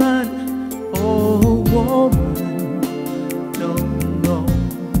 Woman, oh woman. No, no.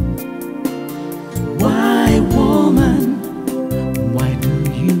 Why, woman? Why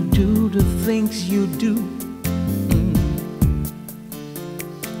things you do.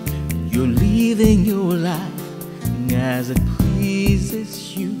 You're living your life as it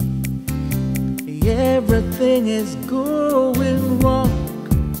pleases you. Everything is going wrong,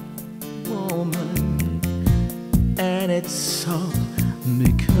 woman, and it's all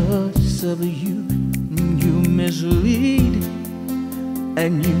because of you. You mislead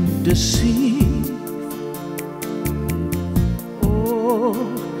and you deceive. Oh,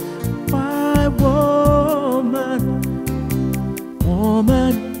 my woman,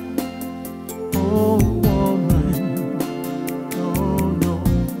 woman, oh woman, oh no.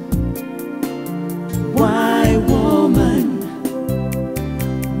 Why woman,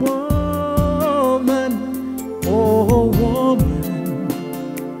 woman, oh woman.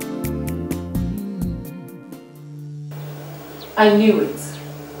 I knew it.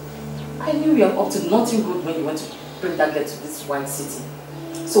 I knew you were up to nothing good when you went to bring that girl to this white city.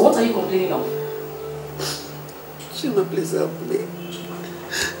 So what are you complaining of? Chima, please help me.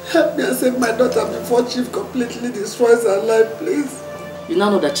 Help me and save my daughter before Chief completely destroys her life, please. You now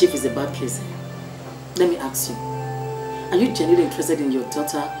know that Chief is a bad case. Let me ask you. Are you genuinely interested in your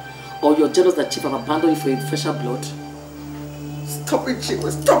daughter, or you're jealous that Chief have abandoned you for a fresher blood? Stop it,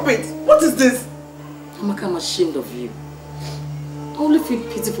 Chima, stop it! What is this? Amaka, I'm ashamed of you. I only feel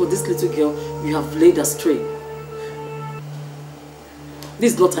pity for this little girl you have laid astray.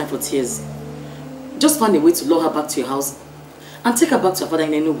 This is not time for tears. Just find a way to lure her back to your house and take her back to her father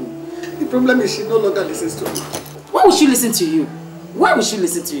in Enugu. The problem is she no longer listens to me. Why would she listen to you? Why would she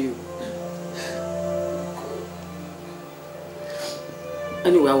listen to you?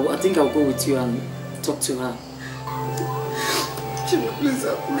 Anyway, I think I'll go with you and talk to her. Chima, please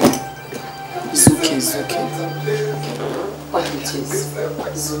help me. It's okay, it's okay. What it is?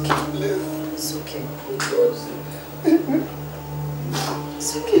 It's okay. It's okay.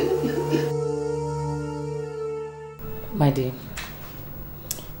 It's okay. My dear,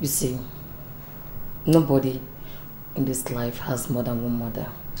 you see, nobody in this life has more than one mother.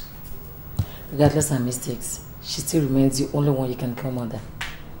 Regardless of her mistakes, she still remains the only one you can call mother.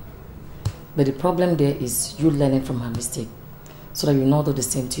 But the problem there is you learning from her mistake so that you not do the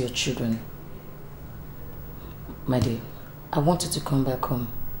same to your children. My dear, I want you to come back home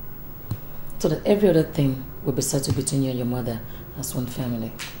so that every other thing will be settled between you and your mother as one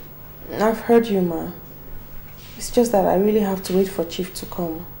family. I've heard you, Ma. It's just that I really have to wait for Chief to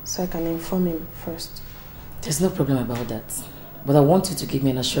come so I can inform him first. There's no problem about that. But I want you to give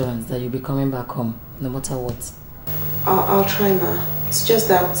me an assurance that you'll be coming back home, no matter what. I'll try, Ma. It's just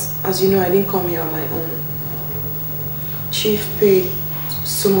that, as you know, I didn't come here on my own. Chief paid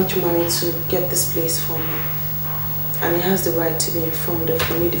so much money to get this place for me. And he has the right to be informed of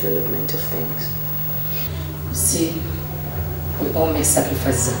the new development of things. See, we all make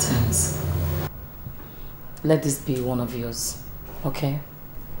sacrifices at times. Let this be one of yours, okay?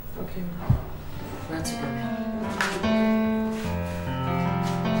 Okay. Where to go?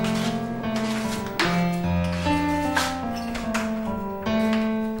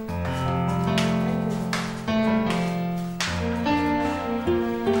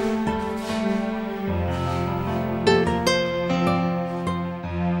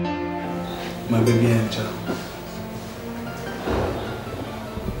 My baby angel.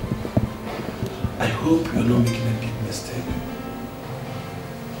 I hope you're not making a big mistake.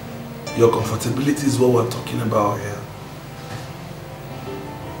 Your comfortability is what we're talking about here.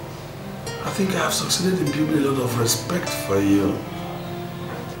 I think I have succeeded in building a lot of respect for you.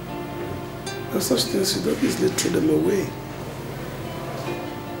 And such things, you don't easily throw them away.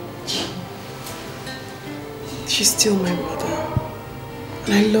 She's still my mother.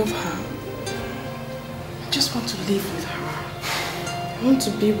 And I love her. I just want to live with her. I want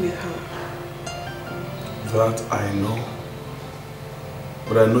to be with her. That I know.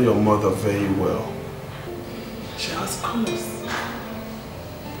 But I know your mother very well. She has colors.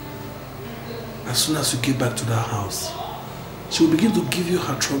 As soon as you get back to that house, she will begin to give you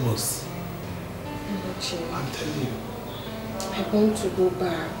her troubles. I'm telling you. I want to go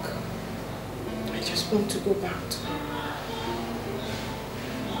back. I just want to go back to her.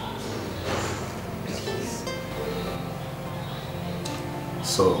 Please.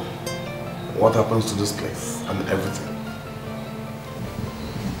 So, what happens to this place and everything?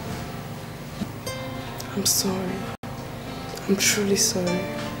 I'm sorry. I'm truly sorry.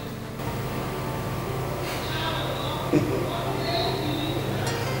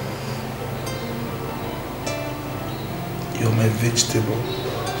 You're my vegetable,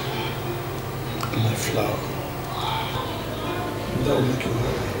 my flower. That will make you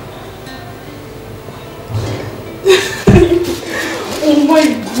happy. Oh my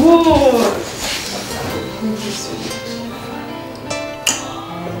God!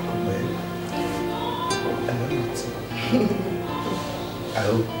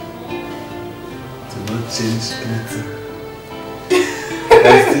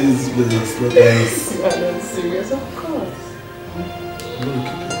 serious business, not else. You are not serious, of course.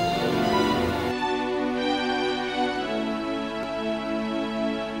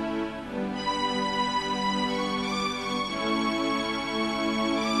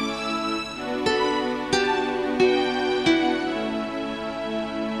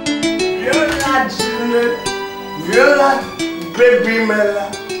 Viola, baby Mela,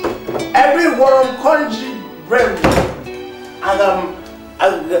 everyone conji brand,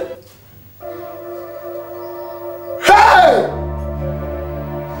 and hey!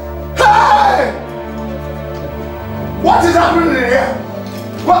 Hey! What is happening here?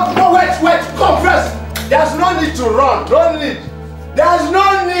 Wait, come first. There's no need to run. Don't need. There's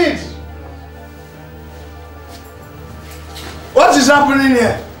no need. What is happening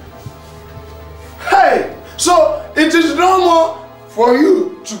here? Hey! So it is normal for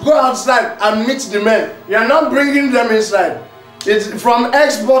you to go outside and meet the men. You are not bringing them inside. It's from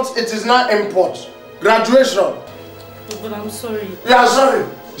export, it is not import. Graduation. But I'm sorry. You are sorry.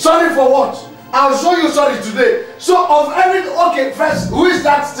 Sorry for what? I'll show you sorry today. So of everything, okay, first, who is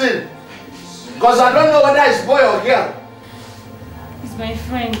that still? Because I don't know whether it's boy or girl. He's my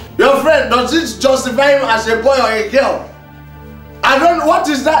friend. Your friend, does it justify him as a boy or a girl? I don't, what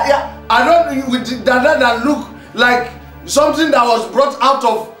is that? Yeah, I don't, with that look like something that was brought out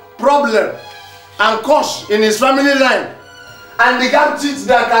of problem and cause in his family line. And they got teeth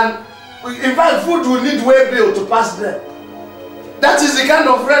that can, in fact, food will need way bill to pass there. That is the kind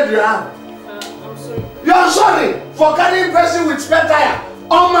of friend you have. I'm sorry. You are sorry for carrying person with spare tire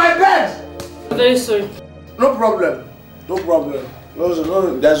on my bed. I'm very sorry. No problem. No problem.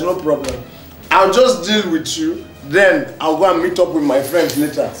 No, there's no problem. I'll just deal with you. Then I'll go and meet up with my friends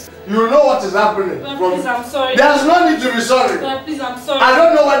later. You know what is happening. Please, I'm sorry. There's no need to be sorry. Please, I'm sorry. I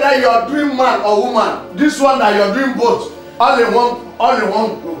don't know whether you're doing man or woman. This one that you're doing both. All in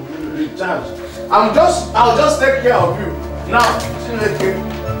one chance. I'll just take care of you. Now,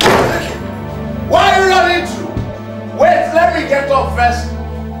 why are you running to? Wait, let me get up first.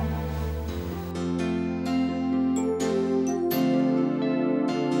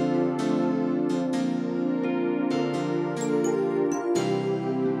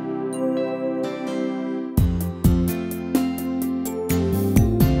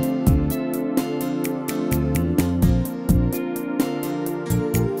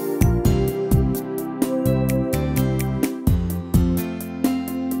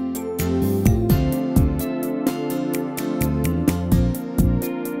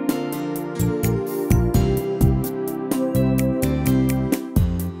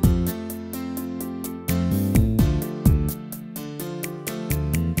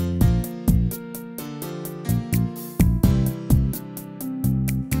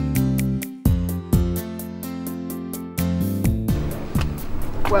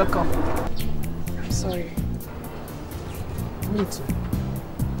 Welcome. I'm sorry. Me too.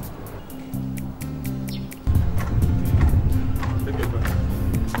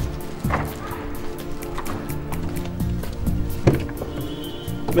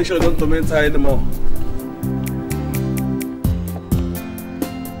 Make sure you don't torment her anymore.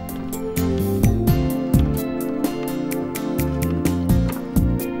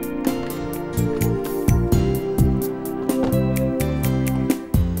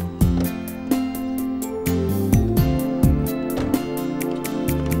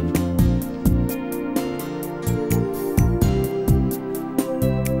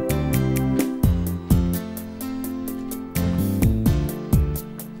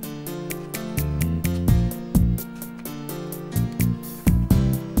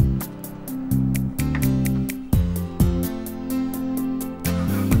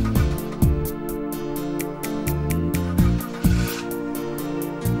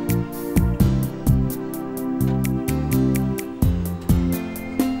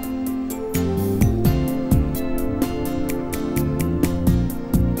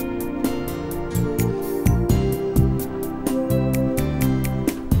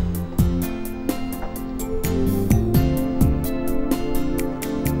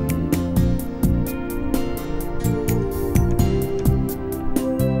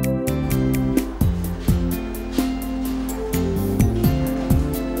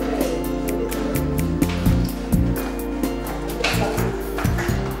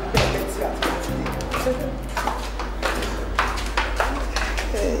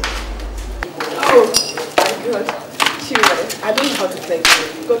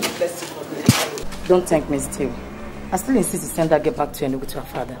 Don't thank me still. I still insist to send that girl back to Enugu to her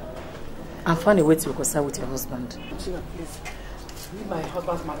father. And find a way to reconcile with your husband. Chima, please. Leave my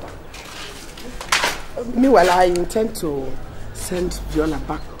husband's matter. Meanwhile, I intend to send Viola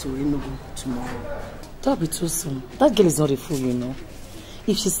back to Enugu tomorrow. That'll be too soon. That girl is not a fool, you know.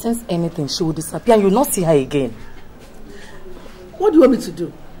 If she sends anything, she will disappear and you'll not see her again. What do you want me to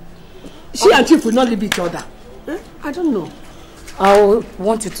do? She and Chief will not leave each other. I don't know. I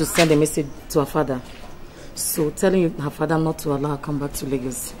want you to send a message to her father. So telling her father not to allow her come back to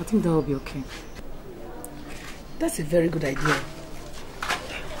Lagos. I think that will be okay. That's a very good idea.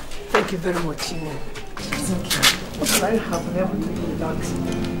 Thank you very much, Chimo. It's okay. What can I have and everything without you?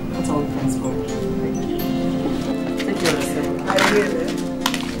 That's all thanks for. Thank you. Thank you, yourself. I will.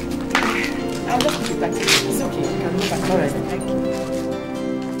 I'll just put it back. It's okay. You can go back. All right. Thank you.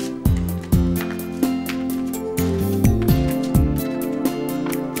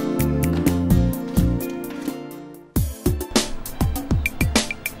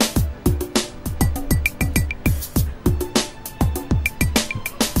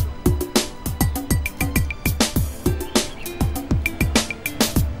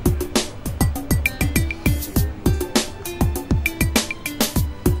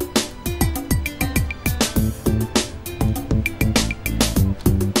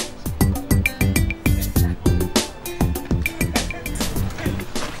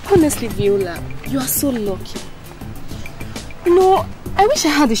 Honestly, Viola, you are so lucky. You know, I wish I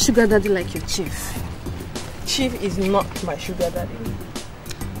had a sugar daddy like your Chief. Chief is not my sugar daddy.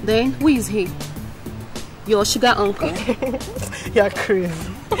 Then, who is he? Your sugar uncle? You're crazy.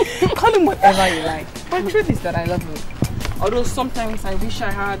 Call him whatever you like. But the truth is that I love him. Although sometimes I wish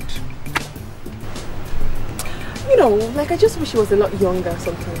I had... You know, like I just wish he was a lot younger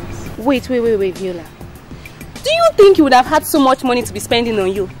sometimes. Wait, Viola. Do you think he would have had so much money to be spending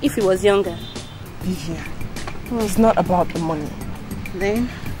on you if he was younger? Vivian, it's not about the money. Then?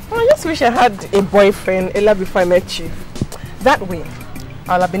 I just wish I had a boyfriend earlier before I met Chief. That way,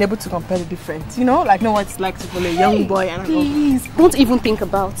 I'll have been able to compare the difference. You know, like know what it's like to follow a young boy and please, don't even think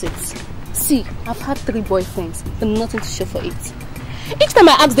about it. See, I've had 3 boyfriends, but nothing to show for it. Each time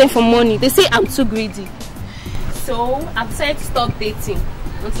I ask them for money, they say I'm too greedy. So, I've decided to stop dating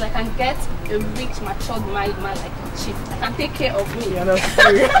until I can get a rich, matured, married man like a Chief that can take care of me. You're not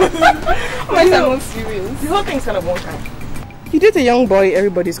serious. I'm not serious. The whole thing's kind of one time. You date a young boy,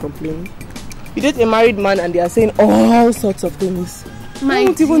 everybody's complaining. You date a married man and they are saying all sorts of things. I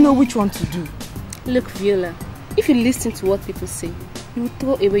don't even know which one to do. Look, Viola, if you listen to what people say, you will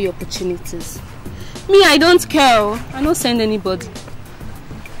throw away your opportunities. Me, I don't care. I don't send anybody.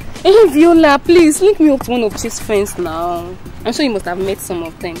 Hey, Viola, please link me up to one of Chief's friends now. I'm sure you must have met some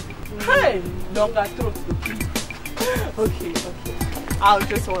of them. Hey, longer throat. Okay. I'll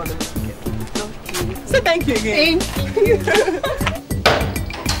just one of them again. Okay. Say thank you again. Thank you.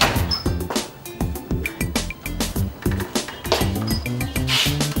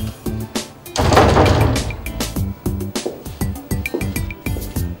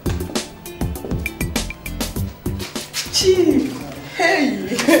 Chief, hey.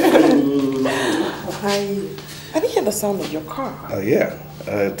 Hi. I didn't hear the sound of your car. Yeah.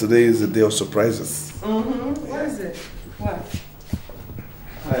 Today is a day of surprises. What is it? What?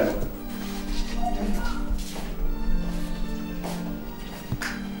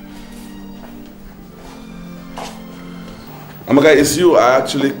 Amaka, it's you I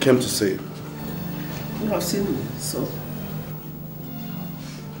actually came to see. You have seen me, so.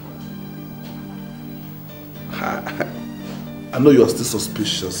 I know you are still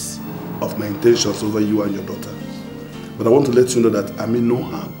suspicious of my intentions over you and your daughter. But I want to let you know that I mean no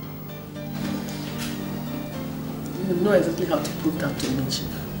harm. You know exactly how to prove that to me, Chief.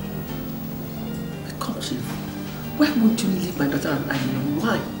 But come, Chief. Why won't you leave my daughter and I alone?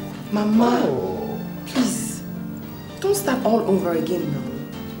 Why? Mama, please. Don't start all over again now.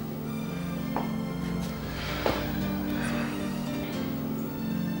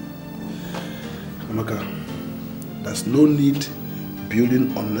 Amaka, there's no need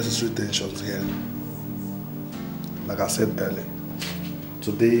building unnecessary tensions here. Like I said earlier,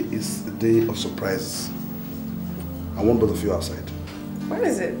 today is a day of surprises. I want both of you outside. When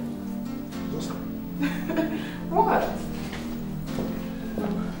is it? What?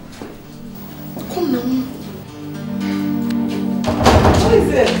 Come now. What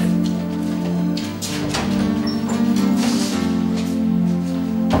is it?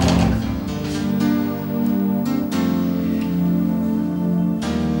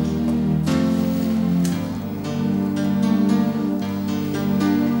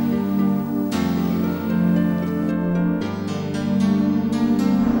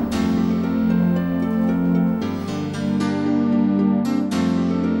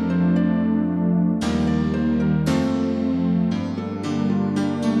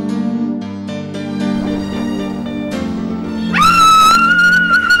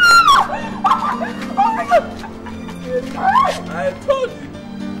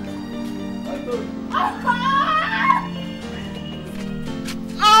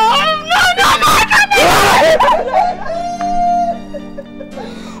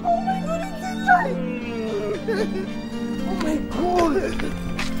 Oh my God.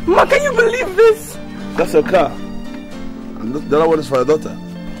 Ma, can you believe this? That's your car. And the other one is for your daughter.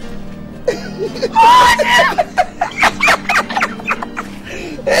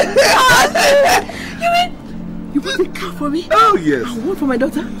 You mean you bought a car for me? Oh, yes. And one for my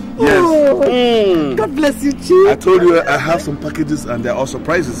daughter? Yes. Oh, God bless you, Chief. I told you I have some packages and they're all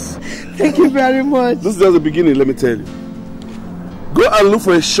surprises. Thank you very much. This is just the beginning, let me tell you. Go and look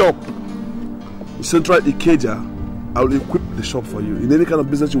for a shop in Central Ikeja. I will equip the shop for you in any kind of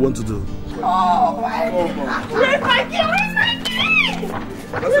business you want to do. Oh my God. Where's my key? Where's my key?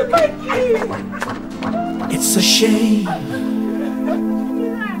 Where's my key? It's a shame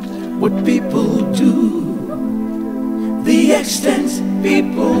what people do, the extent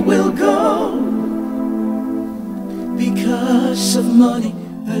people will go, because of money,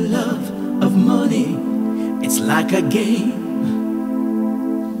 the love of money. It's like a game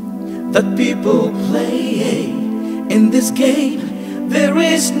that people play. In this game, there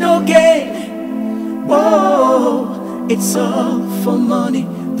is no gain. Whoa, it's all for money,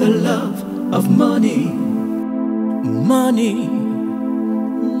 the love of money. Money.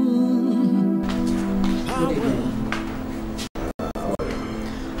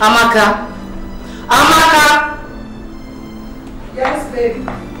 Amaka. Amaka. Yes, baby.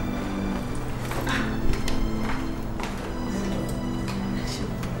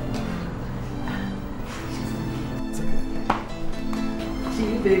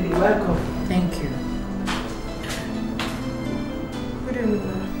 Baby, welcome. Thank you. Good evening,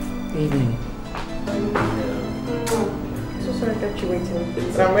 ma. Evening. So sorry I kept you waiting.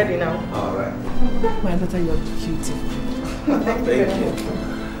 But I'm ready now. All right. My daughter, you're beautiful. Thank you.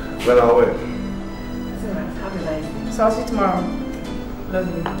 Well, I'll wait. Have a nice day. So I'll see you tomorrow. Love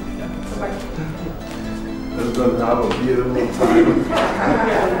you. Bye. Let's go have a beautiful time.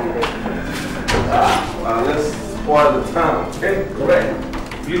 Wow, let's spoil the town. Okay, great.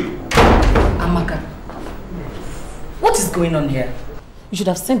 Amaka, what is going on here? You should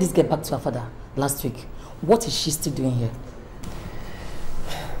have sent this girl back to her father last week. What is she still doing here?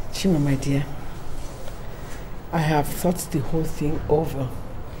 Chima, my dear, I have thought the whole thing over.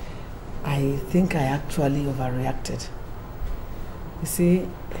 I think I actually overreacted. You see,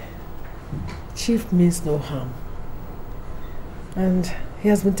 Chief means no harm. And he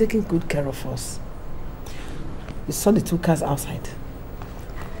has been taking good care of us. You saw the 2 cars outside.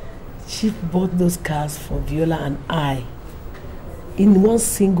 Chief bought those cars for Viola and I in one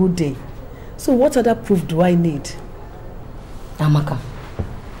single day. So what other proof do I need? Amaka,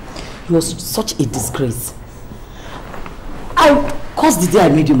 you are such a disgrace. I caused the day I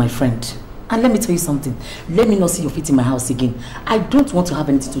made you my friend. And let me tell you something. Let me not see your feet in my house again. I don't want to have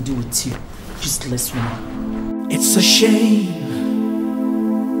anything to do with you. Useless woman. It's a shame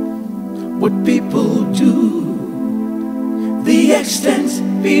what people do, the extent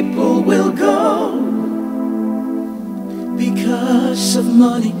people will go, because of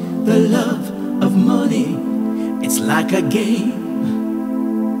money, the love of money. It's like a game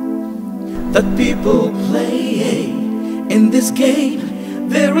that people play. In this game,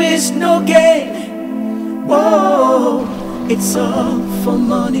 there is no gain. Whoa, it's all for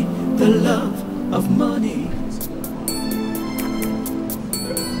money, the love of money.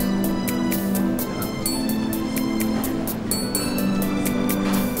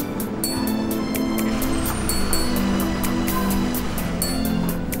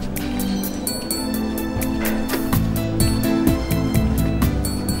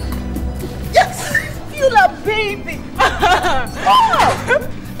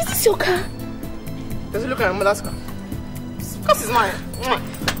 Is this your car? Does it look like my mother's car? Of course it's mine.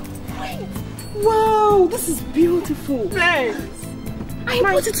 Wow, this is beautiful. Thanks. I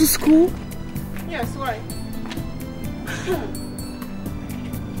brought it to school. Yes, why?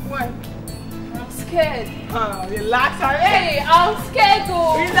 Why? I'm scared. Oh, relax. Hey, I'm scared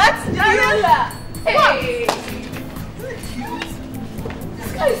though. Relax, Jana. Hey. Isn't it cute?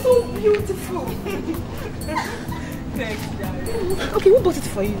 This guy is so beautiful. Thanks, darling. Okay, who bought it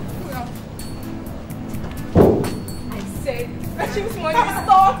for you? I said, Chief's money is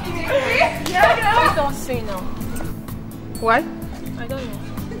talking. Yeah. Don't say now. Why? I don't know.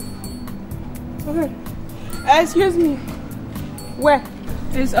 Okay. Excuse me. Where?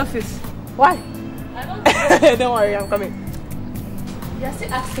 His office. Why? I don't know. Don't worry, I'm coming. You're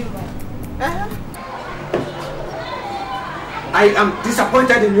still asking why? I am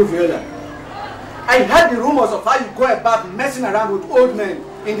disappointed in you, Viola. I heard the rumors of how you go about messing around with old men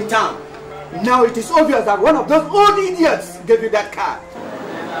in the town. Now it is obvious that one of those old idiots gave you that car.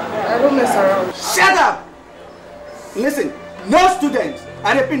 I don't mess around. Shut up! Listen, no students,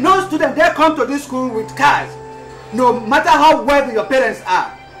 I repeat, no student dare come to this school with cars No matter how wealthy your parents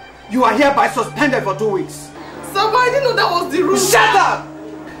are, you are hereby suspended for 2 weeks. Sir, but I didn't know that was the rule. Shut up!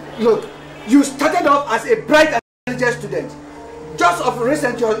 Look, you started off as a bright and intelligent student. Just of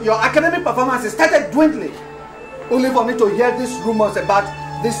recent, your academic performance started dwindling. Only for me to hear these rumors about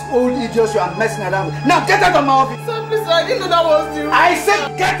these old idiots you are messing around with. Now get out of my office! Sir, please, I didn't know that was the rule. I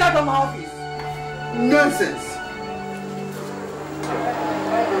said get out of my office! Nonsense!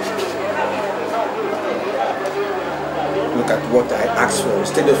 Look at what I asked for.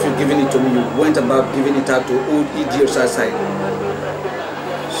 Instead of you giving it to me, you went about giving it out to old idiots outside.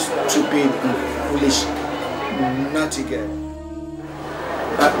 Stupid and foolish, naughty girl.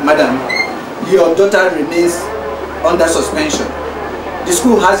 Madam, your daughter remains under suspension. The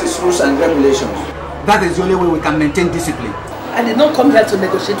school has its rules and regulations. That is the only way we can maintain discipline. I did not come here to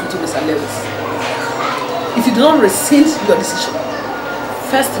negotiate with you, Mr. Lewis. If you do not rescind your decision,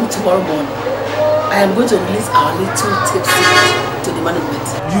 first thing tomorrow morning, I am going to release our little tip secret to the management.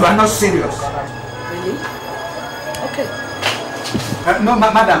 You are not serious. Really? Okay. No,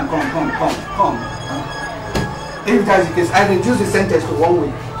 madam, come. If that is the case, I reduce the sentence to 1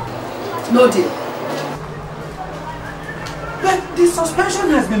 week. No deal. But the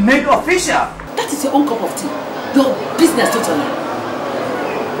suspension has been made official. That is your own cup of tea. Your business totally.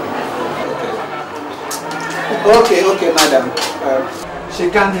 Okay, madam. She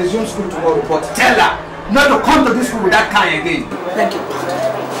can resume school tomorrow, but tell her not to come to this school with that kind again. Thank you.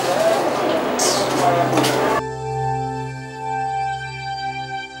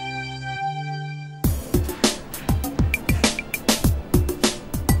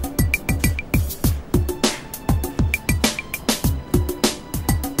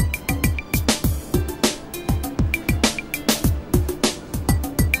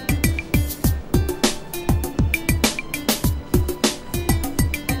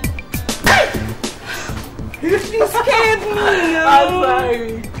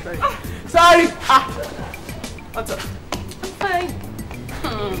 Sorry. What's up? I'm fine.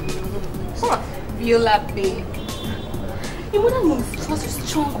 What? Viola, babe. Your mother knows such a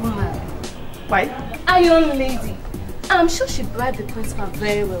strong woman. Why? Iron lady. I'm sure she bribed the principal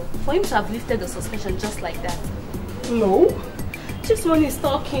very well for him to have lifted the suspension just like that. No. Just when he's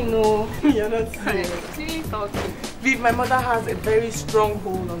talking, no. You're not serious. Really talking. Viv, my mother has a very strong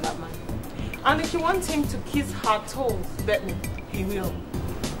hold on that man. And if you want him to kiss her toes, bet me, he will.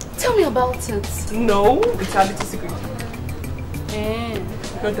 Tell me about it. No, it's a little secret.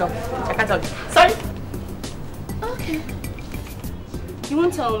 Don't tell me. I can't tell you. Sorry. Okay. You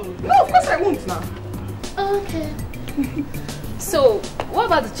won't tell me? No, of course I won't now. Okay. So, what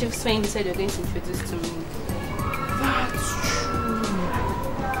about the chief's friend you said you're going to introduce to me? That's true.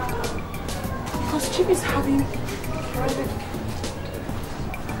 Because Chief is having private.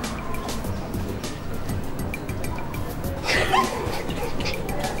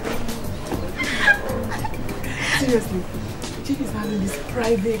 Seriously, Chief is having this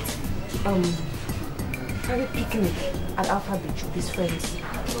private picnic at Alpha Beach with his friends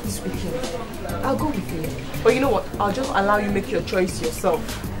this weekend. I'll go with you. But you know what? I'll just allow you make your choice yourself.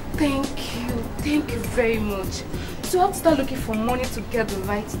 Thank you very much. So I have to start looking for money to get the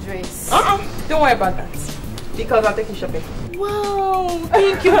right dress. Don't worry about that. Because I'll take you shopping. Wow,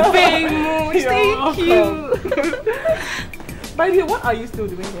 thank you very much. Thank you. By the way, what are you still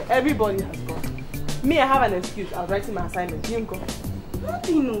doing here? Everybody has gone. Me, I have an excuse. I was writing my assignment. You go.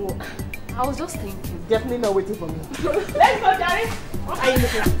 Nothing. I was just thinking. Definitely not waiting for me. Let's go, Daddy. What are you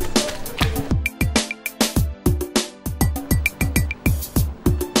looking at?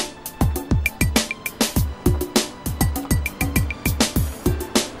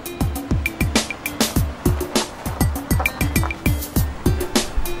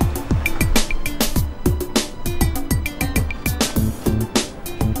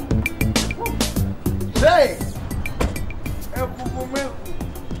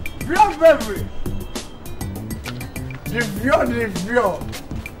 The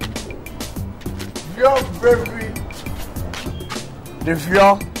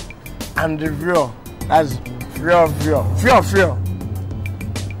fear and the fear. That's fear.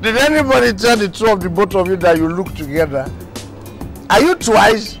 Did anybody tell the two of the both of you that you look together? Are you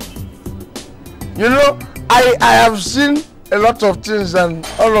twice? You know, I have seen a lot of things and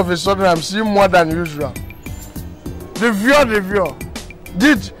all of a sudden I'm seeing more than usual. The fear.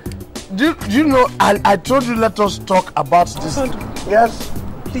 Did you know, I told you let us talk about this. Yes?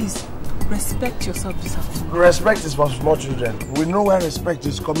 Please, respect yourself this afternoon. Respect is for small children. We know where respect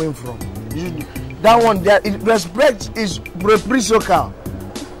is coming from. That one there, respect is reciprocal.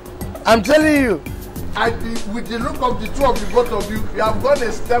 I'm telling you, with the look of the two of the both of you, you have gone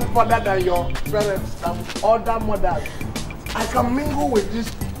a step further than your parents, than other mothers. I can mingle with this.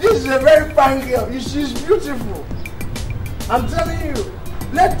 This is a very fine girl. She's beautiful. I'm telling you.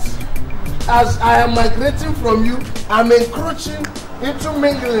 As I am migrating from you, I'm encroaching into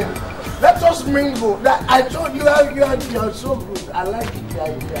mingling. Let us mingle. I told you, you are so good. I like it.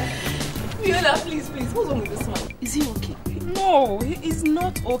 Viola, please, what's wrong with this man? Is he okay? No, he is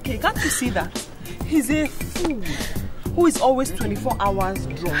not okay. Can't you see that? He's a fool who is always 24 hours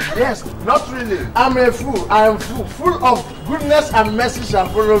drunk. Yes, not really. I'm a fool. I am full of goodness and mercy shall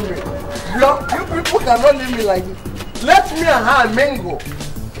follow me. You people cannot leave me like this. Let me and her mingle.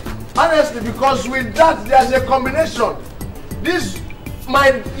 Honestly, because with that, there's a combination. This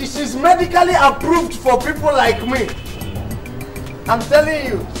is medically approved for people like me. I'm telling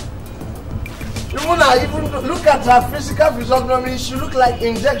you. Even look at her physical physiognomy, she look like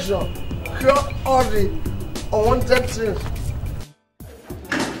injection. Cure all the unwanted things.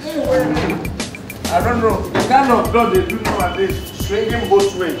 I don't know. The kind of blood they do nowadays, swinging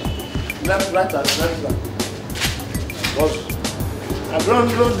both ways. Left, right, and center. Because I don't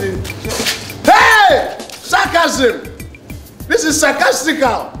know the... Hey! Sarcasm! This is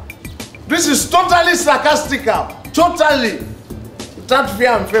sarcastical. This is totally sarcastical. Totally. Without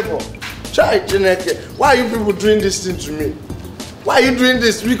fear and favor. Why are you people doing this thing to me? Why are you doing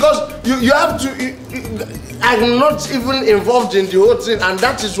this? Because you have to... I'm not even involved in the whole thing, and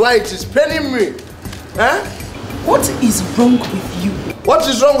that is why it is paining me. Huh? What is wrong with you? What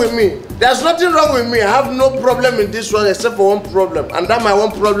is wrong with me? There's nothing wrong with me. I have no problem in this world except for one problem. And that my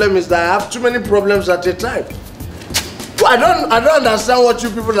one problem is that I have too many problems at a time. I don't understand what you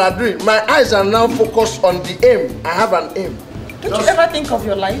people are doing. My eyes are now focused on the aim. I have an aim. Don't you ever think of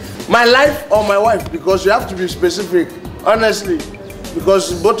your life? My life or my wife? Because you have to be specific. Honestly.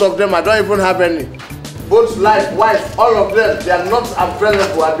 Because both of them, I don't even have any. Both life, wife, all of them, they are not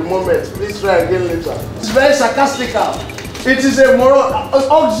available at the moment. Please try again later. It's very sarcastical. It is a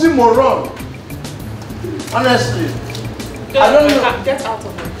oxymoron. Honestly. I don't know. Get out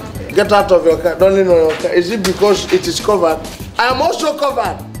of your car. Get out of your car. Don't lean on your car. Is it because it is covered? I am also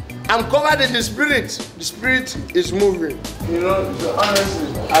covered. I'm covered in the spirit. The spirit is moving. You know, so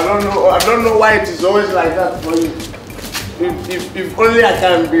honestly, I don't know why it is always like that for you. If only I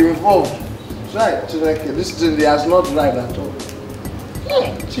can be involved. Try, Chineke. This thing has not dried at all.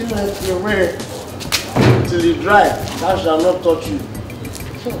 Chineke, wait till it dry. That shall not touch you.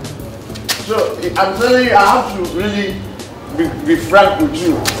 So I'm telling you, I have to really be frank with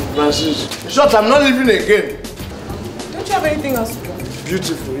you, Francis. In short, I'm not leaving again. Don't you have anything else to do?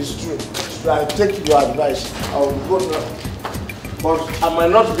 Beautiful, it's true. So I take your advice. I will go now. But I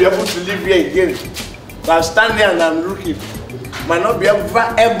might not be able to live here again. But I'm standing here and I'm looking. I might not be able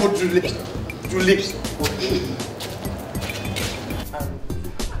to live.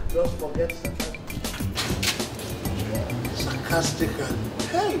 Just forget sarcastic.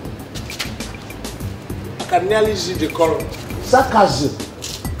 Hey! I can nearly see the color. Sarcasm.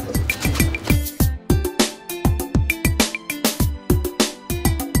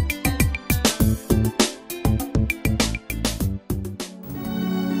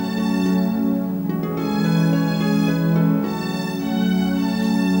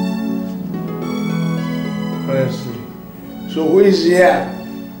 So who is here?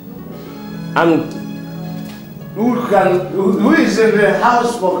 And who is in the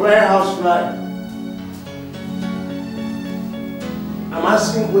house for crying house cry? I'm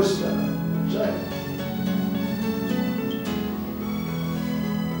asking questions.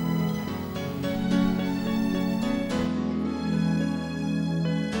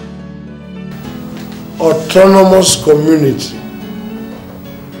 Autonomous community.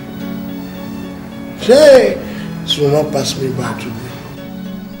 Hey, this will not pass me by today.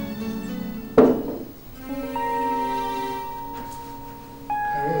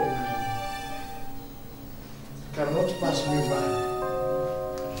 Cannot pass me by.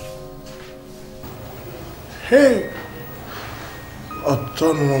 Hey,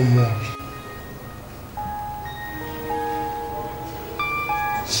 autonomous.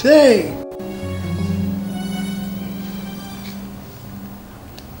 Say.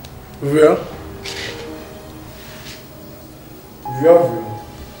 Well.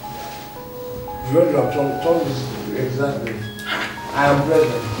 Exactly. I am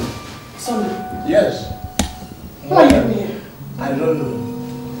present. Sonny? Yes. Why are you here? I don't know.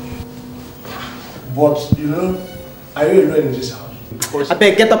 But, you know, are you alone in this house? Because I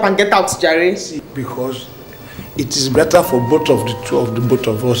better get up and get out, Jerry. Because it is better for both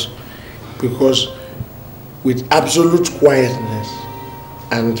of us. Because with absolute quietness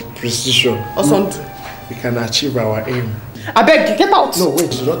and precision. Osondu. we can achieve our aim. I beg you, get out. No, wait,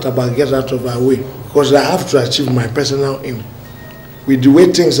 it's not about get out of our way. Because I have to achieve my personal aim. With the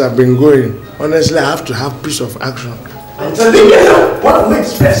way things have been going, honestly, I have to have piece of action. I'm telling you, what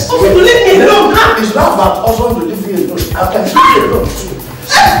makes best? Oh, to leave me alone. It's not about us want to leave you alone. I can leave you alone too.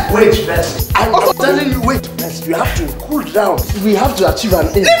 Wait, best. I'm telling you, wait, best. You have to cool down. We have to achieve an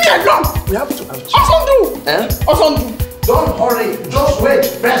aim. Leave me alone. We have to achieve. Osondu. Eh? Osondu. Don't hurry. Just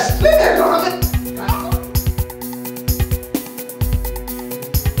wait, best. Leave me alone.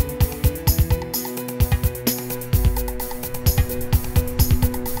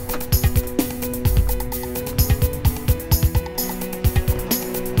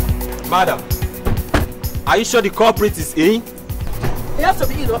 Madam, are you sure the culprit is in? He has to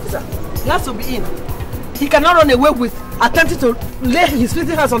be in, officer. He has to be in. He cannot run away with attempting to lay his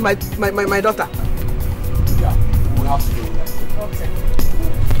filthy hands on my daughter. Yeah, we have to do that. Okay.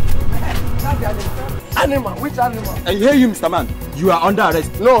 Animal, which animal? I hear you, Mr. Man. You are under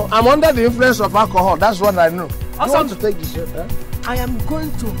arrest. No, I'm under the influence of alcohol. That's what I know. Also, you want to take this shit, eh? I am going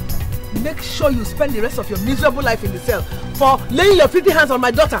to make sure you spend the rest of your miserable life in the cell for laying your filthy hands on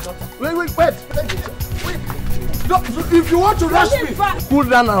my daughter. Wait. No, if you want to rush me, cool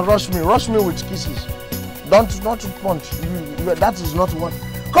down and rush me. Rush me with kisses. Not punch. That is not what.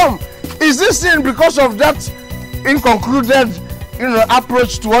 Come, is this thing because of that inconcluded,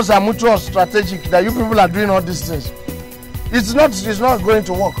 approach towards our mutual strategic that you people are doing all these things? It's not going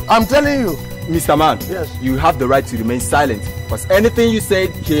to work. I'm telling you. Mr. Man, yes, you have the right to remain silent because anything you said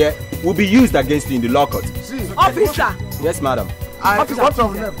here will be used against you in the law court. See, officer. Yes, madam. Officer, what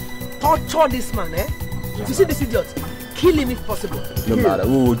of them? Torture this man, eh? Yes, you see this idiot? Kill him if possible. No matter,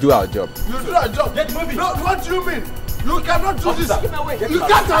 we will do our job. You do our job. Get moving. No, what do you mean? You cannot do officer, this. You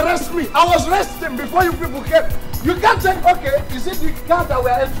can't arrest me. I was arresting before you people came. You can't say, okay, you see the car that we're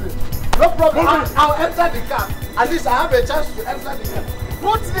entering. No problem. I'll enter the car. At least I have a chance to enter the car.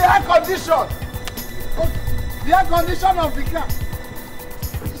 Put the air condition. Put the air condition of the car.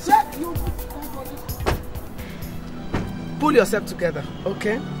 Check you. Pull yourself together,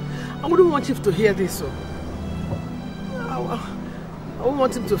 okay? I wouldn't want Chief to hear this, so I wouldn't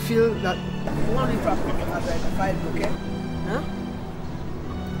want him to feel that one infraction has identified, okay? Huh?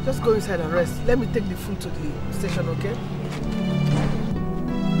 Just go inside and rest. Let me take the food to the station, okay?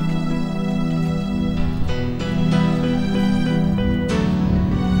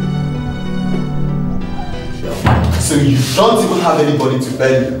 So you don't even have anybody to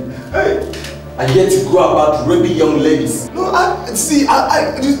bail you. Hey. And yet you go about raping young ladies. No, I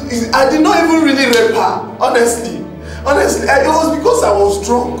did not even really rape her, honestly. It was because I was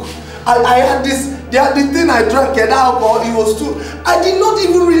drunk. I had the thing I drank and alcohol, it was too. I did not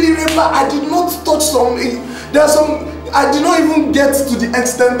even really rape her. I did not touch I did not even get to the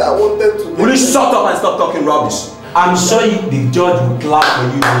extent I wanted to. Will you shut up and stop talking rubbish? I'm sure the judge will clap for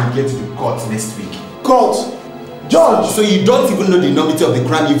you when you get to the court next week. Court? Judge? So you don't even know the enormity of the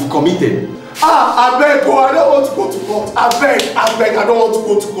crime you've committed. I beg, I don't want to go to court. I beg, I don't want to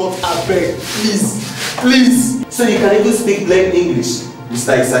go to court. I beg, please. So you can even speak plain English,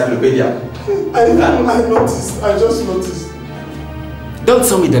 Mr. Encyclopedia. I just noticed. Don't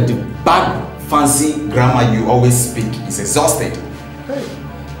tell me that the bad, fancy grammar you always speak is exhausted.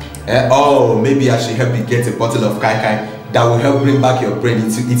 Hey. Oh, maybe I should help you get a bottle of kai kai that will help bring back your brain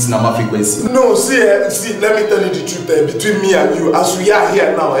into its normal frequency. No, see, let me tell you the truth, between me and you, as we are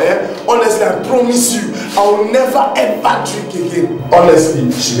here now, honestly, I promise you, I will never ever drink again. Honestly.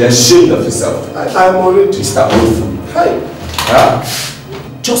 You should be ashamed of yourself. I'm already. Mr. Ozokwor.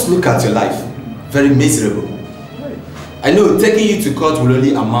 Hi. Just look at your life. Very miserable. I know taking you to court will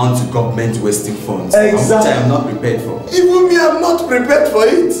only amount to government wasting funds, which I am not prepared for. Even me, I'm not prepared for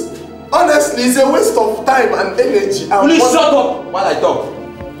it. Honestly, it's a waste of time and energy. Please shut up while I talk.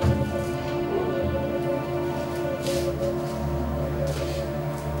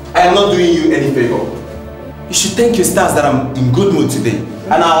 I am not doing you any favor. You should thank your stars that I'm in good mood today.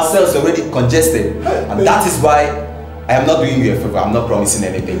 And our cells already congested. And that is why I am not doing you a favor. I'm not promising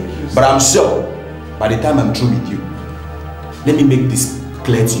anything. But I'm sure by the time I'm through with you, let me make this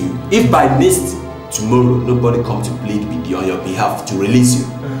clear to you. If by next tomorrow nobody comes to plead with you on your behalf to release you,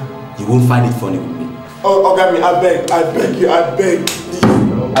 you won't find it funny with me. Oh, Ogami, I beg you, please.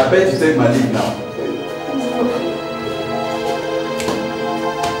 I beg to take my leave now.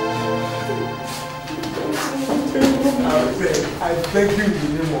 I beg you in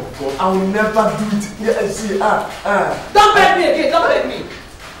the name of God. I will never do it. Yeah, see, Don't beg me again, don't beg me.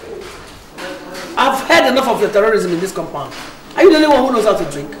 I've had enough of your terrorism in this compound. Are you the only one who knows how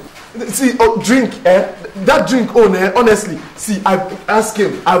to drink? See, drink, that drink, honestly, see, I asked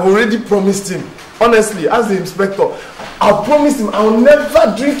him, I've already promised him, Honestly, as the inspector, I promise him I will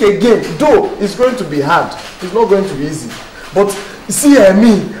never drink again. Though it's going to be hard. It's not going to be easy. But see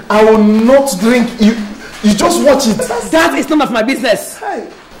me, I will not drink. You just watch it. That is none of my business. Hey.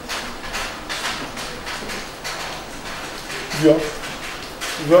 Vio.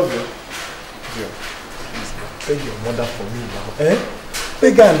 Beg your mother for me now. Eh?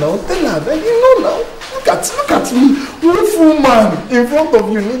 Beg her now. Tell her. You know now. Look at me. One fool man in front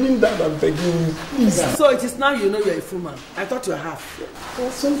of you, kneeling down and begging you. Please. So it is now you know you're a fool man. I thought you were half.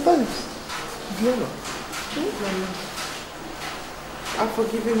 Well, sometimes. Viola. I've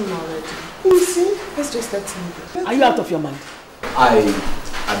forgiven him already. You see? Let's just let him go. Are you out of your mind?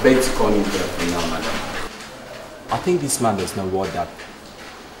 I beg to call him here for now, madam. I think this man does not want that.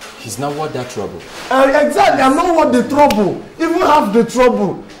 He's not worth that trouble. Exactly, I'm not worth the trouble. Even half the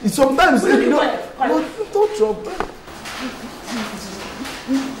trouble. It's sometimes no trouble.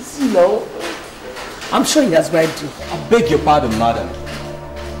 See now. I'm sure he has bribed you. I beg your pardon, madam.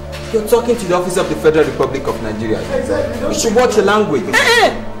 You're talking to the office of the Federal Republic of Nigeria. Exactly. You should watch your language.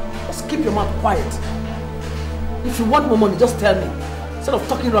 Just keep your mouth quiet. If you want more money, just tell me. Instead of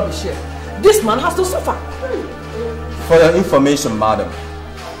talking rubbish here. This man has to suffer. For your information, madam,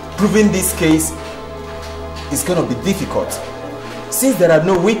 proving this case is going to be difficult. Since there are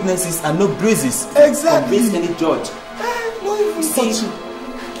no witnesses and no bruises to convince any judge. Not even see,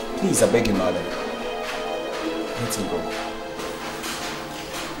 please, I beg you, madam. Let him go.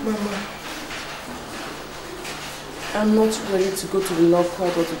 Mama, I'm not ready to go to the law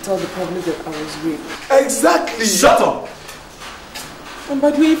court or to tell the public that I was raped. Exactly! Shut up! And by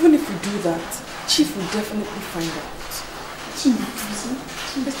the way, even if we do that, Chief will definitely find out. Chief,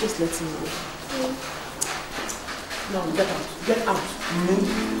 let's just let him go. No, get out. Get out.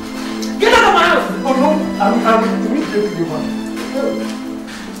 Get out of my house! Oh no, I'm immediately one.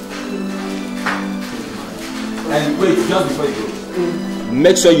 And wait, just before you go.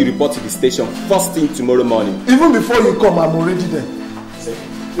 Make sure you report to the station first thing tomorrow morning. Even before you come, I'm already there.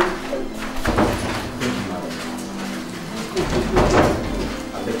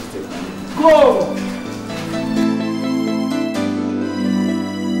 Go!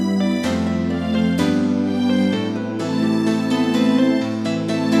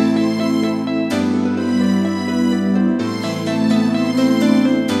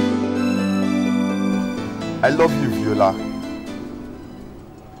 I love you, Viola.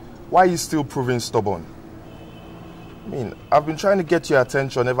 Why are you still proving stubborn? I mean, I've been trying to get your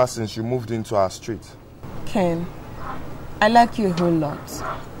attention ever since you moved into our street. Ken, I like you a whole lot.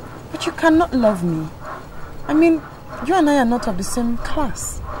 But you cannot love me. I mean, you and I are not of the same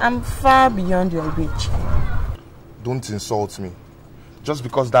class. I'm far beyond your reach. Don't insult me. Just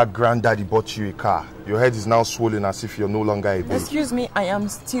because that granddaddy bought you a car, your head is now swollen as if you're no longer a babe. Excuse me, I am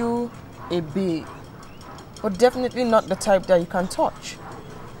still a babe. But definitely not the type that you can touch.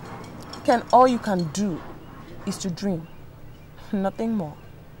 Ken, all you can do is to dream. Nothing more.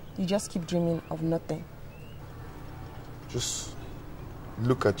 You just keep dreaming of nothing. Just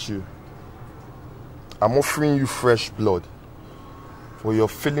look at you. I'm offering you fresh blood. For you're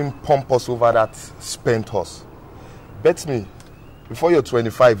feeling pompous over that spent horse. Bet me, before you're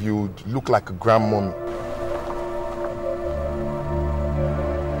 25, you would look like a grandmommy.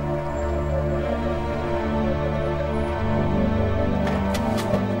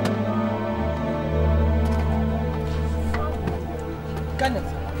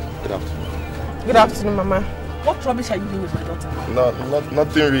 Good afternoon, Mama. What rubbish are you doing with my daughter? No,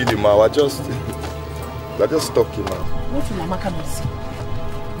 nothing really, ma. We're just talking, ma. What will Mama come and see?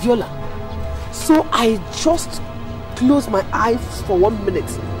 Viola. So I just close my eyes for 1 minute.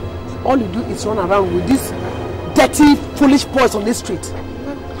 All you do is run around with these dirty, foolish boys on this street.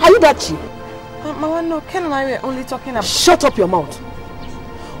 Are you that cheap? Mama, no. Ken and I were only talking about... Shut up your mouth.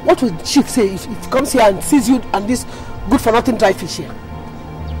 What will Chief say if he comes here and sees you and this good-for-nothing dry fish here?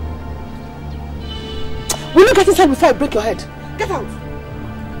 Will you get inside before I break your head? Get out!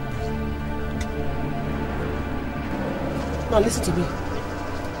 Now listen to me.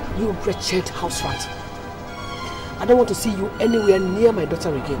 You wretched house rat. I don't want to see you anywhere near my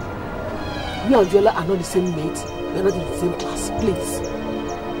daughter again. You and Viola are not the same mate. You're not in the same class. Please.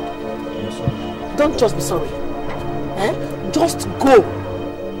 Don't just be sorry. Just go.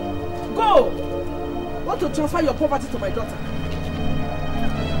 Go! Want to transfer your poverty to my daughter.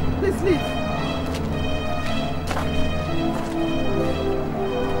 Please leave.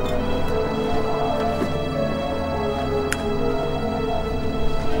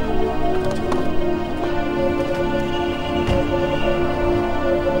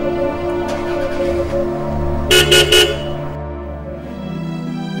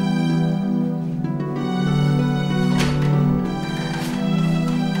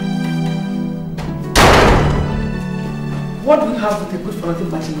 What do you have with a good for nothing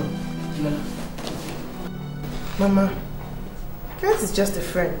bachelor? Mama, Kenneth is just a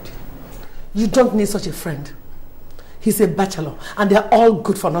friend. You don't need such a friend. He's a bachelor and they're all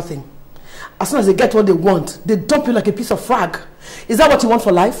good for nothing. As soon as they get what they want, they dump you like a piece of frag. Is that what you want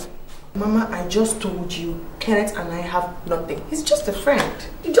for life? Mama, I just told you, Kenneth and I have nothing. He's just a friend.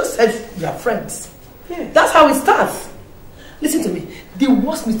 You just said you're friends. Yeah. That's how it starts. Listen to me. The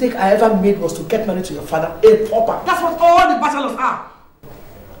worst mistake I ever made was to get married to your father, a pauper. That's what all the bachelors are.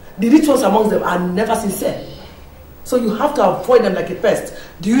 The rich ones amongst them are never sincere. So you have to avoid them like a pest.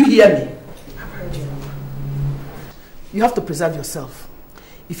 Do you hear me? I've heard you. You have to preserve yourself.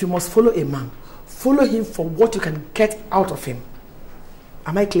 If you must follow a man, follow him for what you can get out of him.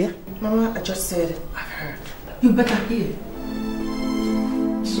 Am I clear? Mama, I just said, I've heard. You better hear.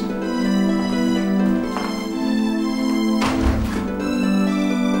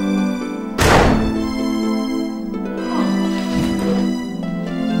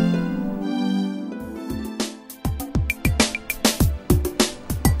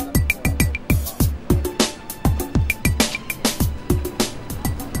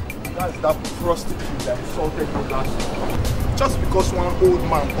 That prostitute that insulted me last week. Just because one old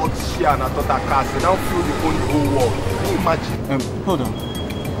man bought she and I thought that car, they now feel they own the whole world. Can you imagine? Hold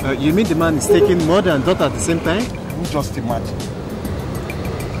on. You mean the man is taking mother and daughter at the same time? Can you just imagine?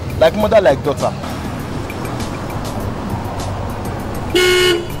 Like mother, like daughter.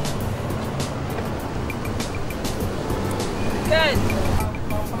 Ken!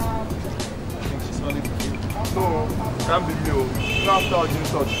 No, can't be me. After I didn't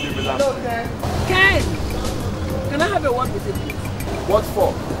touch you, Hello, Ken! Can I have a word with you, please? What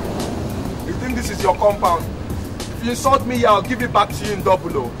for? You think this is your compound? If you insult me here, I'll give it back to you in double.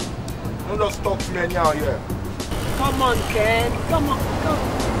 Don't just talk to me anyhow here. Come on, Ken. Come on. Come.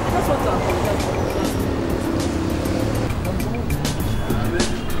 I just want to apologize for you.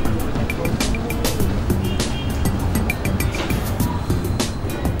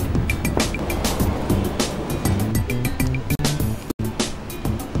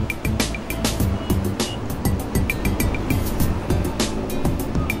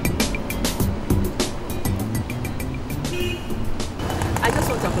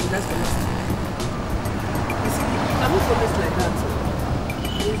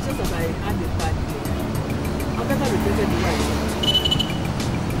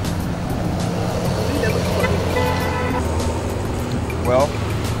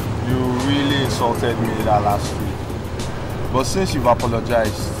 Last week, but since you've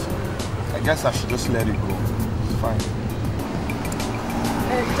apologized, I guess I should just let it go. It's fine.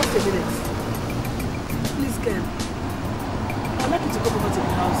 Just a minute. Please, Ken. I'd like you to come over to the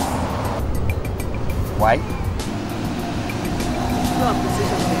house. Why? No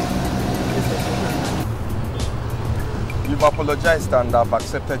appreciation. You've apologized and I've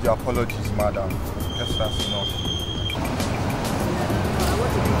accepted your apologies, madam. I guess that's enough. I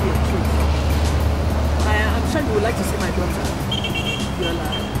want to give you a treat. I'm sure you would like to see my daughter, Viola.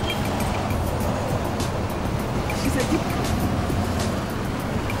 She's a deep girl.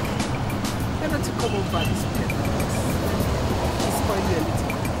 Why don't you come over this weekend? It's spoiled you a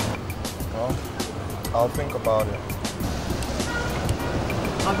little. Well, I'll think about it.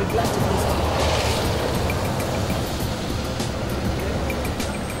 I'll be glad to visit you.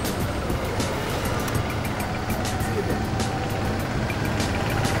 See you then.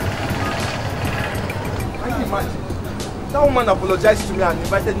 Imagine. That woman apologized to me and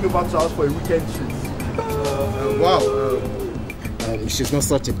invited me back to her house for a weekend treat. Wow. She's not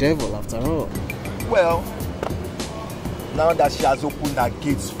such a devil after all. Well, now that she has opened her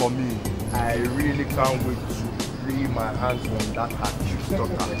gates for me, I really can't wait to lay my hands on that accused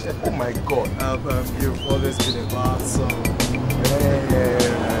daughter. Oh my God. You've always been a bad son.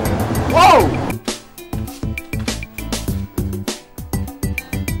 Whoa!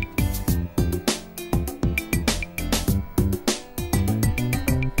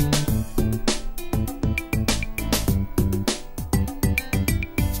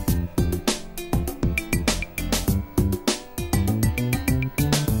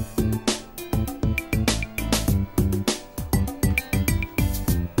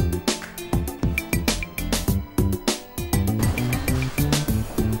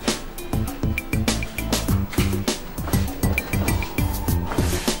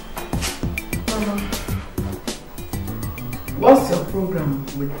 What's your program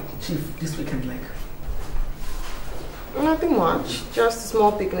with Chief this weekend like? Nothing much. Just a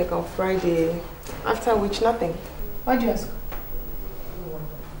small picnic on Friday. After which, nothing. Why'd you ask?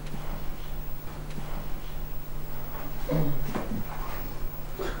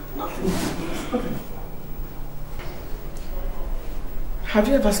 Have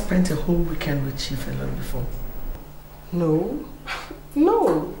you ever spent a whole weekend with Chief alone before? No.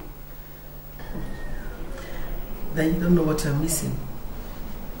 No. Then you don't know what you're missing.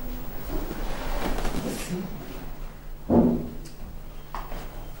 See?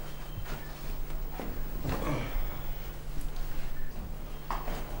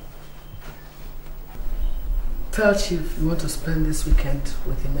 Tell Chief you want to spend this weekend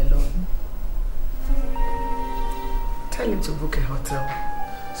with him alone. Tell him to book a hotel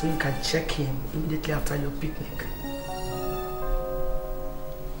so you can check in immediately after your picnic.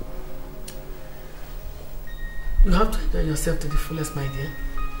 You have to enjoy yourself to the fullest, my dear.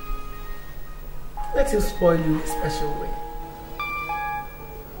 Let him spoil you in a special way.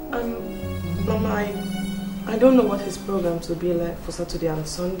 Mama, I don't know what his programs will be like for Saturday and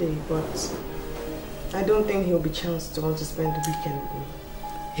Sunday, but I don't think he'll be chanced to want to spend the weekend with me.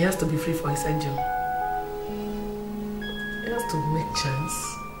 He has to be free for his angel. He has to make chance.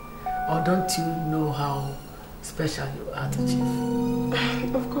 Or don't you know how special you are to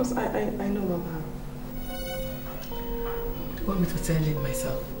Chief? Of course, I know, Mama. You want me to tell him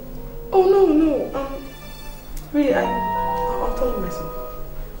myself? Oh, no. Really, I'll tell him myself.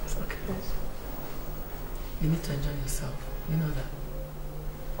 It's okay. You need to enjoy yourself. You know that?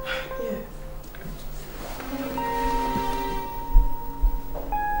 Yeah.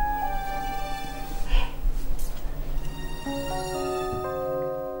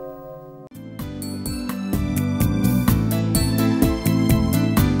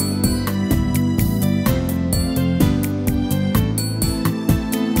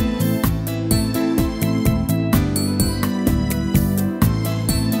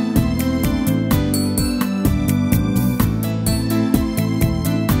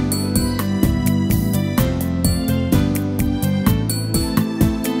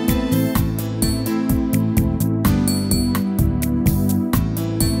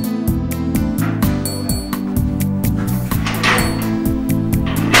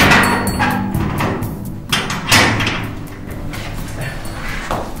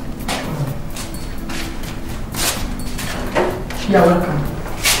 You're welcome.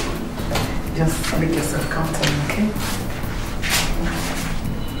 Just make yourself comfortable, okay?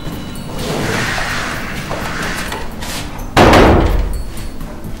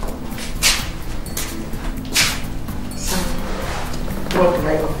 So, what can I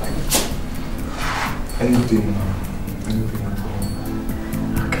offer you? Anything at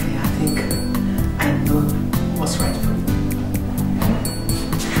all. Okay, I think I know what's right for you.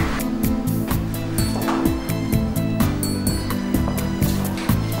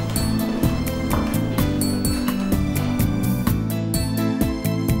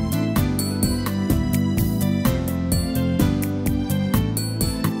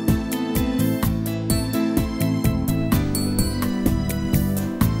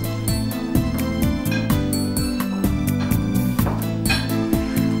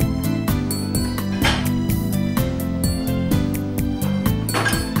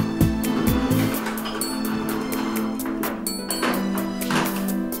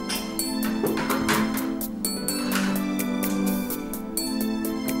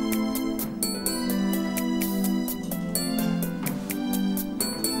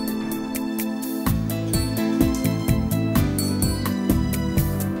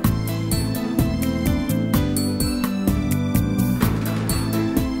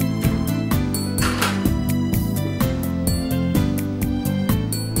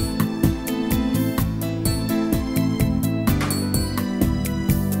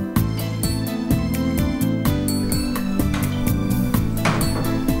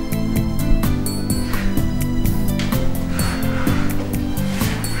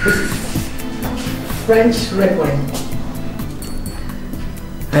 French red wine.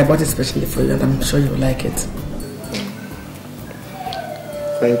 I bought it especially for you and I'm sure you'll like it.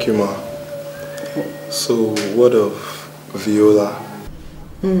 Thank you, Ma. So, what of Viola?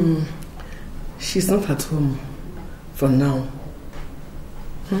 She's not at home for now.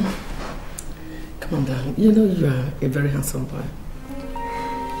 Come on, darling. You know you are a very handsome boy.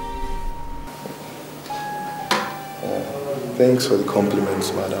 Thanks for the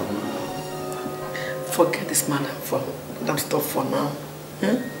compliments, madam. Forget this madam stuff for now.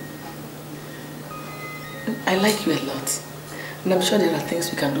 I like you a lot. And I'm sure there are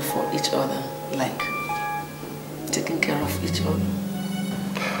things we can do for each other, like taking care of each other.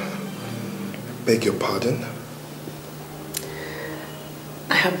 Beg your pardon?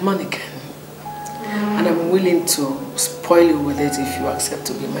 I have money, Ken. And I'm willing to spoil you with it if you accept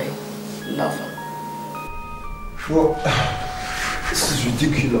to be my lover. Well, this is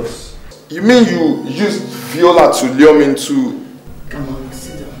ridiculous. You mean you used Viola to lure me into... Come on.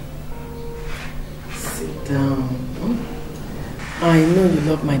 I know you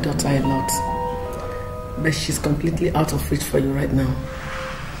love my daughter a lot, but she's completely out of reach for you right now.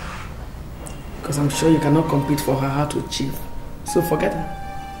 Because I'm sure you cannot compete for her heart with Chief. So forget her.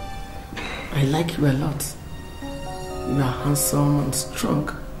 I like you a lot. You are handsome and strong.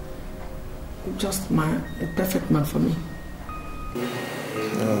 Just a perfect man for me.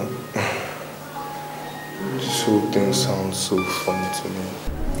 This whole thing sounds so funny to me.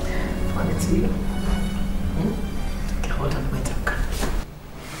 Funny to you? Okay, hold on, wait a minute.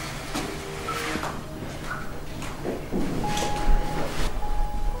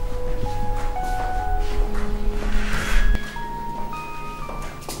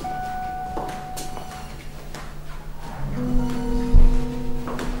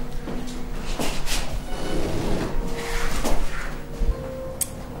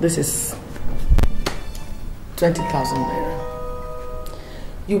 This is 20,000 naira.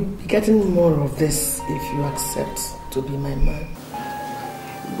 You'll be getting more of this if you accept to be my man.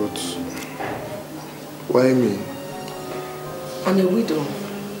 But why me? I'm a widow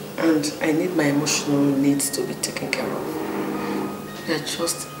and I need my emotional needs to be taken care of. You're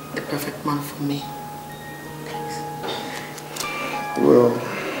just the perfect man for me. Well,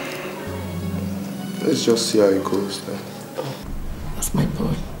 let's just see how it goes then. That's my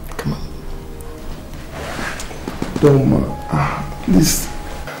boy. Come on. Don't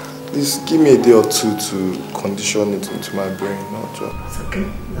please give me a day or two to condition it into my brain, not just. It's okay,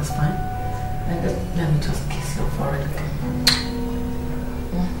 that's fine. Let me just kiss your forehead again.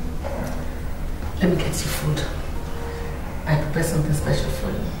 Let me get you food. I prepared something special for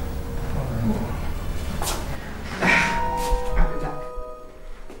you. I'll be back.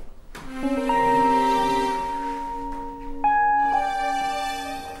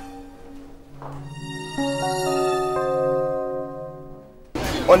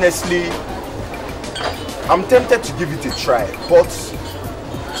 Honestly, I'm tempted to give it a try, but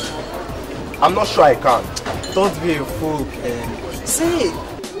I'm not sure I can. Don't be a fool, Ken. See,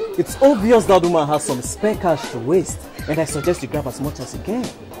 it's obvious that woman has some spare cash to waste, and I suggest you grab as much as you can.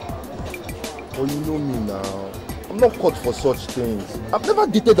 Oh, you know me now. I'm not caught for such things. I've never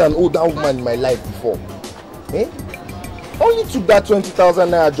dated an older woman in my life before. Eh? Only took that 20,000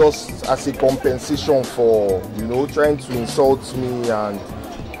 naira just as a compensation for, you know, trying to insult me and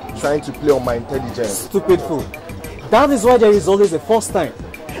trying to play on my intelligence. Stupid fool. That is why there is always a first time.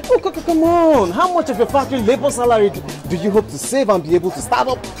 Oh, come on. How much of your factory labor salary do you hope to save and be able to start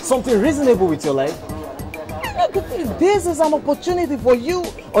up something reasonable with your life? This is an opportunity for you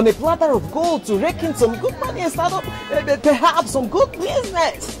on a platter of gold to rake in some good money and start up perhaps some good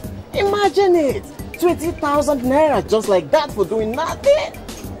business. Imagine it. 20,000 naira just like that for doing nothing.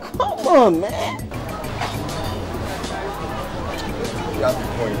 Come on, man. You have a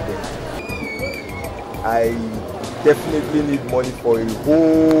point there. I definitely need money for a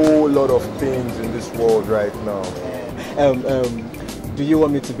whole lot of things in this world right now. Do you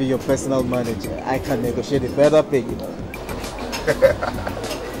want me to be your personal manager? I can negotiate a better pay, you know.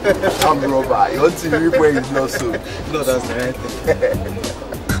 I'm Robert. You want to reap where it's not so. No, that's the right thing.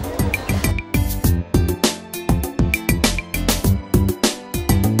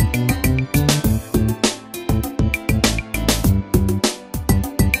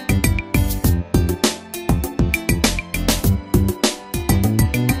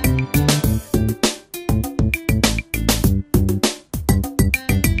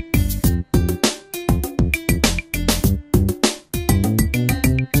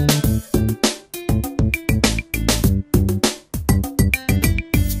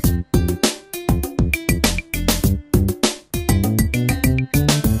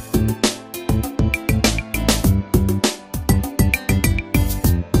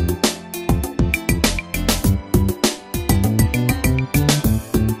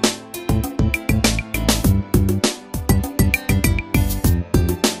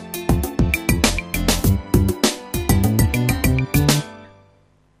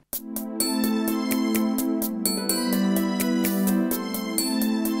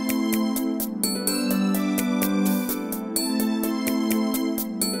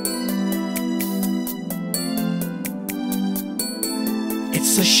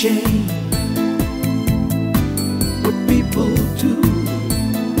 It's a shame what people do,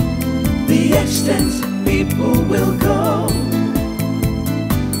 the extent people will go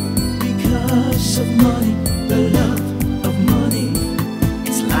because of money, the love of money.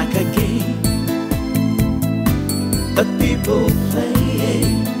 It's like a game that people play.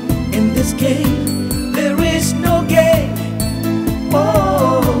 In this game, there is no game.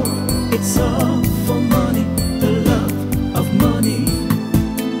 Oh, it's all for money, the love of money.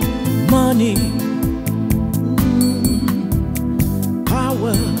 Money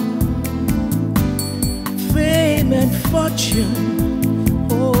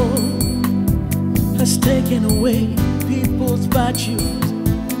has taken away people's virtues.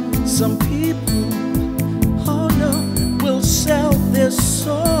 Some people, oh no, will sell their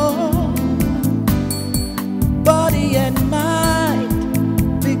soul, body and mind,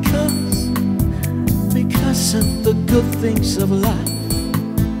 because of the good things of life.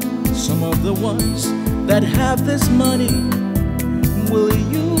 Some of the ones that have this money will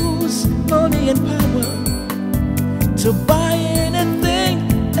use money and power to buy anything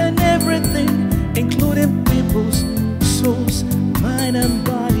and everything, including people's souls, mind and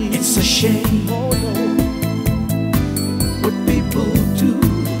body. It's a shame, oh no, what people do.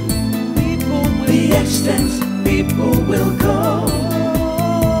 People will, the extent people will go,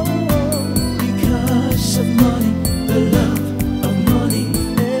 because of money, the love of money.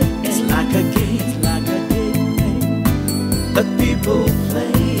 It's like a game, that people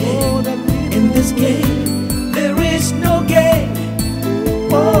play. In this game, there is no game.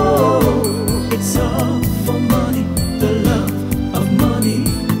 Oh, it's all for money, the love of money.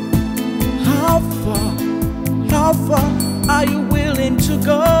 How far are you willing to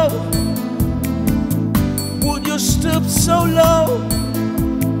go? Would you stoop so low?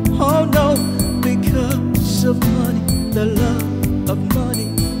 Oh no, because of money, the love of money.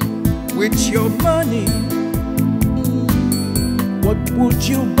 With your money, what would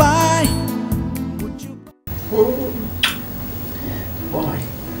you buy? Oh,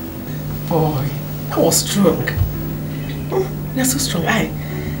 boy, that was strong. You're so strong. I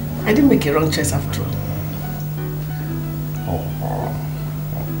didn't make a wrong choice after all.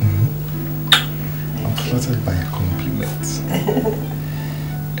 I'm flattered by a compliment.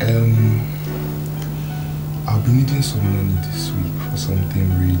 I'll be needing some money this week for something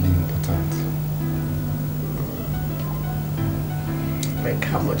really important. Like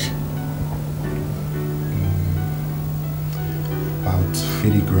how much? About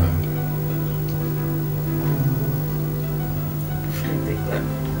 50 grand. 50 grand.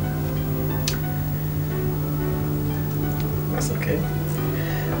 That's okay.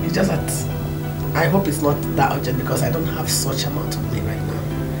 It's just that I hope it's not that urgent because I don't have such amount of money right now.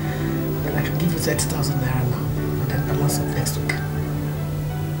 Then I can give you 30,000 naira now and then balance up next week.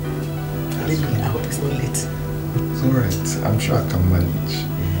 Maybe I hope it's not late. It's alright. I'm sure I can manage.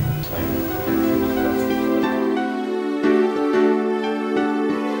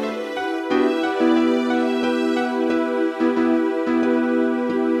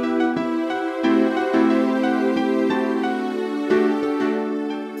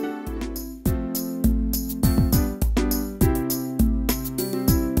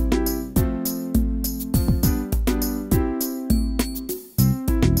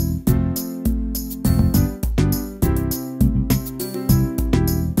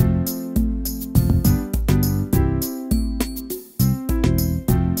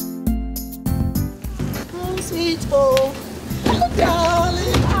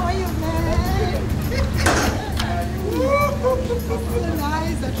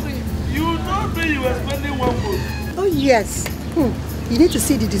 Yes. You need to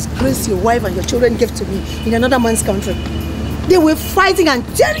see the disgrace your wife and your children gave to me in another man's country. They were fighting and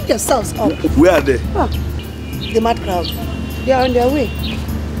tearing themselves up. Where are they? Oh, the mad crowd. They are on their way.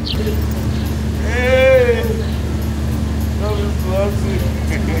 Hey!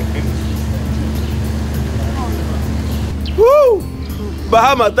 Woo!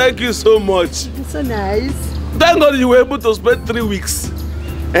 Bahama, thank you so much. It's so nice. Thank God you were able to spend 3 weeks.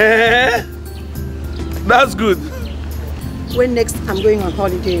 That's good. When next I'm going on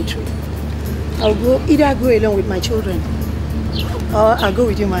holiday trip, I'll either go along with my children or I'll go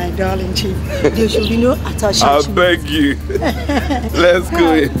with you, my darling chief. There should be no attachment. I beg you. Let's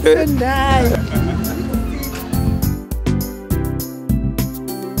go. So nice.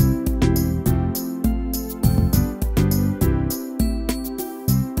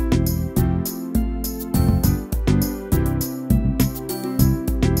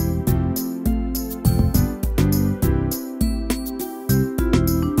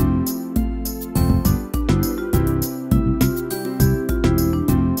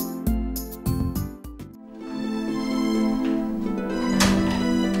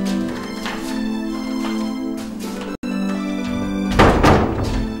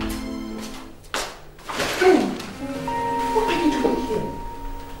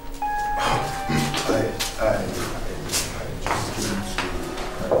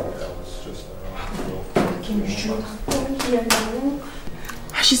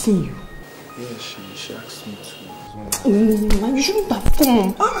 Has she seen you? Yeah, she asked me to. No, you shouldn't have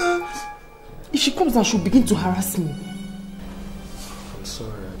come. If she comes and she'll begin to harass me. I'm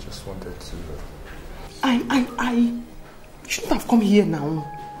sorry, I just wanted to. You shouldn't have come here now.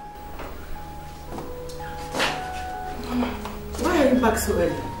 came back so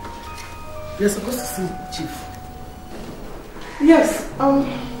early? You're supposed to see Chief. Yes,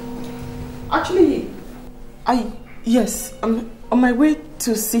 actually, yes, on my way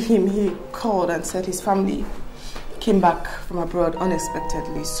to see him, he called and said his family came back from abroad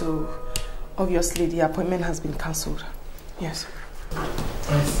unexpectedly, so obviously the appointment has been cancelled. Yes.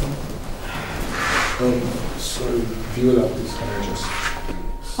 I see. So Viola, please, can I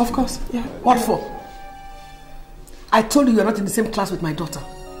just... Of course, yeah. What for? I told you you're not in the same class with my daughter.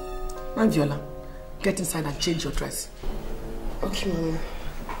 Man, Viola, get inside and change your dress. Okay, Mama.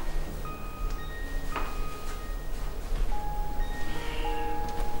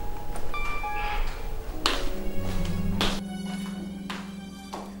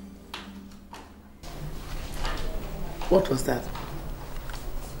 What was that?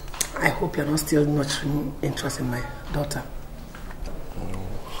 I hope you're not still nurturing interest in my daughter. No,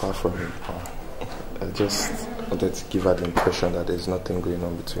 far from it. I just wanted to give her the impression that there's nothing going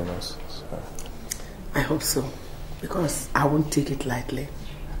on between us. So. I hope so, because I won't take it lightly.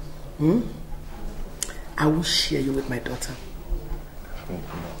 I will share you with my daughter.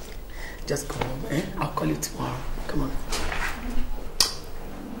 Just go home, eh? I'll call you tomorrow. Come on.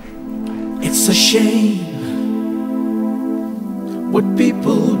 It's a shame what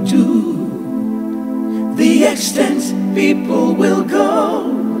people do, the extent people will go,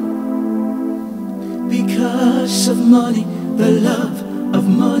 because of money, the love of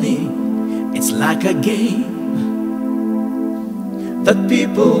money. It's like a game that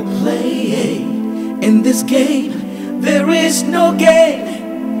people play. In this game, there is no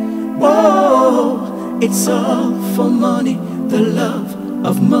gain. Whoa, it's all for money, the love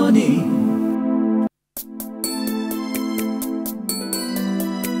of money.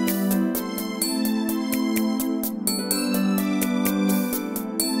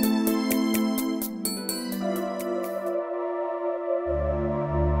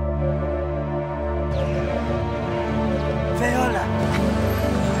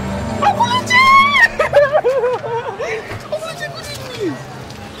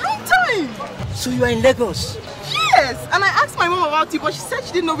 So you are in Lagos? Yes, and I asked my mom about you, but she said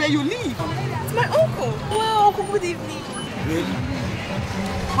she didn't know where you live. It's my uncle. Well, uncle, good evening. Really?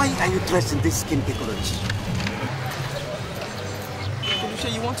 Why are you dressed in this skin technology? Felicia,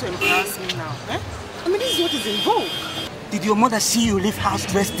 you want to embarrass me now, eh? I mean, this is what is in vogue. Did your mother see you leave house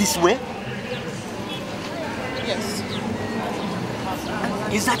dressed this way? Yes.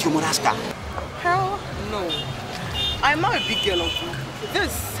 Is that your mother's car? Hell no. I'm not a big girl, uncle.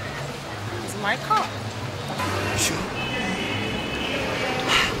 This is my car. Sure.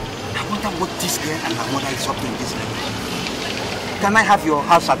 I wonder what this girl and her mother is up to in this level. Can I have your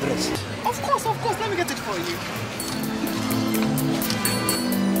house address? Of course. Let me get it for you.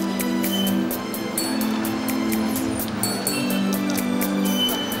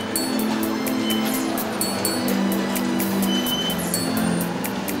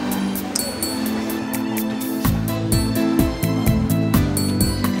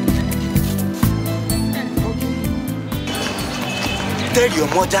 Tell your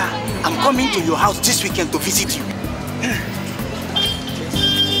mother I'm coming to your house this weekend to visit you.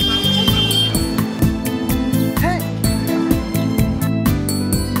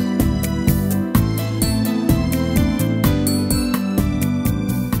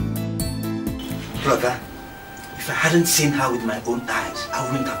 Brother, if I hadn't seen her with my own eyes,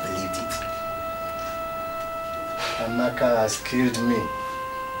 I wouldn't have believed it. Amaka has killed me.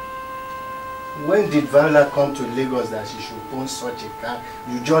 When did Viola come to Lagos that she should own such a car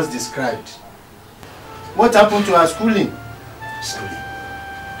you just described? What happened to her schooling? Sorry,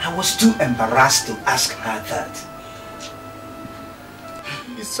 I was too embarrassed to ask her that.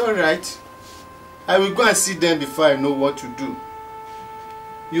 It's alright. I will go and see them before I know what to do.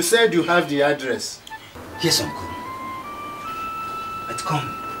 You said you have the address. Yes, uncle. But come,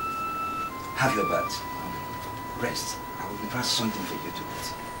 have your bath. Rest. I will prepare something for you to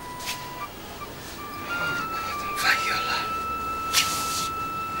eat.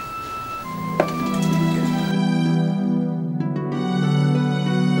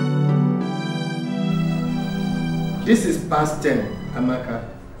 This is past 10, Amaka,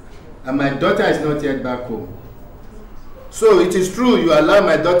 and my daughter is not yet back home. So it is true you allow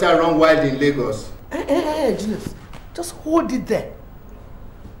my daughter run wild in Lagos? Hey, Julius, just hold it there.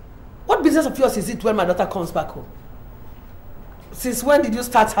 What business of yours is it when my daughter comes back home? Since when did you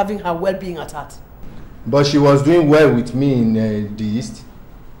start having her well-being at heart? But she was doing well with me in the East,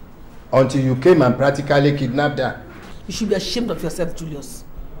 until you came and practically kidnapped her. You should be ashamed of yourself, Julius.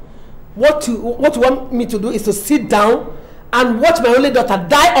 What you want me to do is to sit down and watch my only daughter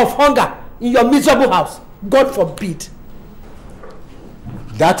die of hunger in your miserable house. God forbid.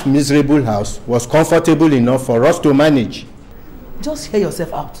 that miserable house was comfortable enough for us to manage. Just hear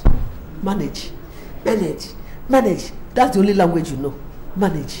yourself out. Manage. Manage. Manage. That's the only language you know.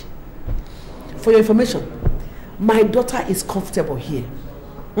 Manage. For your information, my daughter is comfortable here.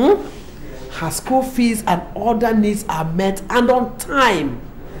 Her school fees and other needs are met and on time.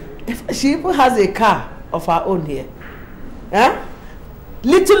 She even has a car of her own here.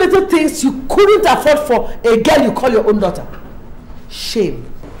 Little things you couldn't afford for a girl you call your own daughter. Shame.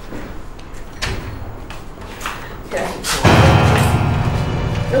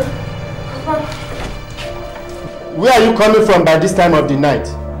 Where are you coming from by this time of the night?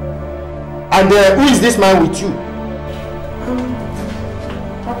 And who is this man with you?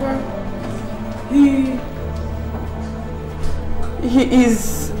 Papa, he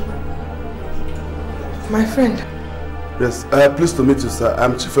is my friend. Yes, pleased to meet you, sir.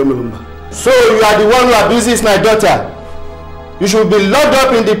 I'm Chief Emelumba. So you are the one who abuses my daughter. You should be locked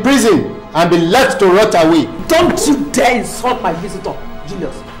up in the prison and be left to rot away. Don't you dare insult my visitor,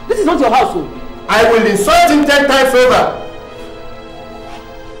 Julius. This is not your household. I will insult him 10 times over.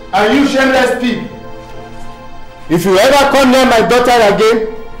 And you shameless pig. If you ever come near my daughter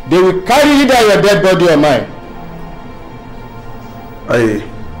again, they will carry either your dead body or mine.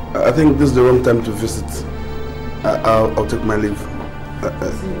 I think this is the wrong time to visit. I'll take my leave.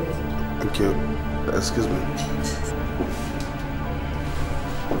 Thank you. Excuse me.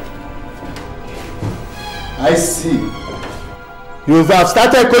 I see. You have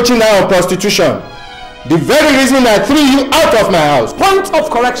started coaching her on prostitution. The very reason I threw you out of my house. Point of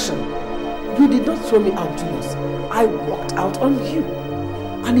correction. You did not throw me out, Julius. I walked out on you.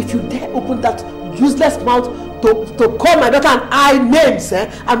 And if you dare open that useless mouth to call my daughter and I names,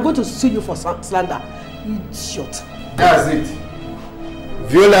 I'm going to sue you for slander. Idiot. That's it.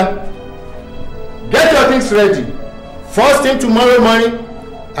 Viola, get your things ready. First thing tomorrow morning,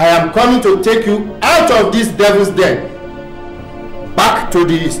 I am coming to take you out of this devil's den. Back to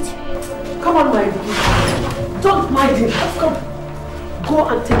the east. Come on, my baby. Don't mind him. Come. Go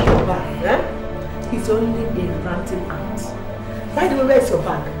and take your bag. He's only a ranting ant. By the way, where's your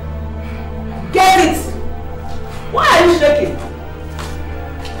bag? Get it! Why are you shaking?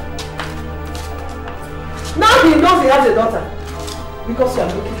 Now he knows he has a daughter. Because you are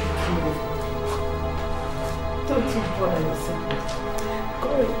looking for him. Don't you bother yourself. Go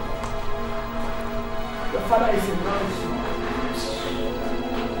away. Your father is in knowledge.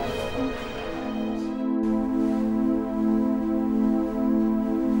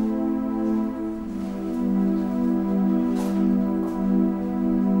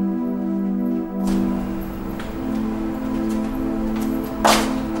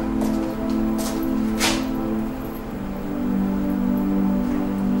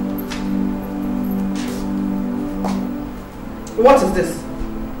 What is this?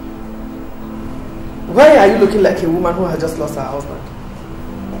 Why are you looking like a woman who has just lost her husband?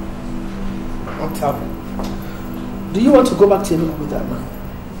 Don't tell me. Do you want to go back to Enugu with that man?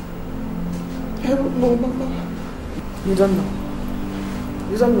 I don't know, Mama. You don't know.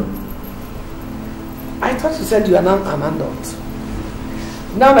 You don't know. I thought you said you are now an adult.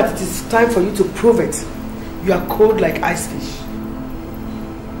 Now that it is time for you to prove it, you are cold like ice fish.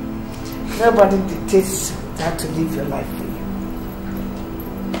 Nobody dictates how to live your life for you.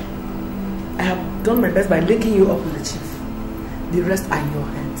 I have done my best by linking you up with the chief. The rest are in your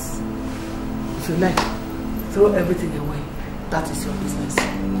hands. If you like, throw everything away. That is your business.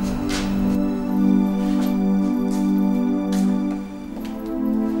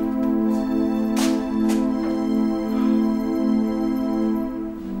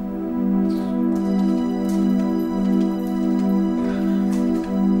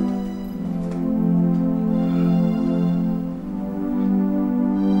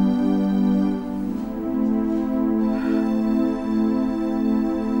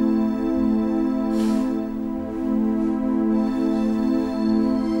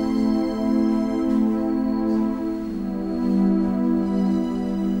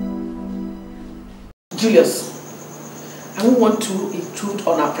 Julius, I don't want to intrude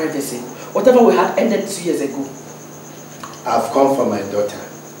on our privacy. Whatever we had ended 2 years ago. I've come for my daughter.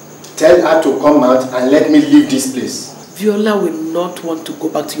 Tell her to come out and let me leave this place. Viola will not want to go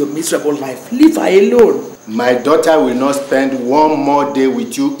back to your miserable life. Leave her alone. My daughter will not spend one more day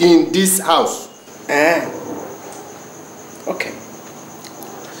with you in this house. Okay.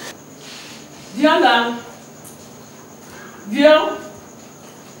 Viola. Viola.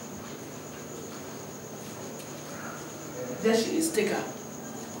 There she is, take her.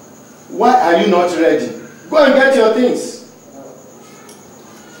 Why are you not ready? Go and get your things.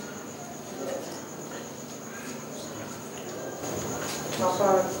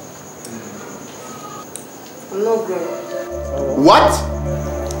 Papa, I'm not going. What?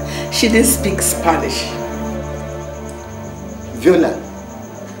 She didn't speak Spanish. Viola,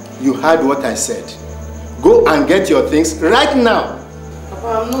 you heard what I said. Go and get your things right now. Papa,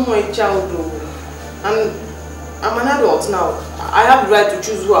 I'm not my child though. I'm an adult now. I have the right to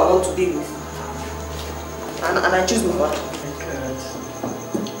choose who I want to be with. And I choose my father.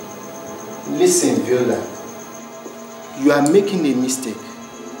 Listen, Viola. You are making a mistake.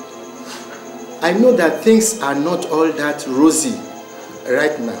 I know that things are not all that rosy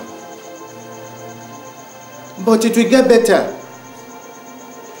right now. But it will get better.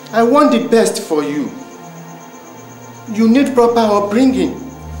 I want the best for you. You need proper upbringing.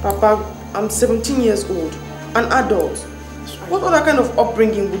 Papa, I'm 17 years old, an adult. What other kind of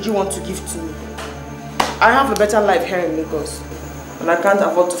upbringing would you want to give to me? I have a better life here in Lagos, and I can't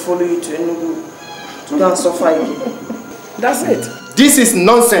afford to follow you to Enugu to go and suffer again. That's it. This is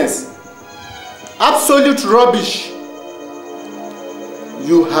nonsense. Absolute rubbish.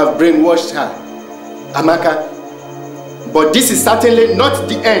 You have brainwashed her, Amaka. But this is certainly not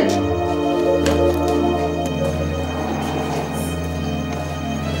the end.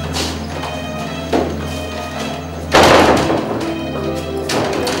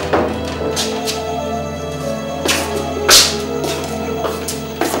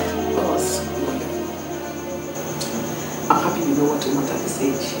 I'm happy you know what to want at this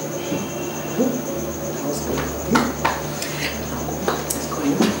age.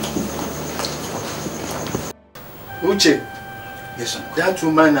 Uche, yes, sir. That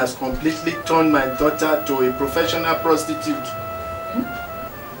woman has completely turned my daughter to a professional prostitute.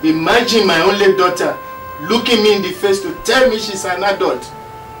 Imagine my only daughter looking me in the face to tell me she's an adult.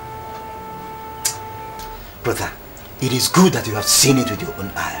 Brother, it is good that you have seen it with your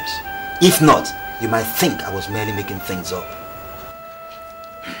own eyes. If not, you might think I was merely making things up.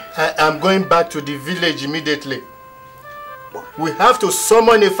 I am going back to the village immediately. We have to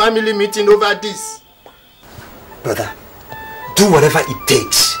summon a family meeting over this. Brother, do whatever it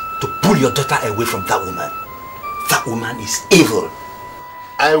takes to pull your daughter away from that woman. That woman is evil.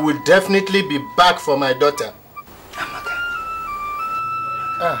 I will definitely be back for my daughter. Amaka.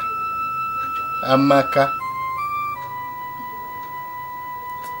 Amaka.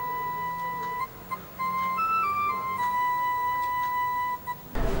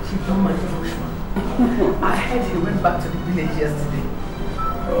 She don't mind Bushman. I heard he went back to the village yesterday.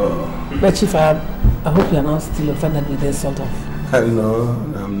 Oh. But Chief, I hope you are not still offended with this sort of. No,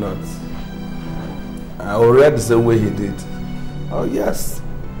 I'm not. I will react the same way he did. Oh, yes.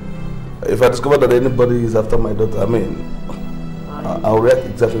 If I discover that anybody is after my daughter, I'll react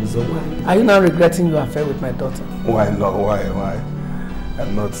exactly the same way. Are you now regretting your affair with my daughter? Why not? Why?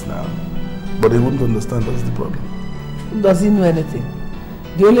 I'm not now. But he wouldn't understand that's the problem. Does he know anything?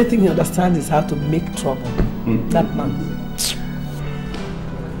 The only thing he understands is how to make trouble. That man.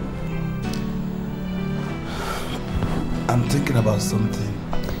 I'm thinking about something.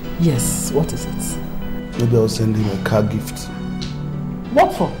 Yes, what is it? Maybe I'll send him a car gift.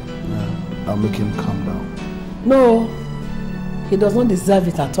 What for? Yeah, I'll make him calm down. No, he does not deserve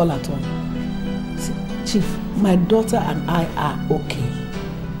it at all. See, Chief, my daughter and I are okay.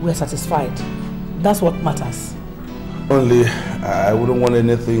 We're satisfied. That's what matters. Only, I wouldn't want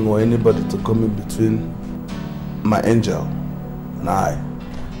anything or anybody to come in between my angel and I.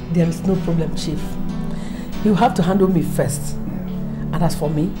 There is no problem, Chief. You have to handle me first. And as for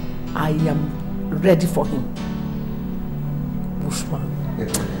me, I am ready for him. Bushman.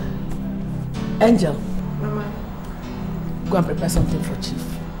 Angel. Mama. Go and prepare something for Chief.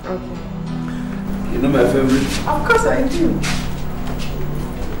 Okay. You know my favorite? Of course I do.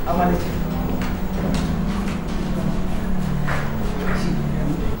 I want it.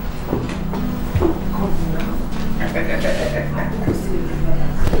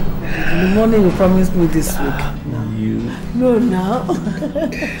 In the morning you promised me this week. You? No, now.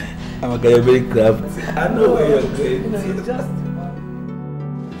 I'm very crafty. I know where you're going.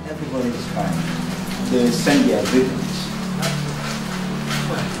 Everybody is fine. They send their greetings.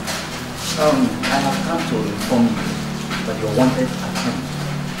 I have come to inform you that you're wanted at home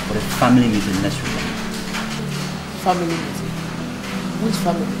for a family meeting next week. Family meeting? Which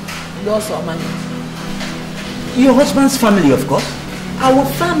family? Yours or mine? Your husband's family, of course. Our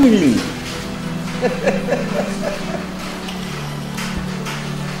family.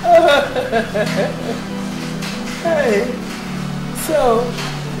 Hey, so,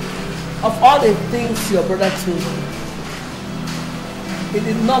 of all the things your brother told me, he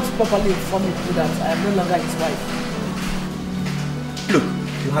did not properly inform me that I am no longer his wife. Look,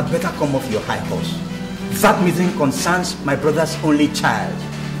 you had better come off your high horse That meeting concerns my brother's only child,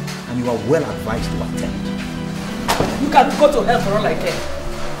 and you are well advised to attend. You can go to hell for all I care.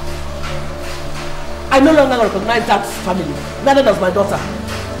 I no longer recognize that family. Neither does my daughter.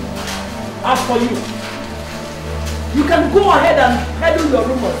 As for you, you can go ahead and peddle your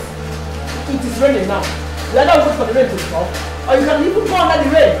rumors. It is raining now. You either wait for the rain to stop, or you can even go under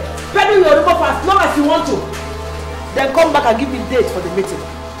the rain. Peddle your rumor for as long as you want to. Then come back and give me a date for the meeting.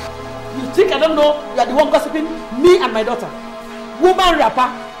 You think I don't know you are the one gossiping me and my daughter? Woman rapper.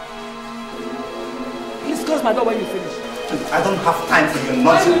 Please close my door when you finish. I don't have time for your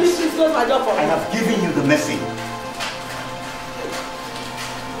nonsense. Please close my door for me. I have given you the message.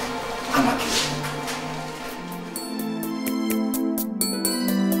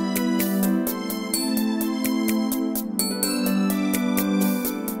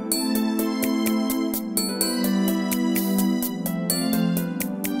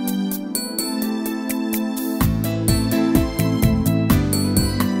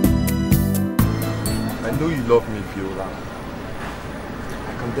 Love me, Viola.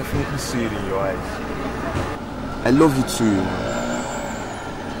 I can definitely see it in your eyes. I love you too, you know.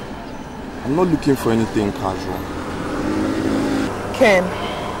 I'm not looking for anything casual. Ken,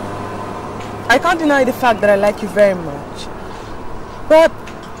 I can't deny the fact that I like you very much. But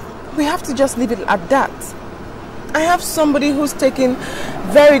we have to just leave it at that. I have somebody who's taking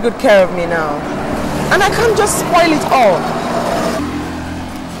very good care of me now. And I can't just spoil it all.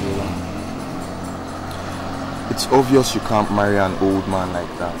 It's obvious you can't marry an old man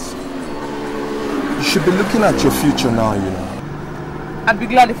like that. You should be looking at your future now, you know. I'd be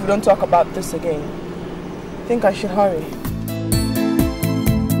glad if we don't talk about this again. I think I should hurry.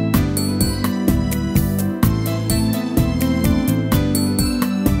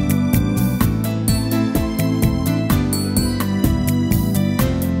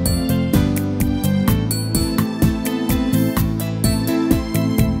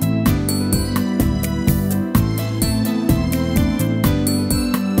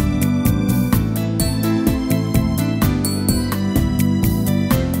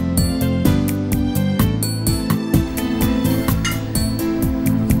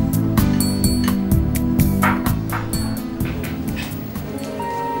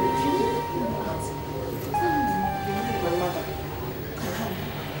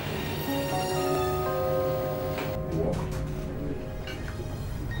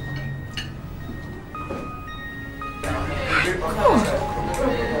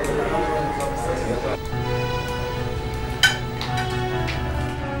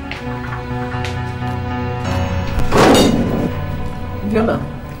 Fiona,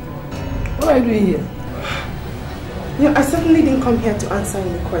 what are you doing here? Yeah, I certainly didn't come here to answer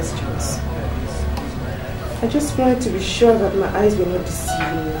any questions. I just wanted to be sure that my eyes were not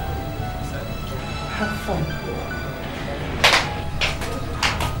deceiving me. Have fun.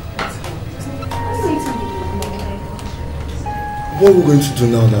 What are we going to do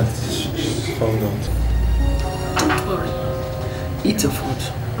now that she's found out? Don't worry. Eat your food.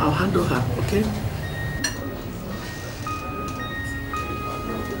 I'll handle her, okay?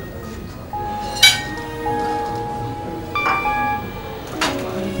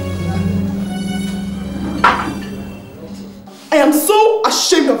 I am so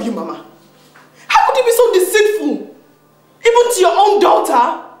ashamed of you, Mama. How could you be so deceitful? Even to your own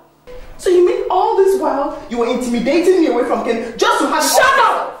daughter? So you mean all this while you were intimidating me away from Ken just to have— Shut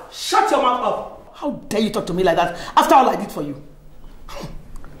up! Shut your mouth up! How dare you talk to me like that after all I did for you?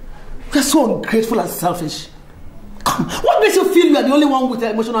 You're so ungrateful and selfish. Come, what makes you feel you are the only one with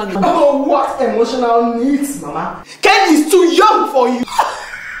emotional needs? Oh, what emotional needs, Mama? Ken is too young for you.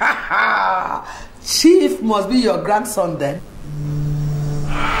 Chief must be your grandson then.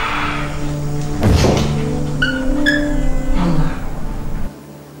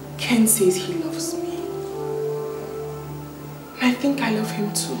 Ken says he loves me. I think I love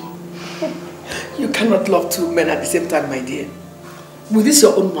him too. You cannot love two men at the same time, my dear. With this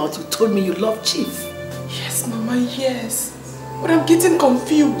your own mouth, you told me you love Chief. Yes, Mama, yes. But I'm getting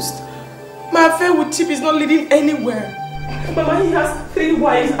confused. My affair with Chief is not leading anywhere. Mama, he has 3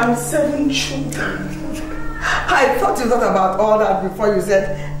 wives and 7 children. I thought you thought about all that before you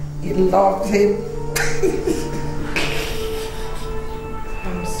said you loved him.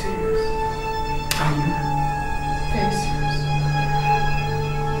 I'm serious. Are you? Very serious.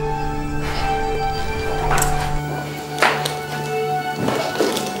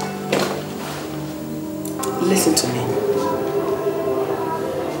 Listen to me.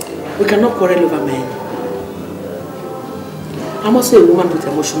 We cannot quarrel over men. I'm also a woman with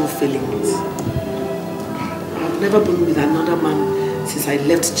emotional feelings. I've never been with another man since I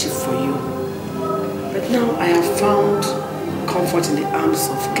left Chief for you. But now I have found comfort in the arms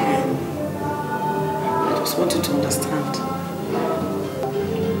of Ken. I just want you to understand.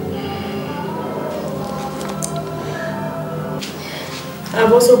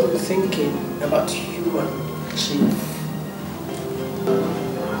 I've also been thinking about you and Chief.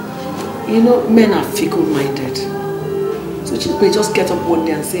 You know, men are fickle-minded. So Chief may just get up one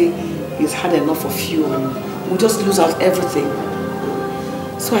day and say he's had enough of you and we'll just lose out everything.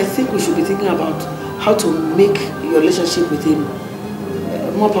 So I think we should be thinking about how to make your relationship with him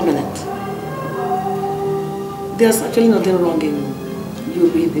more permanent. There's actually nothing wrong in you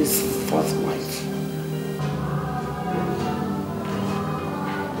being his fourth wife.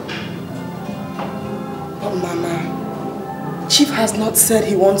 But Mama, Chief has not said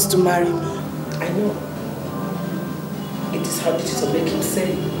he wants to marry me. I know. It is her duty to make him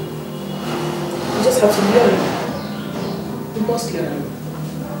say. You just have to learn. You must learn.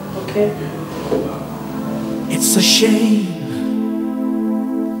 Okay? It's a shame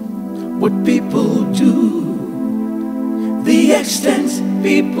what people do, the extent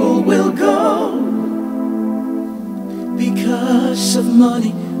people will go, because of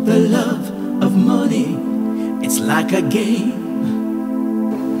money, the love of money. It's like a game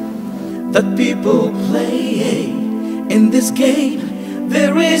that people play. In this game,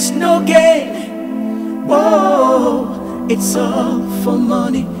 there is no gain. Whoa, it's all for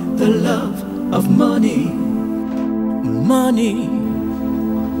money, the love of money. Money,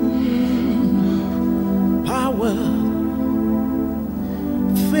 power,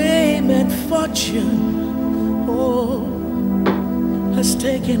 fame and fortune, oh, has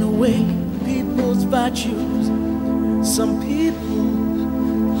taken away people's virtues. Some people,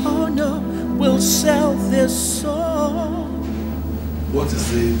 oh no, will sell their soul. What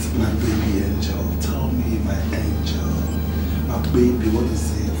is it, my baby angel? Tell me, my angel. My baby, what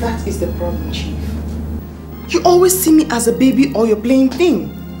is it? That is the problem, Chief. You always see me as a baby or you're playing thing.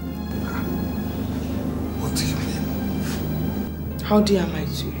 What do you mean? How dear am I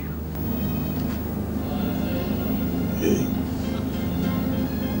to you? Hey.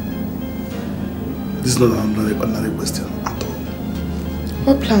 This is not an ordinary question at all.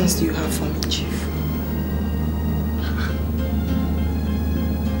 What plans do you have for me, Chief?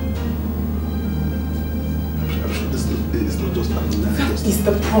 I'm sure this is not just an ordinary That question. is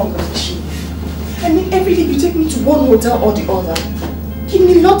the problem, Chief. I mean, every day you take me to one hotel or the other. Give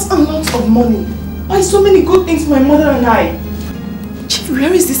me lots and lots of money. Buy so many good things for my mother and I. Chief,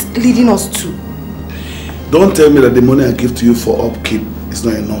 where is this leading us to? Don't tell me that the money I give to you for upkeep is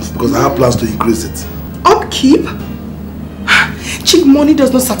not enough, because I have plans to increase it. Upkeep? Chief, money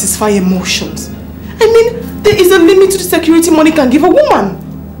does not satisfy emotions. I mean, there is a limit to the security money can give a woman.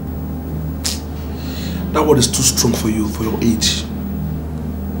 That word is too strong for you, for your age.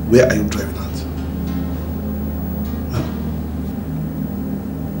 Where are you driving at? Huh?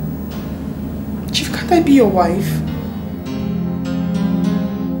 Chief, can't I be your wife?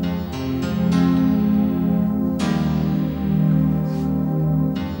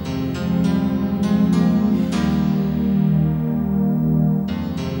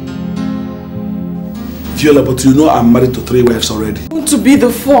 Viola, but you know I'm married to 3 wives already. I want to be the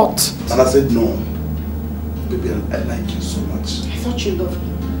 4th. And I said no. Baby, I like you so much. I thought you loved me.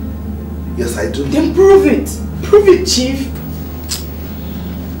 Yes, I do. Then prove it. Prove it, Chief.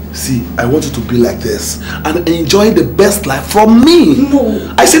 See, I want you to be like this and enjoy the best life from me.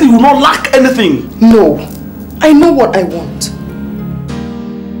 No. I said you will not lack anything. No. I know what I want.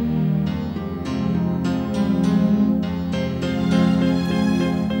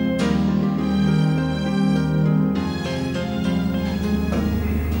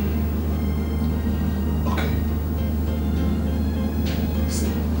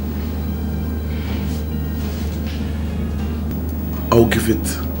 I'll give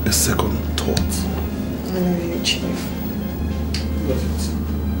it a second thought. I know you, Chief. Love it.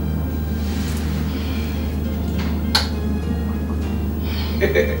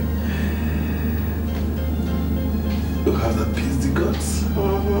 You have that piece the guts.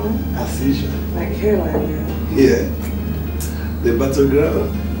 As usual. Like hell I will. Yeah. The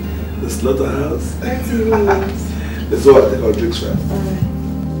battleground, the slaughterhouse. That's even nice. Let's go and take our drinks first. Alright.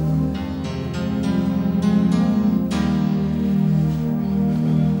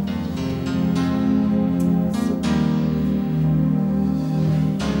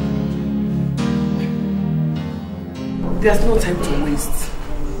 There's no time to waste.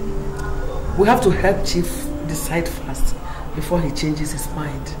 We have to help Chief decide fast before he changes his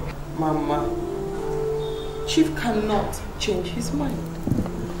mind. Mama, Chief cannot change his mind.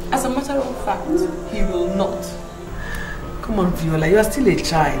 As a matter of fact, he will not. Come on, Viola, you are still a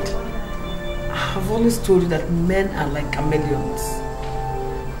child. I've always told you that men are like chameleons.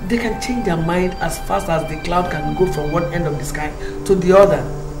 They can change their mind as fast as the cloud can go from one end of the sky to the other.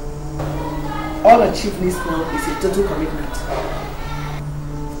 All a chief needs now is a total commitment.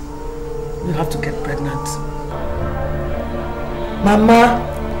 You have to get pregnant. Mama,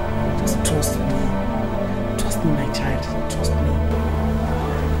 just trust me. Trust me, my child. Trust me.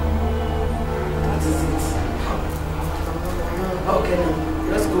 That is it. Okay, now,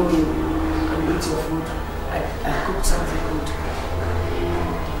 let's go in and eat your food. I cooked something good.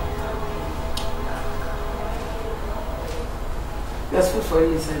 There's food for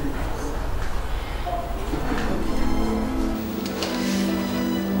you inside.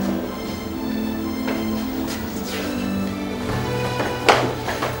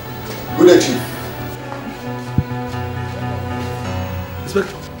 Good day, Chief.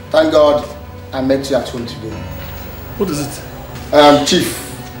 Inspector. Thank God I met you at home today. What is it? Chief,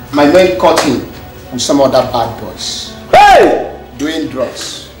 my men caught him with some other bad boys. Hey! Doing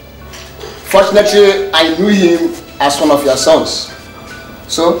drugs. Fortunately, I knew him as one of your sons.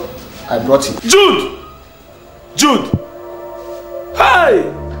 So, I brought him. Jude! Jude! Hey!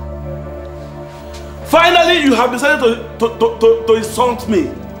 Finally, you have decided to insult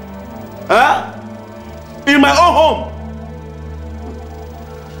me. Huh? In my own home.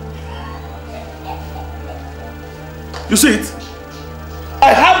 You see it?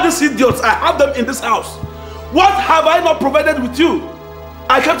 I have these idiots. I have them in this house. What have I not provided with you?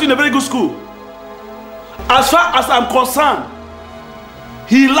 I kept you in a very good school. As far as I'm concerned,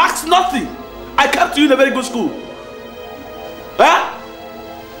 he lacks nothing. I kept you in a very good school. Huh?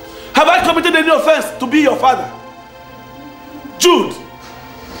 Have I committed any offense to be your father? Jude.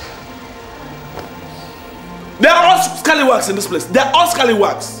 They are all scallywags in this place. They are all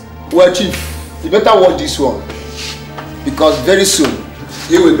scallywags. Well, Chief, you better watch this one. Because very soon,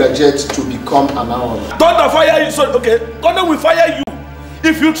 he will graduate to become an hour. Thunder fire you. Sorry, okay. Thunder will fire you.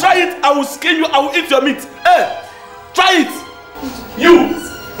 If you try it, I will skin you. I will eat your meat. Hey, try it. You.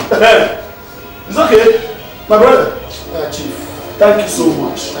 It's okay. My brother. Chief. Thank you so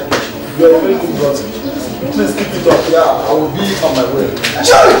much. Thank you, Chief. You are a very good brother. Please keep it up. Yeah, I will be on my way.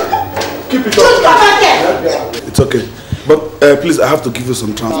 Keep it up. It's okay. But please, I have to give you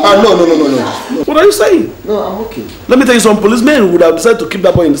some transport. No. What are you saying? No, I'm okay. Let me tell you, some policemen would have decided to keep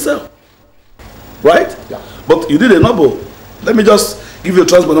that boy in the cell. Right? Yeah. But you did a noble. Let me just give you a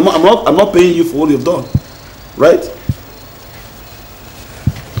transport. I'm not paying you for what you've done. Right?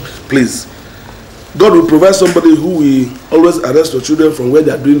 Please. God will provide somebody who will always arrest your children from where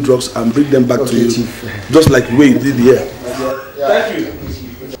they are doing drugs and bring them back to you. Chief. Just like the way you did here. Yeah. Thank you.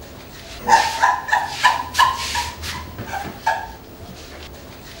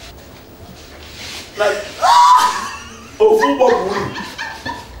 Like, football,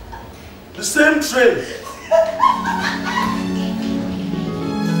 the same train.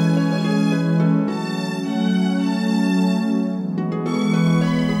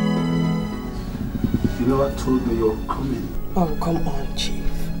 You never told me you're coming. Oh, come on, Chief.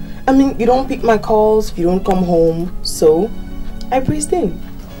 I mean, you don't pick my calls, you don't come home, so I breezed in.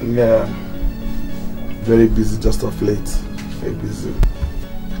 Yeah. Very busy just of late. Very busy.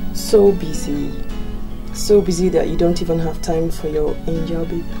 So busy. So busy that you don't even have time for your angel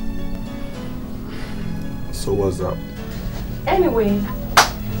babe. So what's up? Anyway,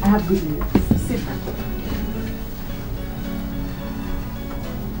 I have good news. Sit down.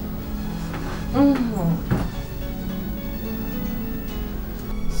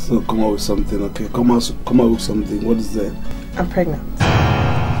 So come out with something, okay? Come out with something. What is that? I'm pregnant.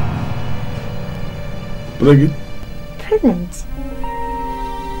 Pregnant? Pregnant?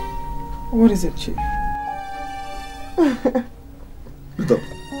 What is it, Chief? Get up.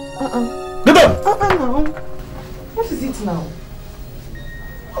 Get up! No. What is it now?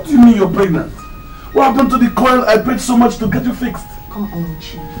 What do you mean you're pregnant? What happened to the coil I paid so much to get you fixed? Come on,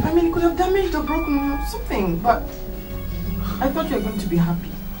 Chief. I mean, it could have damaged or broken or something, but I thought you were going to be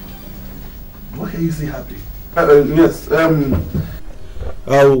happy. Why can you say happy? Yes,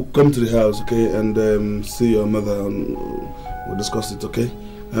 I'll come to the house, okay, and see your mother and we'll discuss it, okay?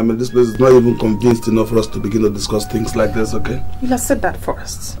 This place is not even convinced enough for us to begin to discuss things like this, okay? You have said that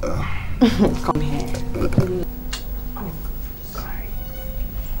first. Come here. Oh, sorry.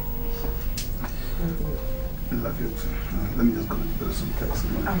 I love you too. Let me just go and put some text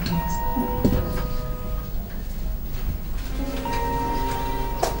in my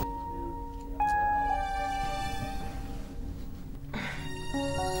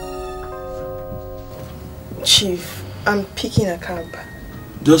Chief, I'm picking a cab.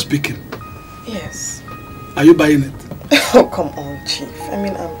 Just picking? Yes. Are you buying it? Oh, come on, Chief. I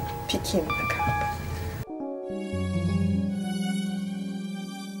mean, I'm pick him in the cab.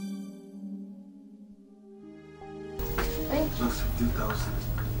 Thank you. Just 15,000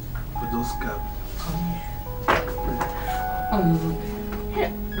 for those cab.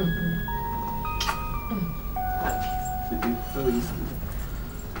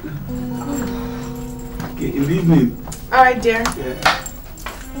 Okay, in the evening. Alright, dear. Yeah.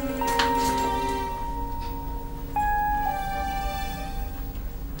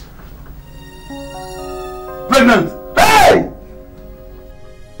 Pregnant! Hey!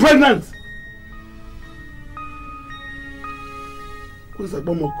 Pregnant! What is that,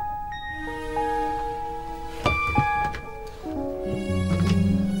 Bomok?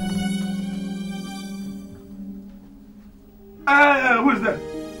 Who is that?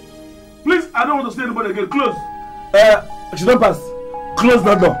 Please, I don't want to see anybody again. Close. She don't pass. Close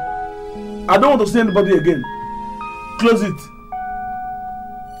that door. I don't want to see anybody again. Close it.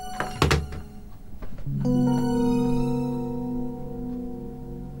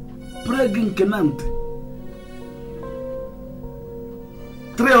 Pregnant.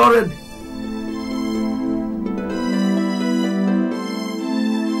 3 already.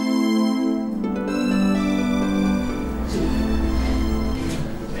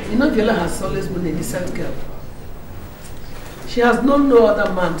 You know, Viola has always been a decent girl. She has known no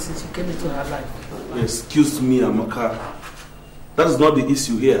other man since you came into her life. Excuse me, Amaka. That is not the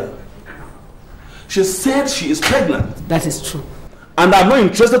issue here. She said she is pregnant. That is true. And I'm not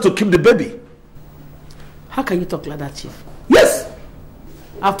interested to keep the baby. How can you talk like that, Chief? Yes!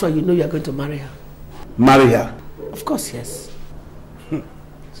 After all, you know you are going to marry her. Marry her? Of course, yes.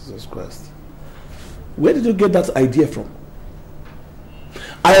 Jesus Christ. Where did you get that idea from?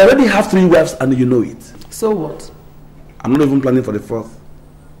 I already have 3 wives and you know it. So what? I'm not even planning for the 4th.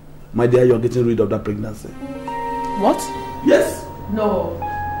 My dear, you're getting rid of that pregnancy. What? Yes. No.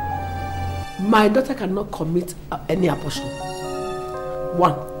 My daughter cannot commit any abortion.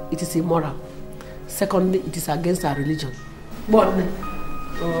 1, it is immoral. Secondly, it is against our religion. Well,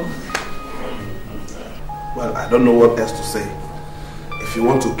 I don't know what else to say. If you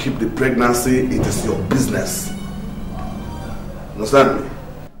want to keep the pregnancy, it is your business. Understand me?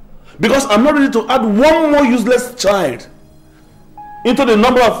 Because I'm not ready to add one more useless child into the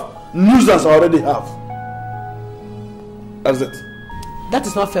number of nuisance I already have. That's it. That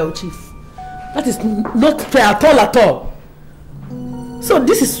is not fair, Chief. That is not fair at all. So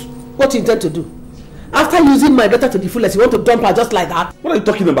this is what you intend to do. After using my daughter to the fullest, you want to dump her just like that? What are you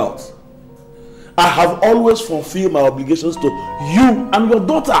talking about? I have always fulfilled my obligations to you and your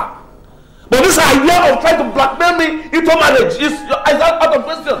daughter. But this idea of trying to blackmail me into marriage is out of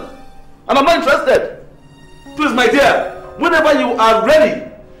question. And I'm not interested. Please, my dear, whenever you are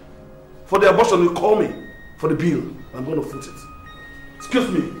ready for the abortion, you call me for the bill. I'm going to foot it. Excuse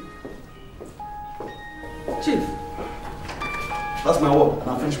me. Chief. That's my work, and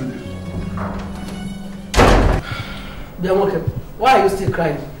I'm finished with you. Why are you still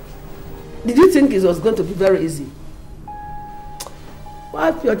crying? Did you think it was going to be very easy?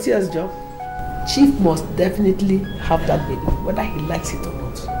 Wipe your tears, John. Chief must definitely have that baby, whether he likes it or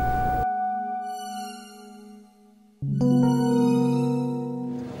not.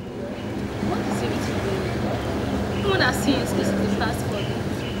 What is it with you? I want to see you exclusively fast for me.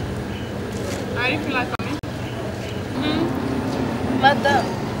 Are you feel like coming? Madam,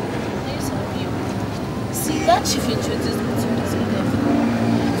 see, that chief introduced me to this girl.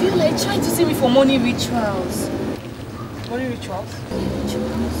 Feel like trying to see me for money rituals. Money rituals? Yeah,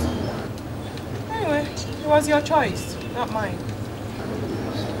 rituals. Anyway, it was your choice, not mine.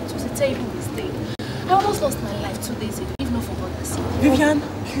 It was a terrible mistake. I almost lost my life 2 days ago, if not for God's sake. Vivian,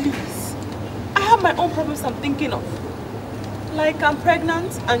 please. I have my own problems I'm thinking of. Like I'm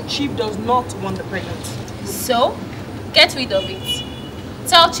pregnant and Chief does not want the pregnancy. So, get rid of it.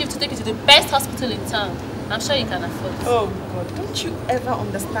 Tell Chief to take you to the best hospital in town. I'm sure you can afford it. Oh God, don't you ever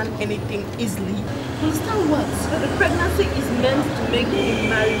understand anything easily? Understand what? That the pregnancy is meant to make you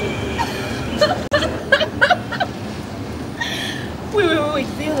marry me. Wait,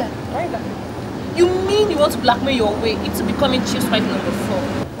 Viola. You mean you want to blackmail your way into becoming Chief's wife number 4?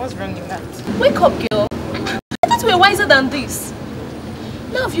 What's wrong in that? Wake up, girl. I thought we were wiser than this.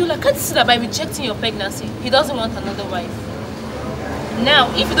 Now, Viola, can't you see that by rejecting your pregnancy, he doesn't want another wife?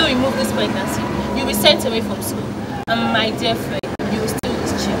 Now, if you don't remove this pregnancy, you'll be sent away from school. And my dear friend, you will still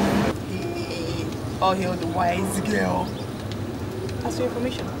with Chief. Oh, you're the wise girl. As for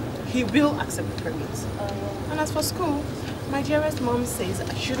information, he will accept the pregnancy. And as for school, my dearest mom says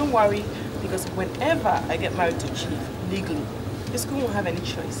I shouldn't worry because whenever I get married to Chief, legally, the school won't have any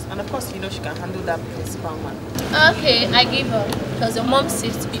choice. And of course, you know she can handle that principal man. Okay, I give her. Because your mom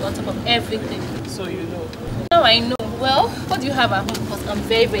seems to be on top of everything. So you know. Now I know. Well, what do you have at home? Because I'm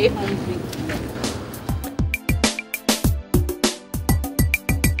very, very hungry.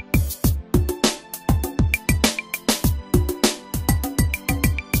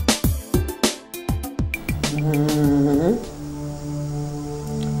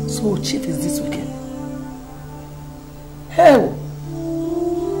 So Chief is this weekend? Hell!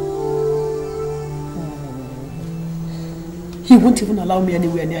 He won't even allow me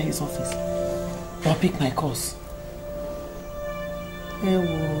anywhere near his office or pick my calls.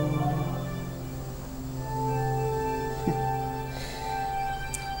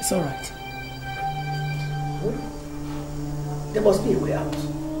 It's alright. There must be a way out.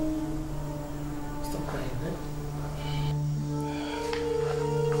 Stop crying, man.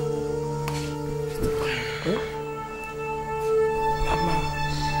 Mama,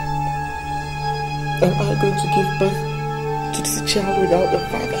 am I going to give birth to this child without a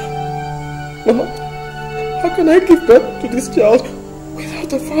father? Mama, how can I give birth to this child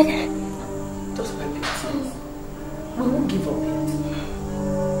without a father? Just like it. We won't give up yet.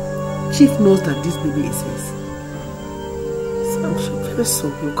 Chief knows that this baby is his. So I'm sure very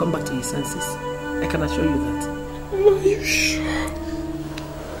soon he'll come back to his senses. I can assure you that. Are you sure?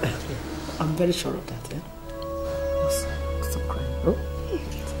 I'm very sure of that, eh? Yes. Stop crying, no?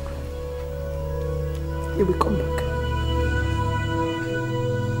 Stop crying. He will come back.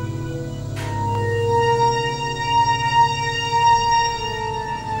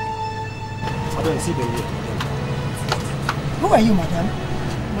 Who are you, madam?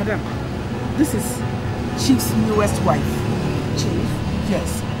 Madam, this is Chief's newest wife. Chief?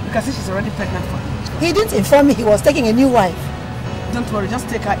 Yes. You can see she's already pregnant for him. He didn't inform me he was taking a new wife. Don't worry, just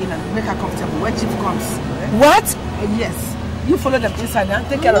take her in and make her comfortable when Chief comes. What? Yes. You follow them inside and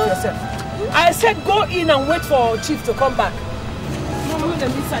take care of yourself. I said go in and wait for Chief to come back. Follow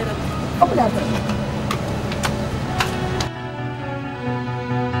them inside. Open that door.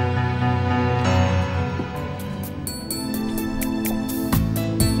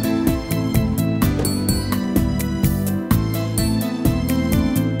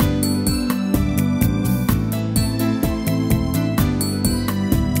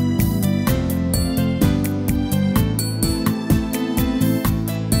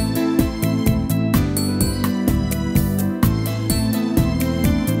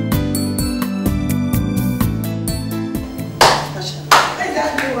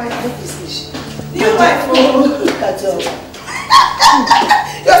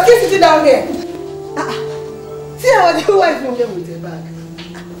 You're still sitting down there. See how the wife from them with a bag.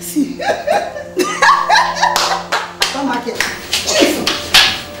 See. Come back here.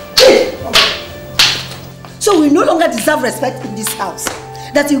 So we no longer deserve respect in this house.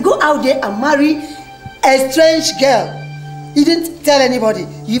 That you go out there and marry a strange girl. You didn't tell anybody.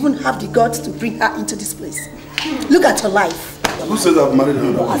 You even have the guts to bring her into this place. Look at your life. Who says I've married her?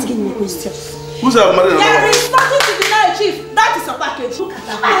 You're asking me questions. Who said I've married her? There is nothing to deny, Chief. That is a package.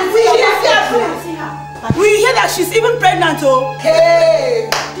 We hear that she's even pregnant, oh. Hey!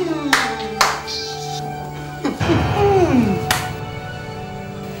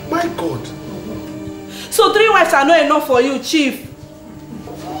 My God. So 3 wives are not enough for you, Chief.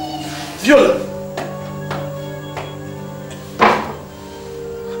 Viola.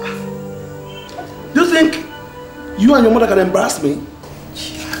 Do you think you and your mother can embarrass me?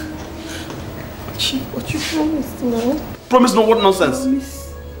 Chief, what you promised, no? Promise no, what nonsense?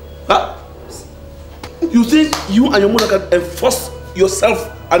 Promise. Huh? You think you and your mother can enforce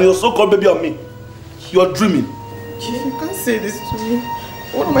yourself and your so-called baby on me? You are dreaming. Chief, you can't say this to me.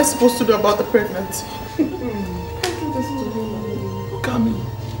 What am I supposed to do about the pregnancy? You can't do this to me. Look at me.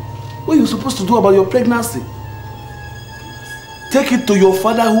 What are you supposed to do about your pregnancy? Take it to your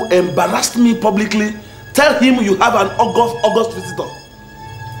father who embarrassed me publicly. Tell him you have an August visitor.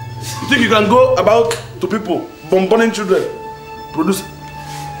 You think you can go about to people, bonboning children, produce?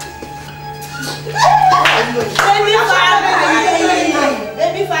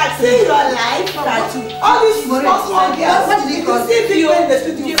 Baby fat, save your life. All these small girls. What did it cost?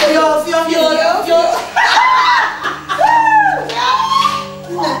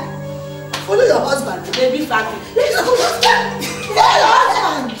 Follow your husband. Baby fat. Follow your husband.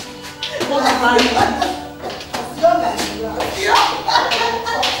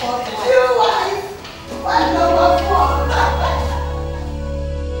 Your wife. Why number 4?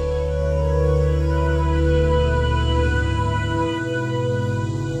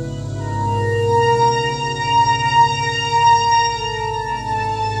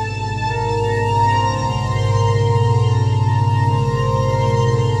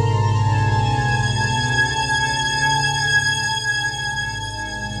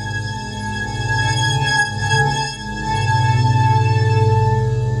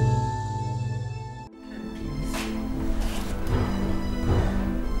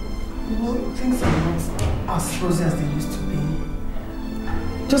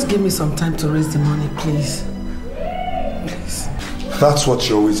 Just give me some time to raise the money, please. Please. That's what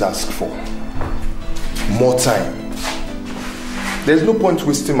you always ask for. More time. There's no point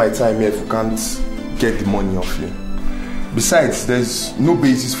wasting my time here if we can't get the money off you. Besides, there's no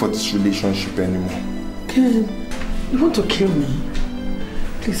basis for this relationship anymore. Ken, you want to kill me?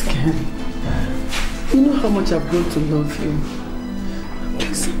 Please, Ken. You know how much I've grown to love you.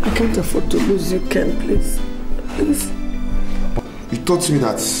 Please, I can't afford to lose you, Ken, please. Please. You taught me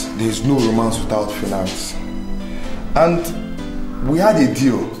that there's no romance without finance. And we had a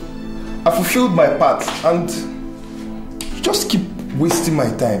deal. I fulfilled my part and you just keep wasting my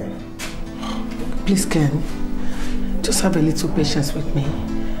time. Please, Ken, just have a little patience with me.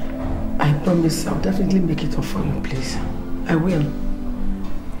 I promise I'll definitely make it up for you, please. I will.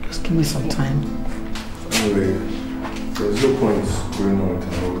 Just give me some time. Anyway, there's no point going on with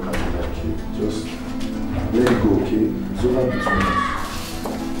an old couple like you. Just let it go, okay? It's over between us.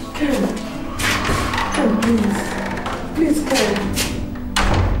 Ken. Ken, please. Please, Ken.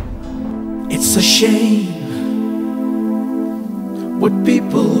 It's a shame what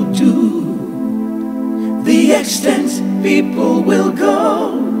people do, the extent people will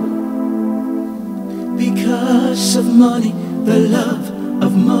go, because of money, the love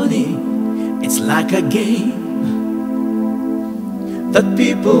of money. It's like a game that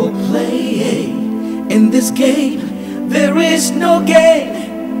people play. In this game, there is no gain.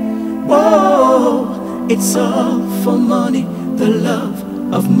 Whoa, it's all for money, the love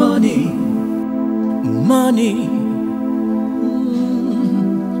of money. Money,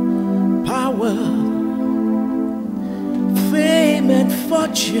 power, fame and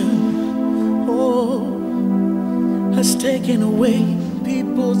fortune, oh, has taken away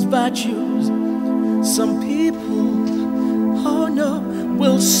people's virtues. Some people, oh no,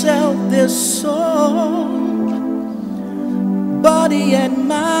 will sell their soul, body and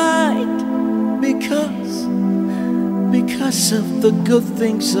mind, because of the good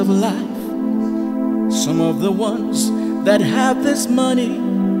things of life. Some of the ones that have this money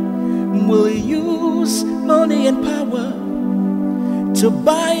will use money and power to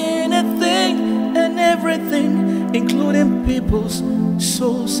buy anything and everything, including people's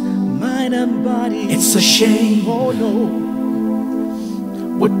souls, mind and body. It's a shame, oh no,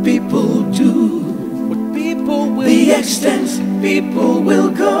 what people do, what people will, the extent people will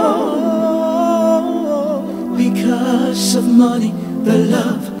go, because of money, the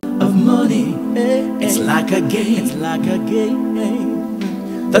love of money. It's like a game, it's like a game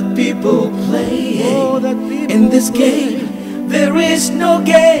that people play. Oh, that people in this game, there is no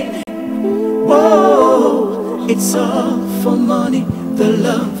gain. Whoa, it's all for money, the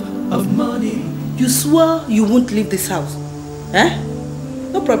love of money. You swore you won't leave this house. Eh?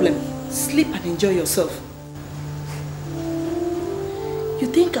 No problem. Sleep and enjoy yourself. You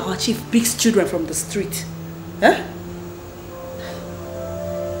think our chief picks children from the street? Huh?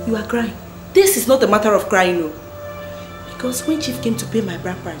 You are crying. This is not a matter of crying, no. Because when Chief came to pay my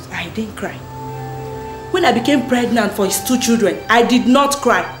bride price, I didn't cry. When I became pregnant for his 2 children, I did not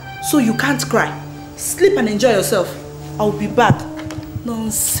cry. So you can't cry. Sleep and enjoy yourself. I'll be back.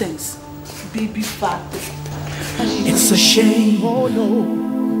 Nonsense. Baby fat. It's a shame, oh no,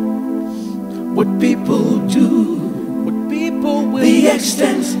 what people do, what people will, the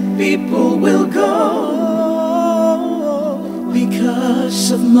extent people will go,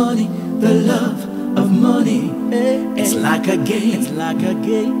 because of money, the love of money. It's like a game, it's like a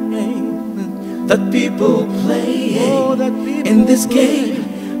game that people play. Oh, that people in this game,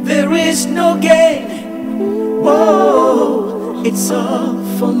 there is no gain. Whoa, it's all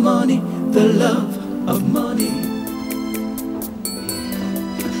for money, the love of money.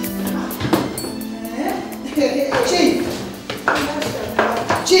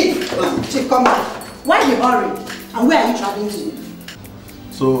 Chief, come back. Why you hurry? And where are you traveling to?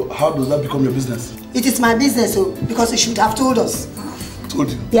 So how does that become your business? It is my business, because you should have told us. Told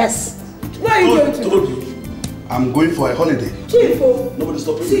you? Yes. Where are you going to? Told you. I'm going for a holiday. Chief, Nobody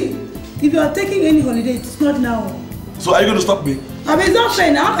stopping me. See, if you are taking any holiday, it's not now. So are you going to stop me? I mean, it's not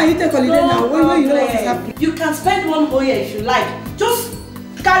fair now. How can you take holiday now when you know what is happening? You can spend 1 whole year if you like. Just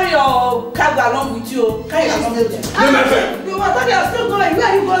carry your cargo along with you. Carry it along with you. You were talking, you're still going. Where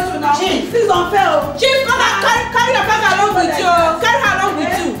are you going to now? Chief, this is unfair. Chief, come on, carry your cargo along with you. Carry her along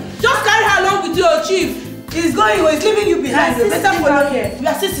with you. Just carry her along with you, Chief. He's going, he's leaving you behind. You better follow here. We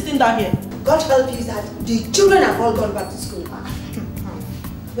are still sitting down here. God help you that the children have all gone back to school.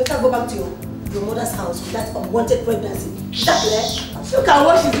 Better go back to your mother's house with that unwanted pregnancy. Is that clear? Look at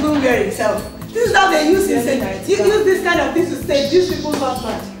what she's doing here himself. This is how they use this. You use this kind of thing to save these people's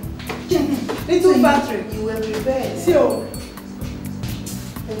husbands. Little factory. You will prepare. So,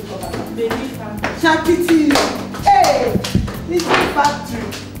 Baby factory. Chapiti. Hey, this is factory.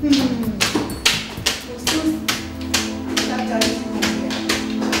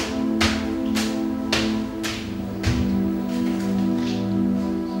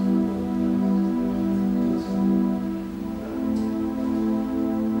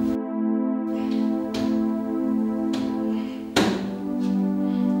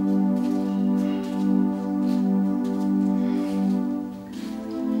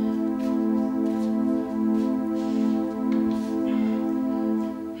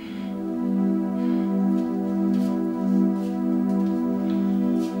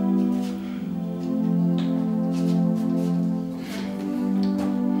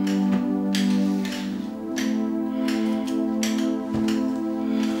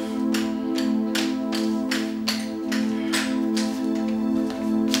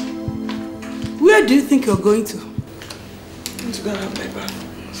 Where do you think you're going to? I'm to go and have my bath.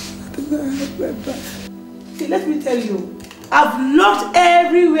 I'm to go and have my bath. Okay, let me tell you. I've locked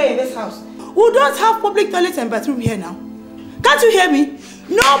everywhere in this house. We don't have public toilets and bathroom here now. Can't you hear me?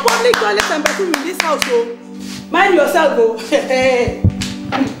 No public toilets and bathroom in this house, oh. Mind yourself, oh.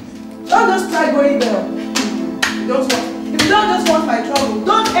 Don't just try going there. If you don't just want my trouble,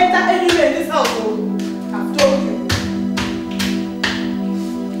 don't enter anywhere in this house, oh. I've told you.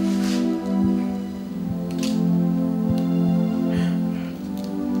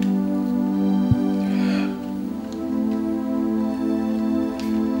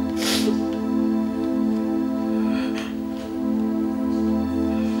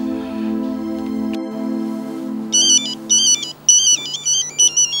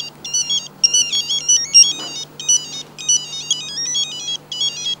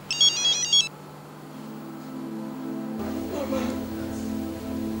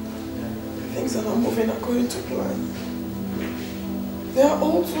 Things are not moving according to plan. They are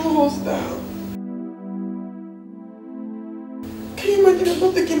all too hostile. Can you imagine I'm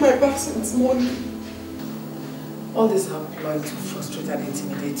not taking my bath since morning? All this are ploy to frustrate and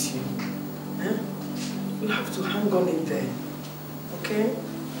intimidate you. Eh? You have to hang on in there. Okay?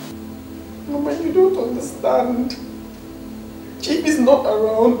 Mama, you don't understand. Chief is not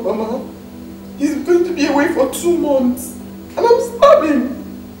around, Mama. He's going to be away for 2 months. And I'm starving.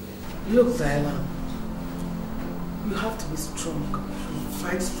 Look, Zaila, you have to be strong and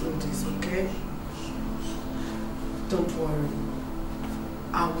fight through this, okay? Don't worry.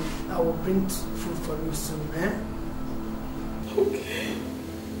 I will bring food for you soon, eh? Okay.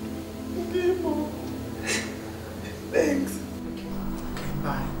 Okay, Mom. Thanks. Okay,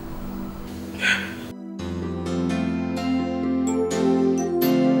 bye.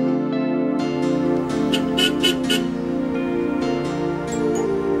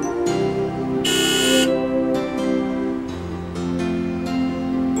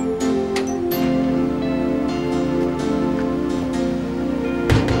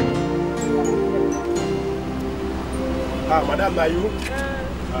 Madam, are you?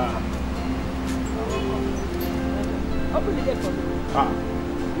 Open the gate for me.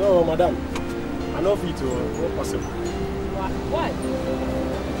 No, madam. I know it not possible. Why?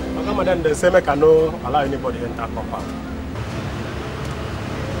 Okay, madam, the same cannot allow anybody to enter compound.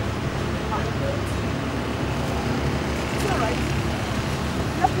 It's alright.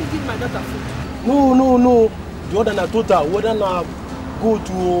 Let me give my daughter food. No. The other na total, whether na go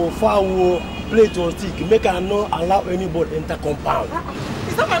to far plate or stick, make her not allow anybody enter compound.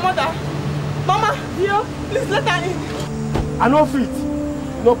 Is that my mother? Mama, dear, please let her in. I know fit.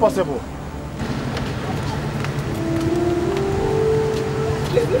 No possible.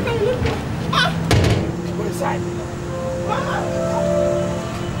 Please let her in. Go inside.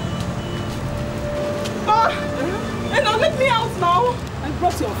 Mama. Hey, now let me out now. I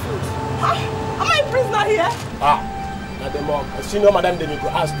brought your food. Am I a prisoner here? Madam, senior madam, then you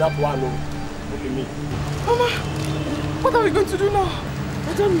could ask that one. Me. Mama, what are we going to do now?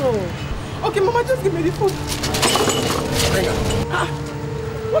 I don't know. Okay, Mama, just give me the food. Bring her.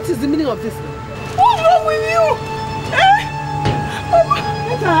 What is the meaning of this? What's wrong with you? Eh? Mama,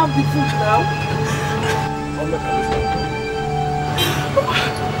 let her have the food now. Mama.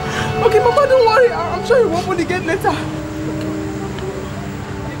 Okay, Mama, don't worry. I'm sure you'll open the gate later.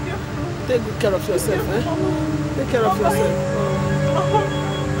 Take good care of yourself, eh? Take care of yourself.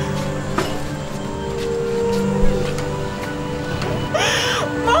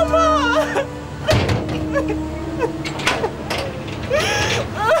 Mama!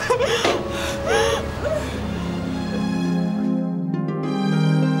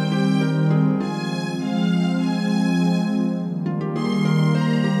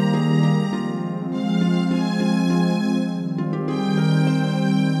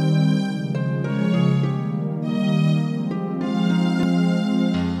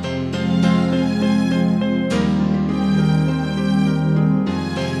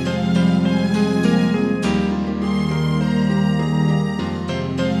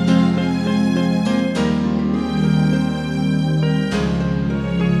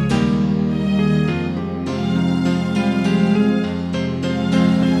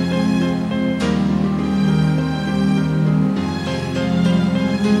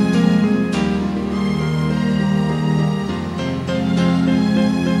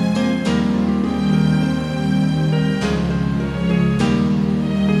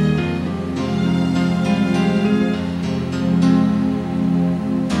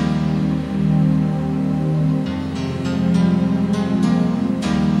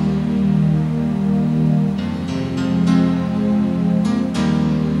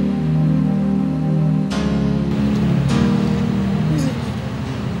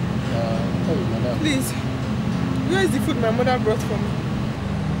 Please, where is the food my mother brought for me?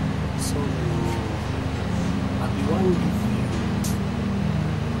 Sorry, I'll be one with you.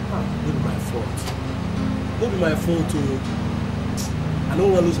 Maybe my fault. Maybe my fault too. I don't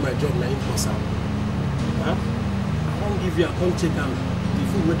want to lose my job now in person. Huh? I won't give you a come check out. The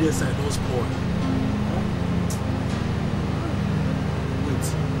food where they inside don't spoil. Huh?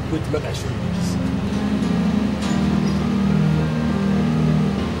 Wait, make I show you this.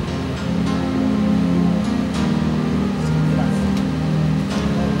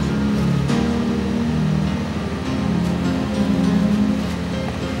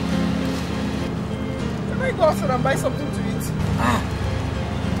 Go outside and buy something to eat.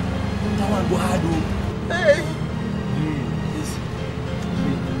 That one go hard though. Hey.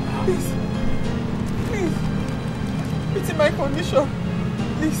 Please. It's in my condition.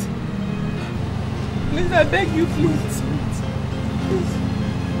 Please. Please, I beg you, please. Please.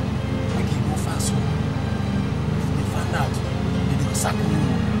 I can go fast. If they find out, they will sack me.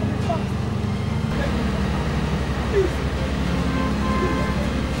 Please.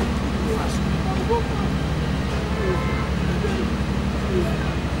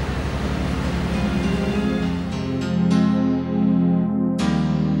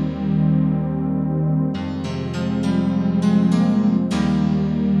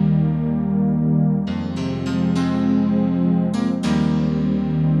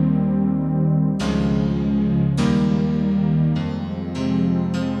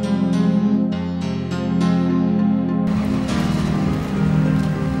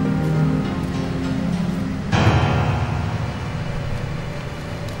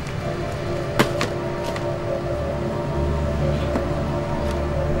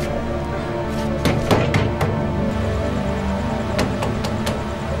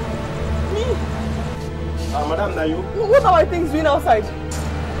 What are my things doing outside?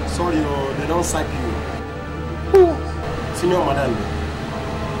 Sorry, they don't sack you. Who? Senior madam.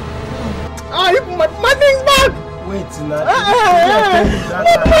 Ah, you put my things back! Wait, now.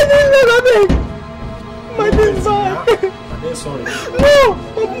 My things back! I'm sorry. No!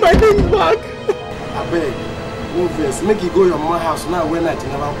 My things back! I beg, move this. Make you go to your mama house now when I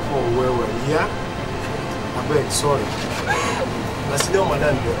never come well, yeah? I beg, sorry. Now, senior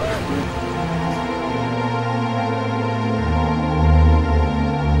madam.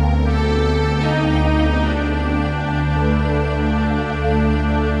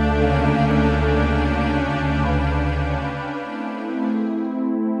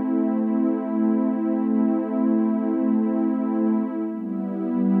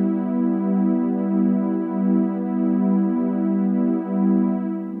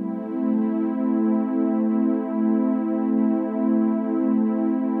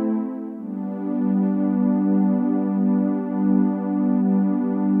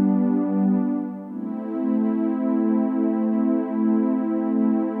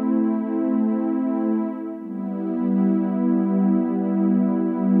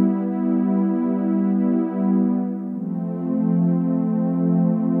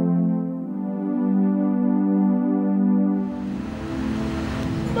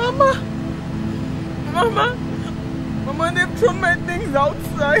 Mama, they've thrown my things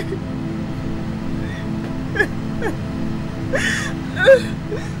outside.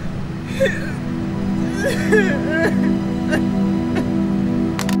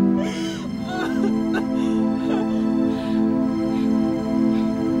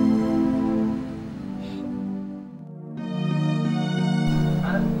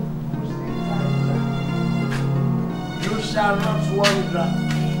 You shall not wander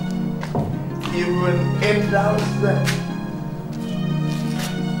even in downstairs.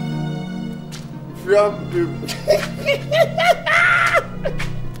 Young people.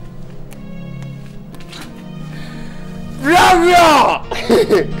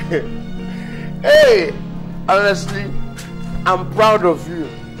 Hey, honestly, I'm proud of you.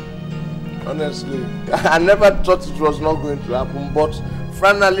 Honestly, I never thought it was not going to happen, but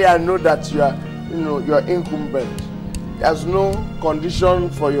finally I know that you are, you're incumbent. There's no condition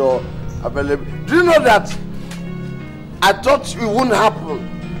for your availability. Do you know that I thought it wouldn't happen,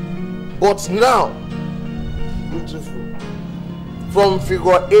 but now, beautiful, from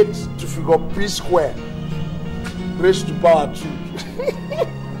figure 8 to figure P square, raised to power 2.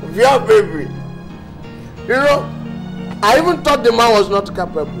 Yeah, baby. I even thought the man was not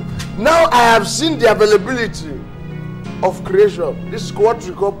capable. Now I have seen the availability of creation. This is what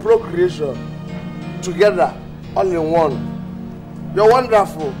we call procreation. Together, all in one. You're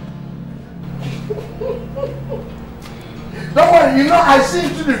wonderful. Don't worry, I see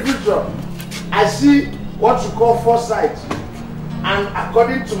into the future. I see what you call foresight. And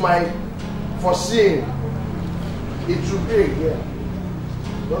according to my foreseeing. It will be a girl.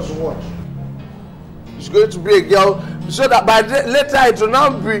 Just watch. It's going to be a girl, so that by later it will now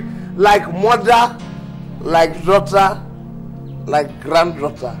be like mother, like daughter, like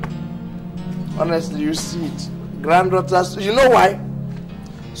granddaughter. Honestly, you see it. Granddaughter, you know why?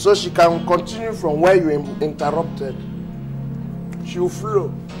 So she can continue from where you interrupted. She will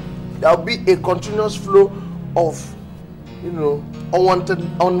flow. There will be a continuous flow of, you know,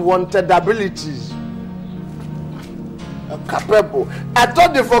 unwanted abilities. Capable. I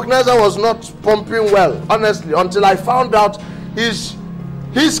thought the vulcanizer was not pumping well, honestly, until I found out he's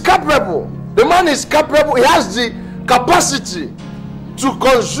capable. The man is capable. He has the capacity to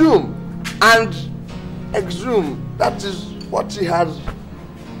consume and exhume. That is what he has.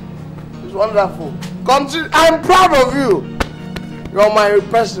 It's wonderful. Continue. I'm proud of you. You're my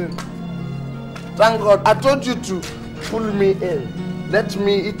person. Thank God. I told you to pull me in. Let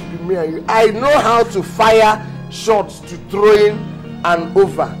me, it be me and you. I know how to fire shots to throw in and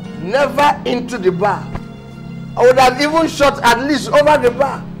over. Never into the bar. I would have even shot at least over the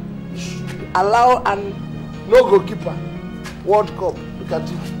bar. Allow and no goalkeeper. World Cup. Look at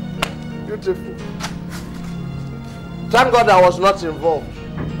it. Beautiful. Thank God I was not involved.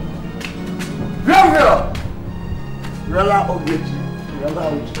 Viola Obadigie. Viola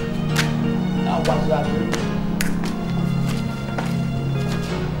Obadigie. How was that?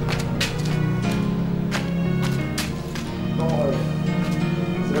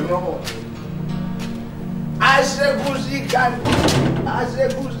 I say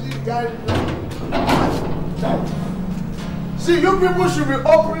see, you people should be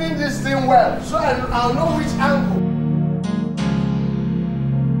opening this thing well, so I'll know which angle.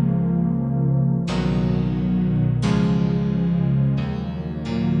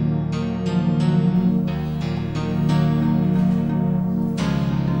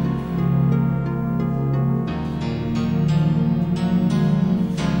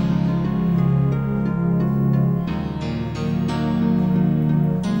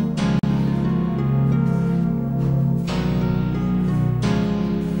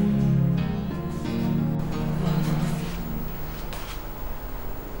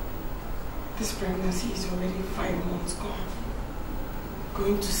 This pregnancy is already 5 months gone,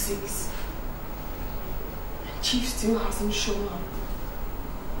 going to 6. And Chief still hasn't shown up.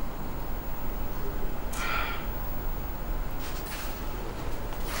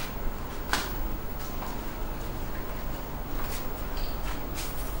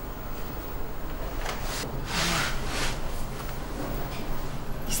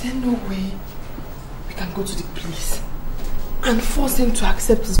 Is there no way we can go to the police and force him to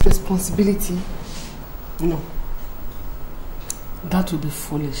accept his responsibility? No. That would be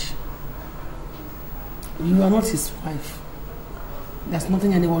foolish. You are not his wife. There's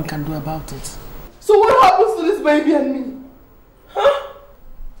nothing anyone can do about it. So what happens to this baby and me? Huh?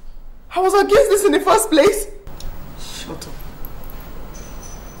 I was against this in the first place. Shut up.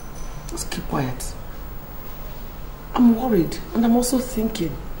 Just keep quiet. I'm worried and I'm also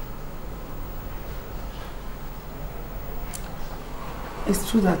thinking. It's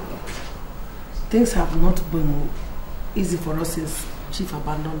true that things have not been easy for us since Chief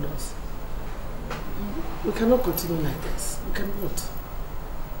abandoned us. We cannot continue like this. We cannot.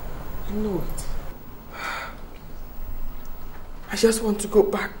 I know it. I just want to go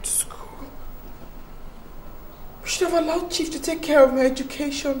back to school. We should have allowed Chief to take care of my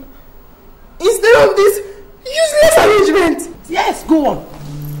education instead of this useless arrangement. Yes, go on.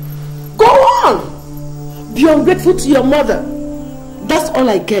 Go on. Be ungrateful to your mother. That's all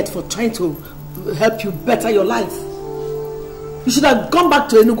I get for trying to help you better your life. You should have gone back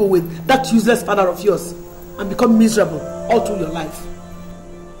to Enugu with that useless father of yours and become miserable all through your life.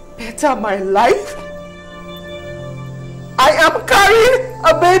 Better my life? I am carrying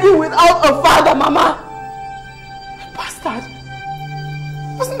a baby without a father, Mama. Bastard.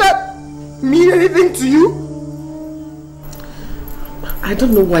 Doesn't that mean anything to you? I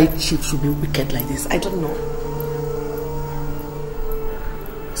don't know why Chief should be wicked like this. I don't know.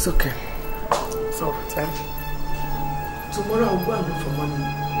 It's okay. So, tomorrow I'll go and look for money.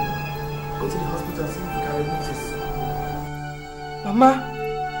 Go to the hospital and see if we can remove this. Mama,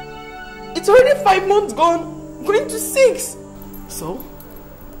 it's already 5 months gone, going to 6. So,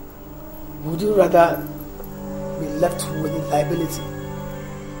 would you rather be left with the liability?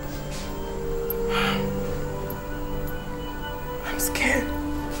 I'm scared.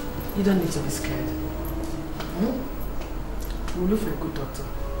 You don't need to be scared. We'll look for a good doctor.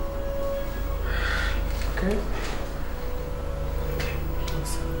 Okay?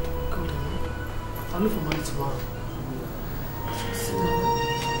 Good. I'll look for money tomorrow. Sit down.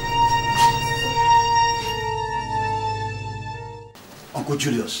 Uncle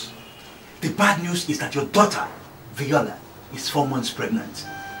Julius, the bad news is that your daughter, Viola, is 4 months pregnant.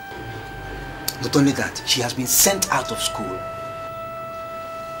 Not only that, she has been sent out of school.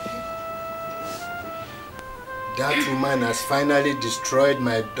 That woman has finally destroyed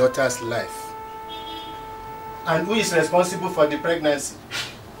my daughter's life. And who is responsible for the pregnancy?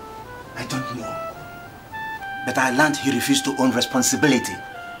 I don't know. But I learned he refused to own responsibility.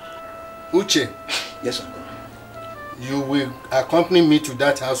 Uche. Yes, Uncle. You will accompany me to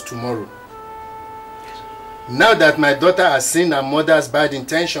that house tomorrow. Now that my daughter has seen her mother's bad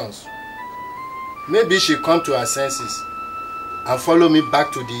intentions, maybe she'll come to her senses and follow me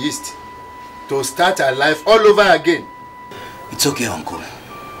back to the east to start her life all over again. It's okay, Uncle.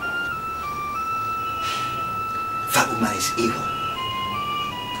 That woman is evil.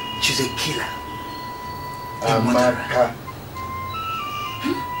 She's a killer. A murderer.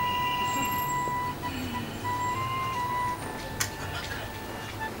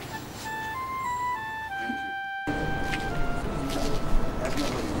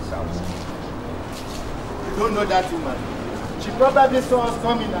 You don't know that woman. She probably saw us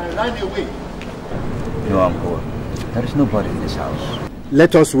coming and ran away. No, Uncle. There is nobody in this house.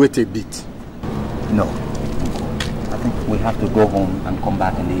 Let us wait a bit. No. I think we have to go home and come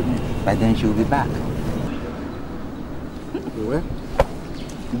back in the evening. By then she'll be back. Well,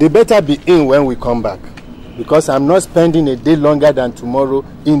 they better be in when we come back. Because I'm not spending a day longer than tomorrow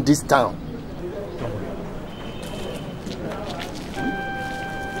in this town.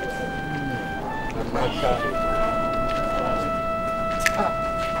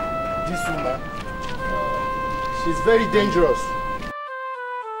 This woman, she's very dangerous.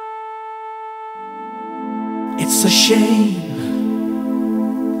 It's a shame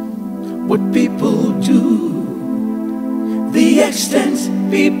what people do, the extent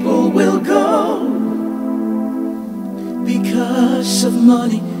people will go, because of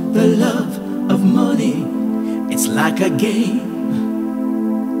money, the love of money. It's like a game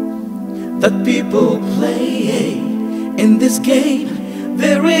that people play. In this game,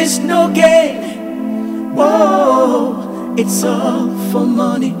 there is no gain. Whoa, it's all for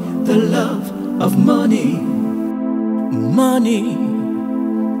money, the love of money. Money,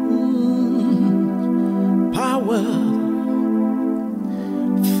 power,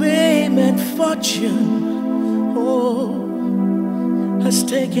 fame and fortune, oh, has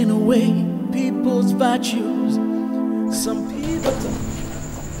taken away people's virtues. Some people...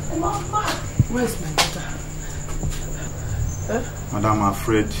 Mama! Where's my daughter? Huh? Madam, I'm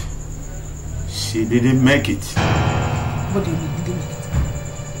afraid she didn't make it. What do you mean, didn't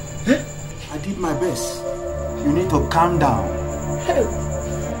make it? I did my best. You need to calm down. Hey.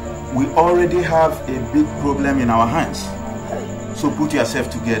 We already have a big problem in our hands. So put yourself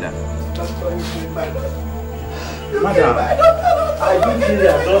together. Madam, I didn't kill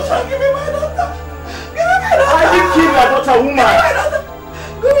your daughter. Give me my daughter. Give me my daughter. I didn't kill your daughter, woman.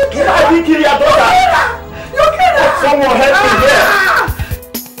 I didn't kill your daughter. You killed her. Someone help me here.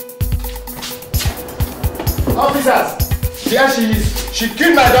 Officers, there she is. She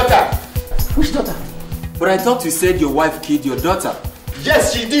killed my daughter. Which daughter? But I thought you said your wife killed your daughter.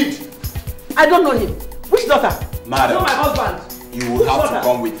 Yes, she did. I don't know him. Which daughter? Madam, Not my husband. You will have to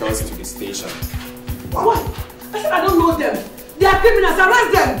come with us to the station. Why? I said I don't know them. They are criminals.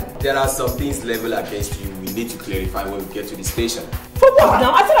 Arrest them. There are some things leveled against you. We need to clarify when we get to the station. For what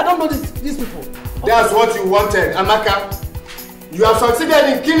now? I said I don't know these people. That's what you wanted, Amaka. You have succeeded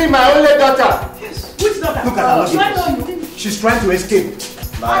in killing my only daughter. Yes. Which daughter? Look at her. I know you. She's trying to escape.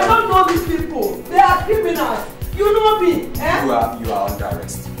 I don't know these people. They are criminals. You know me. Eh? You are under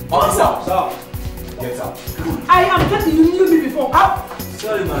arrest. Officer, sir. Get out. I am getting you knew me before. How?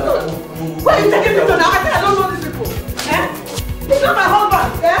 Sorry, madam. Where are you taking me to now? I said I don't know these people. Eh? He's not my husband.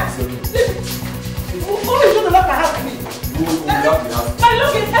 Eh? Who is going to lock my house with me? Who locked the house? My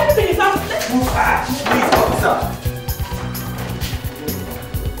lock is everything is out. Please, officer.